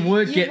didn't. But you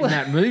weren't getting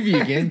that movie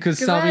again because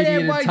some they idiot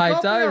had had one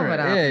taped copy over of it. it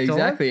half Yeah, the time.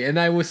 exactly. And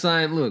they were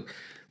saying, look,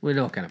 we're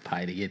not going to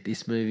pay to get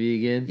this movie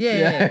again.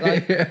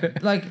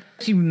 Like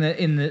actually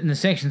in the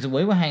sections that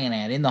we were hanging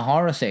out in, the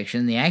horror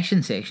section, the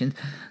action sections,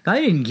 they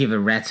didn't give a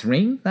rat's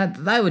ring.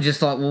 They were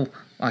just like, well,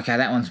 okay,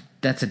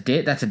 that's a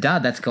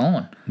dud, that's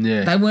gone.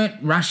 Yeah. They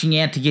weren't rushing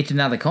out to get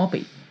another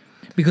copy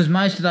because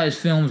most of those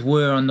films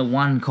were on the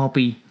one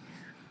copy.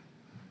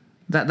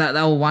 That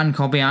they were one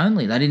copy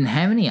only. They didn't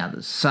have any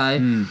others,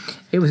 so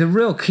it was a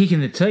real kick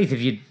in the teeth if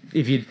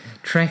you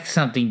track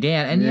something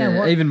down. And you know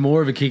what? Even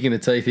more of a kick in the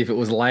teeth if it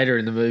was later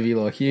in the movie,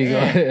 like you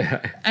got.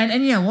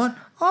 And you know what?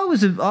 I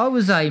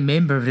was a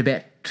member of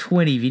about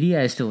 20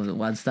 video stores at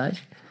one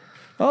stage.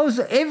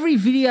 Every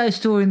video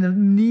store in the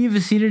near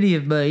vicinity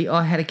of me,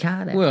 I had a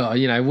card at. Well,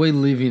 we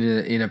live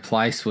in a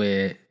place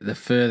where the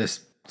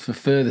furthest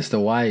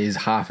away is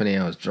half an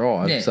hour's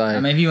drive. Yeah, So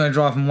I mean, if you want to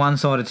drive from one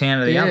side of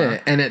town to the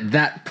other. And at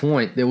that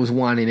point, there was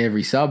one in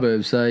every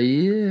suburb. So,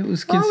 yeah, it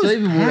was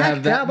conceivable to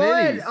have that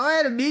many. I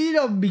had a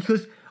million of them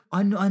because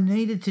I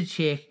needed to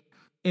check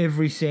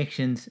every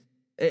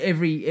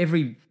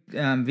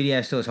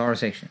video store's horror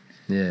section.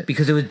 Yeah.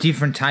 Because there were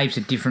different tapes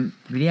at different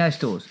video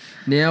stores.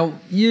 Now,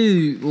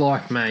 you,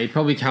 like me,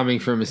 probably coming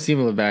from a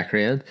similar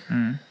background,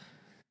 I'm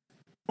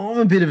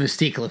a bit of a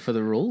stickler for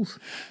the rules.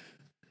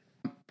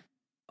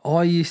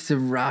 I used to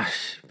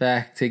rush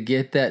back to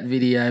get that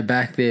video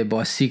back there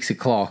by 6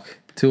 o'clock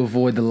to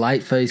avoid the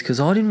late fees because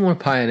I didn't want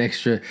to pay I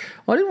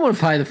didn't want to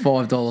pay the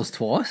 $5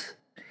 twice.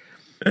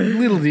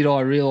 Little did I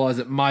realise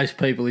that most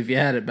people, if you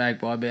had it back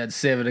by about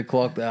 7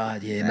 o'clock,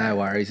 no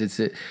worries, it's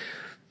it.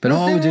 But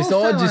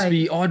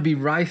I'd be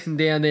racing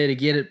down there to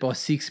get it by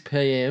 6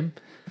 p.m.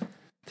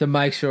 to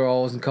make sure I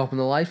wasn't copping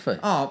the late fee.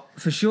 Oh,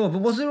 for sure. But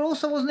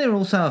wasn't there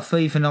also a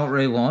fee for not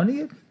rewinding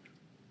it?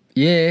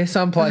 Yeah,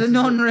 some places. Was it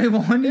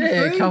non-rewinding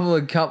Yeah, fee? a couple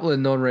of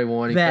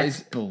non-rewinding That's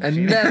fees. bullshit.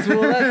 And that's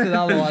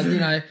another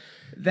one,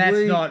 That's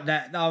not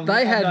that. I'm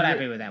not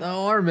happy with that one.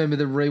 I remember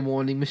the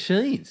rewinding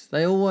machines.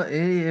 They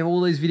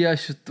all these video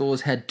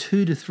stores had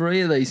 2 to 3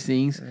 of these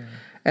things,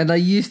 and they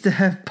used to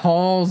have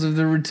piles of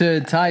the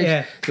return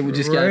tapes that would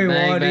just go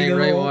bang, bang,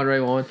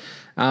 rewind.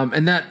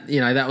 And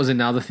that was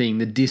another thing,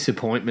 the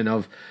disappointment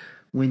of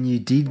when you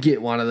did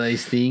get one of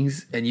these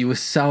things and you were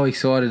so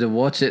excited to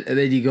watch it, and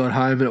then you got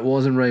home and it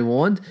wasn't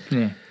rewound.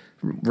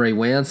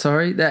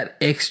 Sorry, that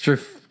extra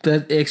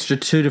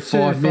 2 to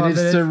 5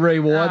 minutes to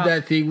rewind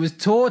that thing was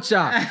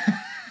torture.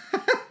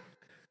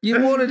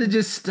 You wanted to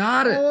just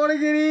start it. I want to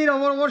get in. I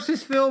want to watch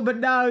this film, but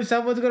no,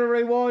 someone's got to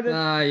rewind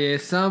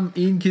it. Some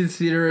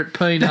inconsiderate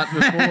peanut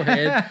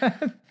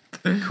beforehand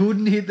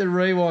couldn't hit the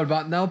rewind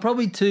button. They were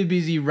probably too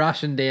busy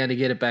rushing down to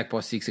get it back by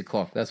 6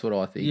 o'clock. That's what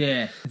I think.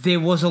 Yeah, there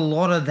was a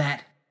lot of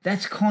that.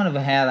 That's kind of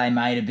how they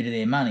made a bit of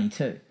their money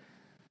too.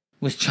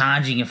 Was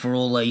charging it for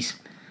all these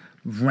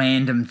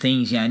random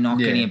things, not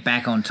getting it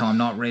back on time,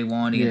 not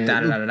rewinding it,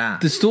 da-da-da-da-da.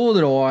 The store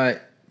that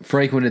I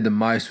frequented the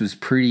most was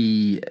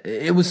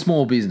it was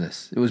small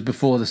business. It was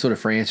before the sort of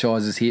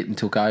franchises hit and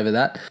took over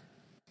that.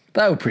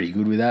 They were pretty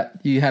good with that.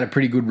 You had a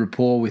pretty good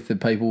rapport with the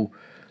people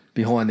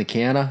behind the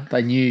counter.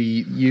 They knew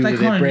you were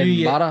their bread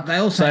and butter. They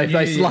also so if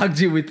they slugged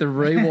you with the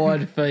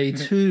rewind fee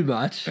too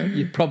much,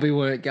 you probably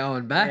weren't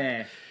going back.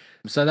 Yeah.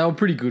 So they were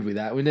pretty good with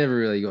that. We never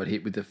really got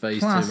hit with the fees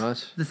Plus, too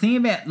much. The thing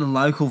about the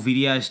local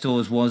video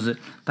stores was that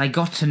they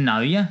got to know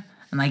you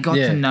and they got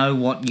to know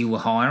what you were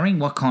hiring,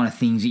 what kind of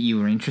things that you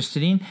were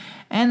interested in,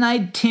 and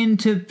they tend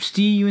to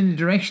steer you in the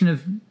direction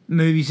of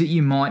movies that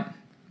you might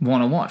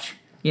want to watch.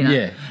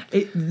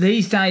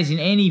 These days in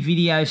any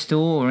video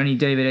store or any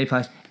DVD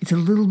place, it's a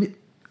little bit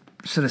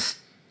sort of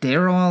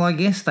sterile, I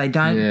guess. They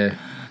don't. Yeah.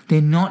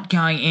 They're not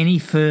going any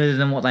further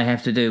than what they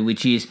have to do,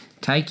 which is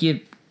take your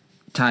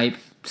tape,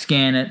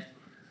 scan it,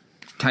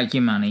 take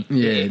your money.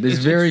 Yeah, there's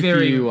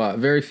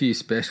very few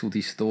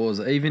specialty stores.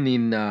 Even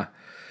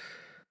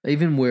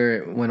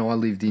when I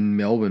lived in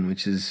Melbourne,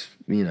 which is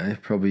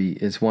probably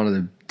it's one of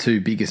the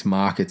 2 biggest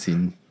markets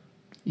in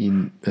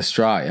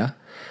Australia,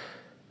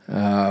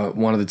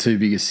 one of the 2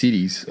 biggest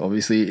cities.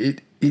 Obviously,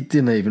 it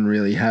didn't even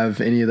really have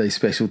any of these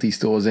specialty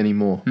stores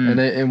anymore.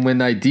 And when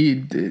they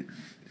did,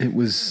 it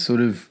was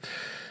sort of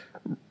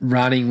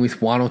running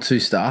with 1 or 2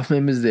 staff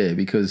members there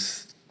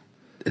because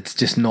it's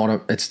just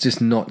not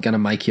going to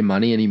make you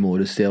money anymore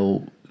to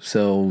sell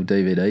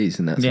DVDs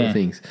and that sort of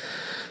things.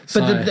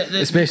 But so,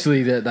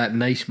 especially that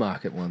niche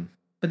market one.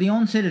 But the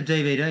onset of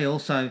DVD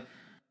also,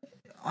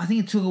 I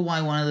think it took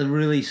away one of the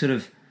really sort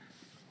of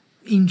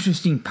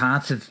interesting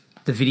parts of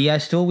the video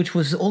store, which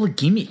was all the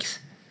gimmicks.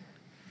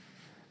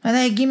 And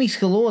they had gimmicks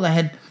galore.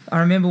 I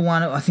remember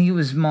one, I think it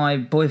was My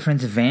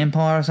Boyfriend's a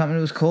Vampire or something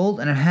it was called,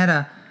 and it had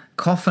a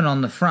coffin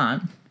on the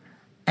front,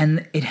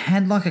 and it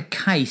had like a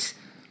case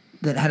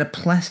that had a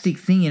plastic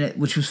thing in it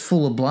which was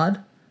full of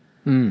blood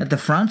at the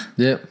front.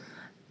 Yep.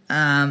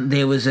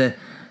 There was a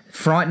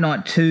Fright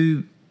Night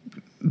 2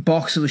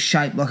 box that was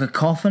shaped like a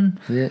coffin.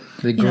 Yeah.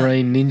 The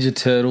Green Ninja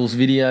Turtles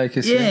video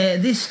cassette. Yeah,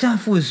 this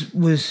stuff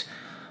was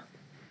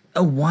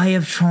a way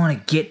of trying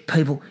to get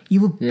people.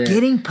 You were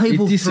getting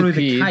people through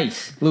the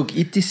case. Look,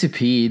 it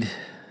disappeared,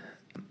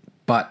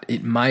 but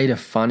it made a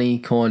funny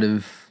kind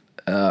of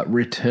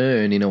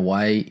return in a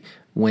way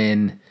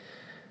when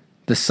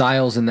the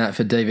sales and that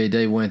for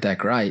DVD weren't that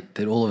great,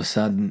 that all of a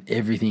sudden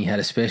everything had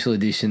a special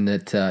edition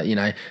that,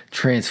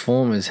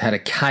 Transformers had a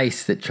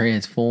case that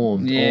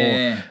transformed.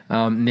 Yeah.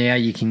 Or now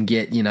you can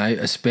get,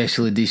 a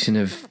special edition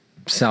of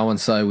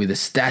so-and-so with a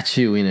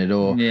statue in it,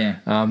 or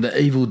the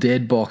Evil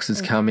Dead box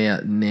has come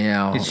out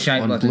now. It's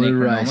shaped on like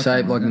Blu-ray, the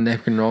shaped like the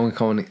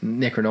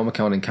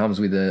Necronomicon, and comes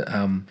with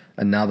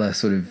another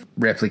sort of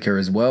replica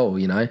as well,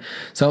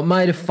 So it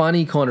made a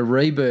funny kind of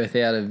rebirth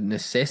out of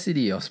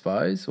necessity, I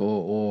suppose,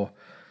 or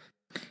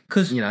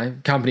because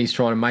companies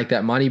trying to make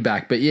that money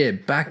back. But yeah,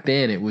 back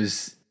then it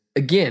was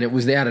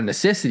out of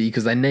necessity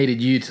because they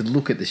needed you to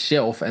look at the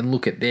shelf and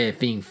look at their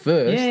thing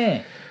first.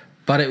 Yeah.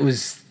 But it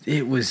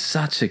was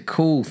such a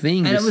cool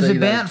thing, and to it was see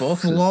about those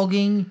boxes.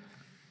 flogging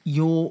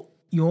your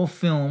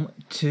film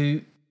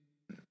to,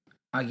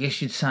 I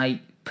guess you'd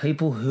say,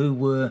 people who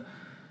were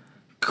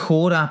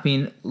caught up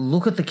in,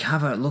 look at the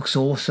cover, it looks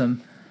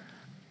awesome,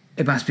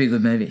 it must be a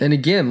good movie. And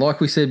again, like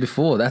we said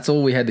before, that's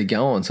all we had to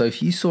go on. So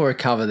if you saw a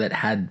cover that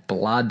had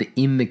blood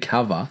in the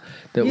cover,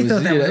 you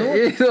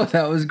thought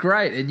that was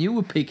great, and you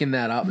were picking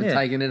that up and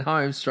taking it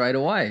home straight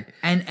away.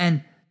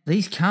 And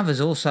these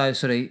covers also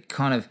sort of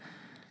kind of,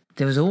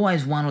 there was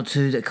always one or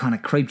two that kind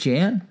of creeped you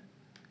out.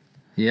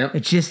 Yep.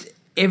 It's just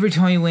every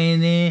time you went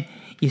in there,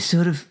 you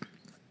sort of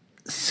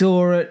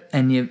saw it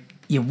and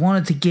you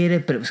wanted to get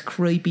it, but it was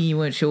creepy. You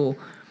weren't sure.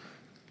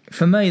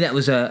 For me, that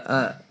was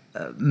a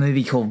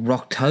movie called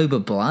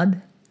Rocktober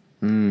Blood.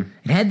 It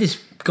had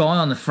this guy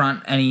on the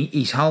front, and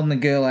he's holding a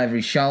girl over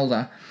his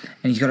shoulder,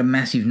 and he's got a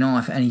massive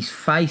knife, and his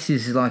face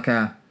is like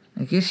I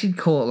guess you'd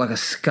call it like a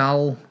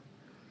skull,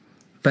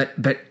 but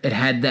it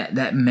had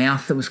that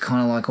mouth that was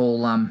kind of like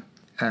all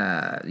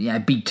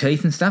big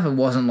teeth and stuff. It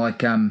wasn't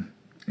like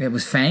it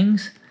was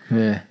fangs.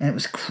 Yeah. And it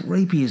was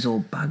creepy as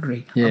all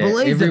buggery. Yeah, I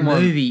believe the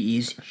movie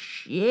is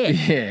shit.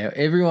 Yeah,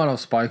 everyone I've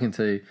spoken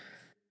to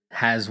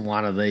has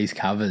one of these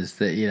covers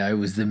that,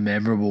 was the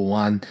memorable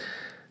one.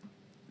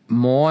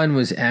 Mine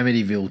was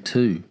Amityville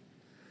 2.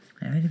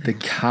 The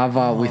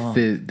cover with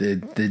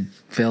the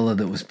fella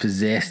that was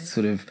possessed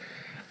sort of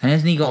and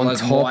hasn't he got on like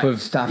top white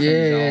of stuff yeah, in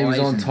his he was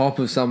eyes on top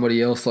of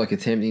somebody else, like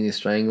attempting to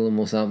strangle him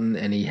or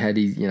something, and he had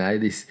his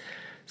this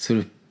sort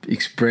of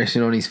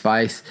expression on his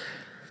face.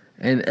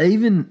 And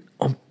even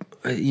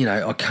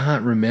I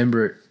can't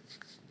remember it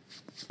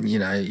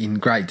in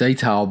great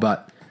detail,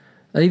 but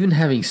even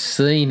having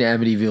seen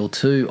Amityville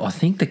 2, I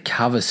think the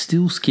cover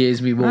still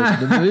scares me more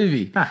than the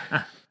movie.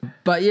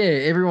 But yeah,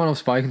 everyone I've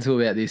spoken to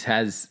about this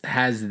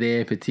has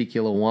their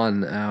particular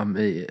one.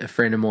 A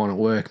friend of mine at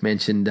work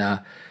mentioned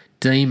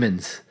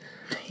Demons.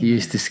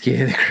 Used to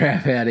scare the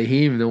crap out of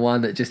him. The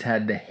one that just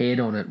had the head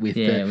on it with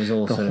it was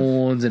all the sort of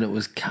horns, and it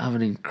was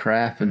covered in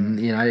crap, and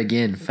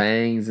again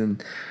fangs.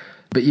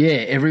 But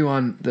yeah,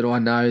 everyone that I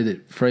know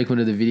that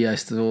frequented the video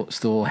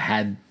store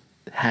had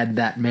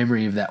that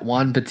memory of that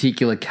one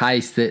particular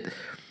case that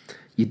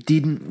you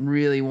didn't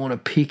really want to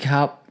pick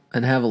up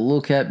and have a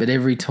look at, but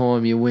every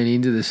time you went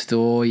into the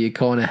store, you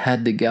kind of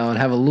had to go and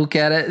have a look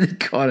at it and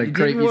kind of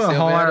creep yourself out. You didn't want to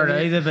hire of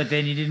it either, but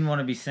then you didn't want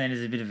to be seen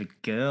as a bit of a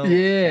girl.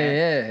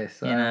 Yeah.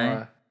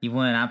 So, you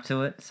weren't up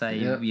to it, so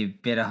you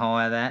better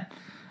hire that.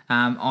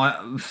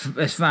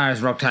 As far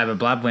as Rocktober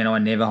Blood went, I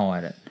never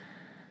hired it,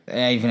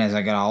 even as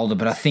I got older.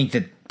 But I think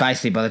that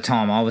basically by the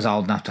time I was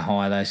old enough to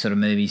hire those sort of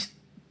movies,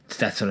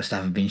 that sort of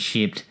stuff had been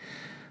shipped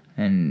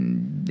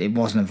and it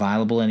wasn't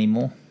available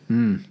anymore.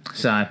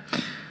 So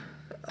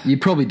you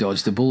probably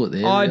dodged a bullet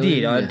there. I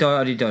really, did.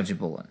 I did dodge a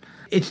bullet.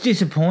 It's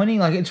disappointing.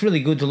 Like, it's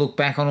really good to look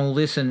back on all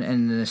this and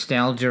the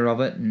nostalgia of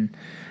it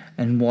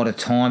and what a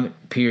time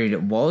period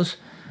it was.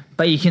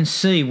 But you can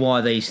see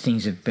why these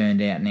things have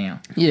burned out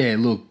now. Yeah,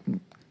 look,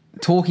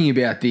 talking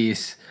about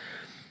this,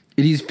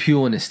 it is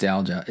pure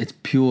nostalgia. It's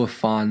pure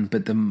fun,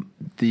 but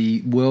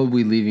the world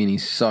we live in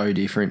is so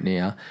different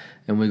now,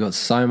 and we've got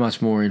so much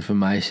more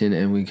information,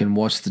 and we can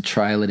watch the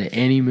trailer to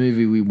any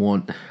movie we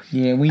want.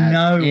 Yeah, we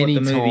know what the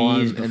movie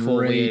time is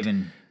before we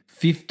even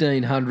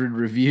 1,500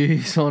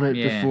 reviews on it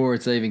before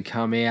it's even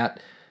come out.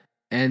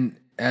 And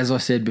as I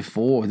said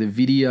before, the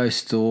video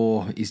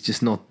store is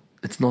just not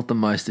the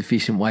most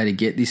efficient way to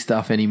get this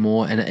stuff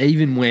anymore. And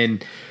even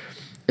when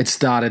it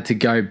started to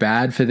go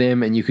bad for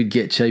them and you could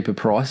get cheaper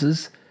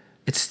prices,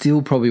 it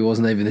still probably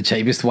wasn't even the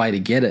cheapest way to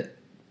get it,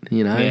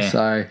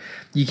 So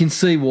you can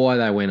see why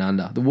they went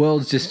under. The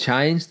world's just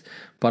changed,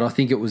 but I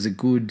think it was a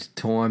good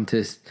time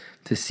to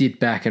sit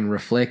back and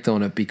reflect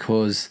on it,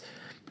 because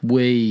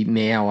we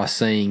now are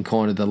seeing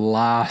kind of the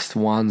last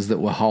ones that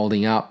were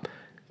holding up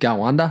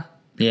go under.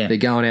 Yeah. They're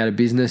going out of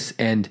business,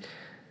 and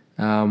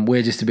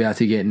we're just about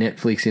to get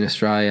Netflix in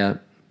Australia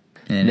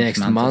in the next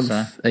month,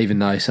 or so. even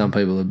though some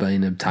people have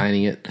been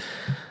obtaining it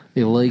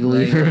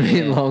illegally for a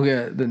bit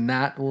longer than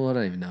that. Well, I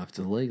don't even know if it's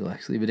illegal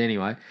actually, but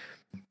anyway,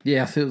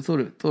 yeah, I thought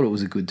it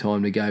was a good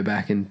time to go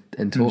back and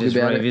talk just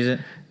about revisit.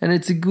 it. And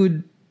it's a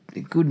good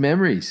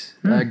memories,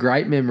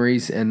 great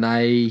memories, and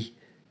they,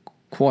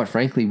 quite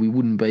frankly, we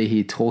wouldn't be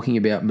here talking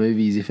about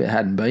movies if it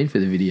hadn't been for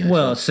the video.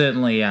 Well, it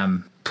certainly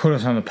put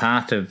us on the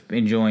path of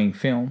enjoying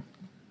film.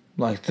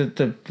 Like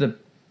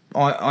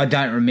I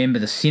don't remember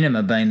the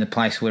cinema being the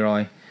place where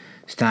I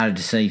started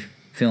to see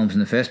films in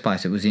the first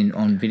place. It was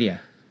on video.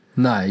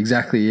 No,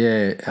 exactly,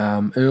 yeah.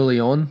 Early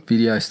on,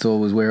 video store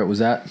was where it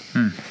was at.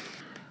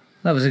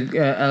 That was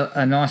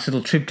a nice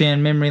little trip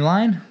down memory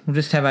lane. We'll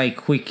just have a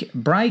quick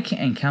break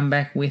and come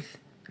back with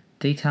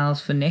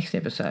details for next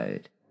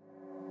episode.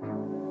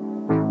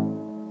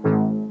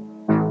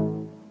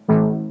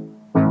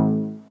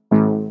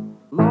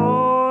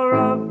 Lore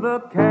of the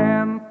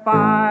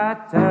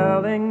campfire,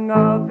 telling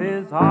of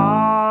his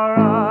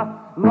horror,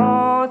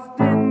 lost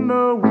in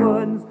the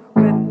woods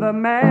with the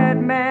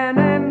madman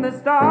and the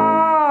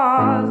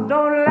stars.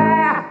 Don't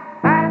laugh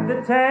at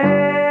the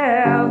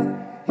tales,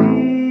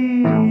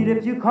 heed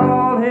if you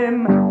call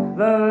him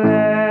the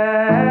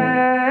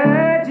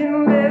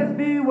legend lives.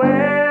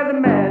 Beware the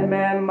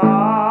madman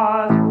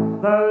Mars.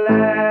 The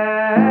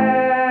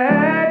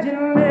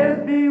legend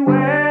lives.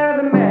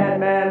 Beware the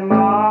madman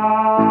Mars.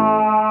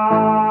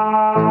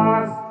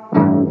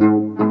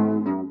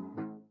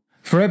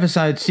 For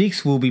episode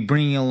 6, we'll be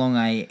bringing along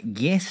a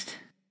guest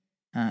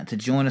to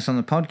join us on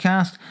the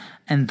podcast,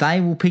 and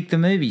they will pick the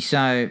movie.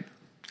 So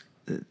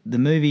the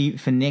movie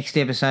for next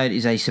episode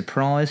is a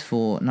surprise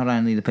for not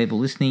only the people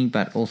listening,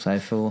 but also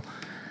for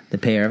the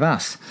pair of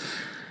us.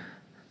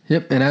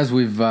 Yep, and as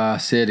we've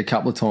said a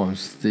couple of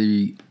times,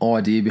 the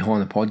idea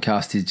behind the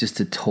podcast is just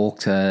to talk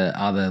to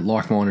other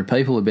like-minded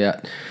people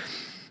about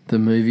the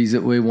movies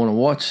that we want to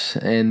watch,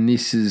 and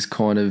this is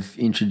kind of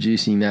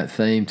introducing that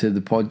theme to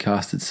the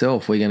podcast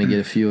itself. We're going to get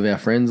a few of our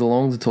friends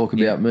along to talk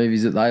about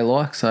movies that they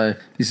like, so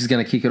this is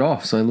going to kick it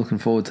off, so looking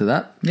forward to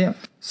that. Yeah.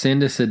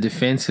 Send us a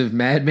defensive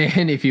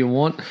madman if you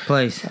want.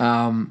 Please.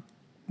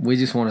 We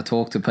just want to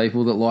talk to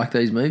people that like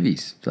these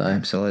movies. So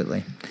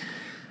Absolutely.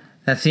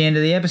 That's the end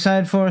of the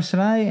episode for us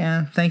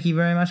today. Thank you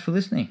very much for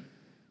listening.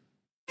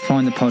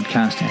 Find the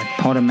podcast at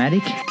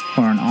Podomatic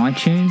or on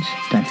iTunes.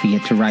 Don't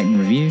forget to rate and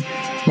review.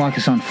 Like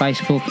us on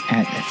Facebook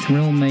at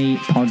Thrill Me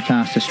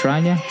Podcast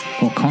Australia,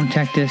 or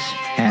contact us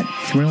at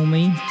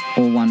thrillme,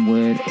 all one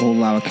word, all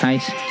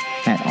lowercase,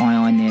 at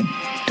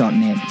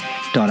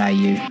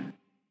iinet.net.au.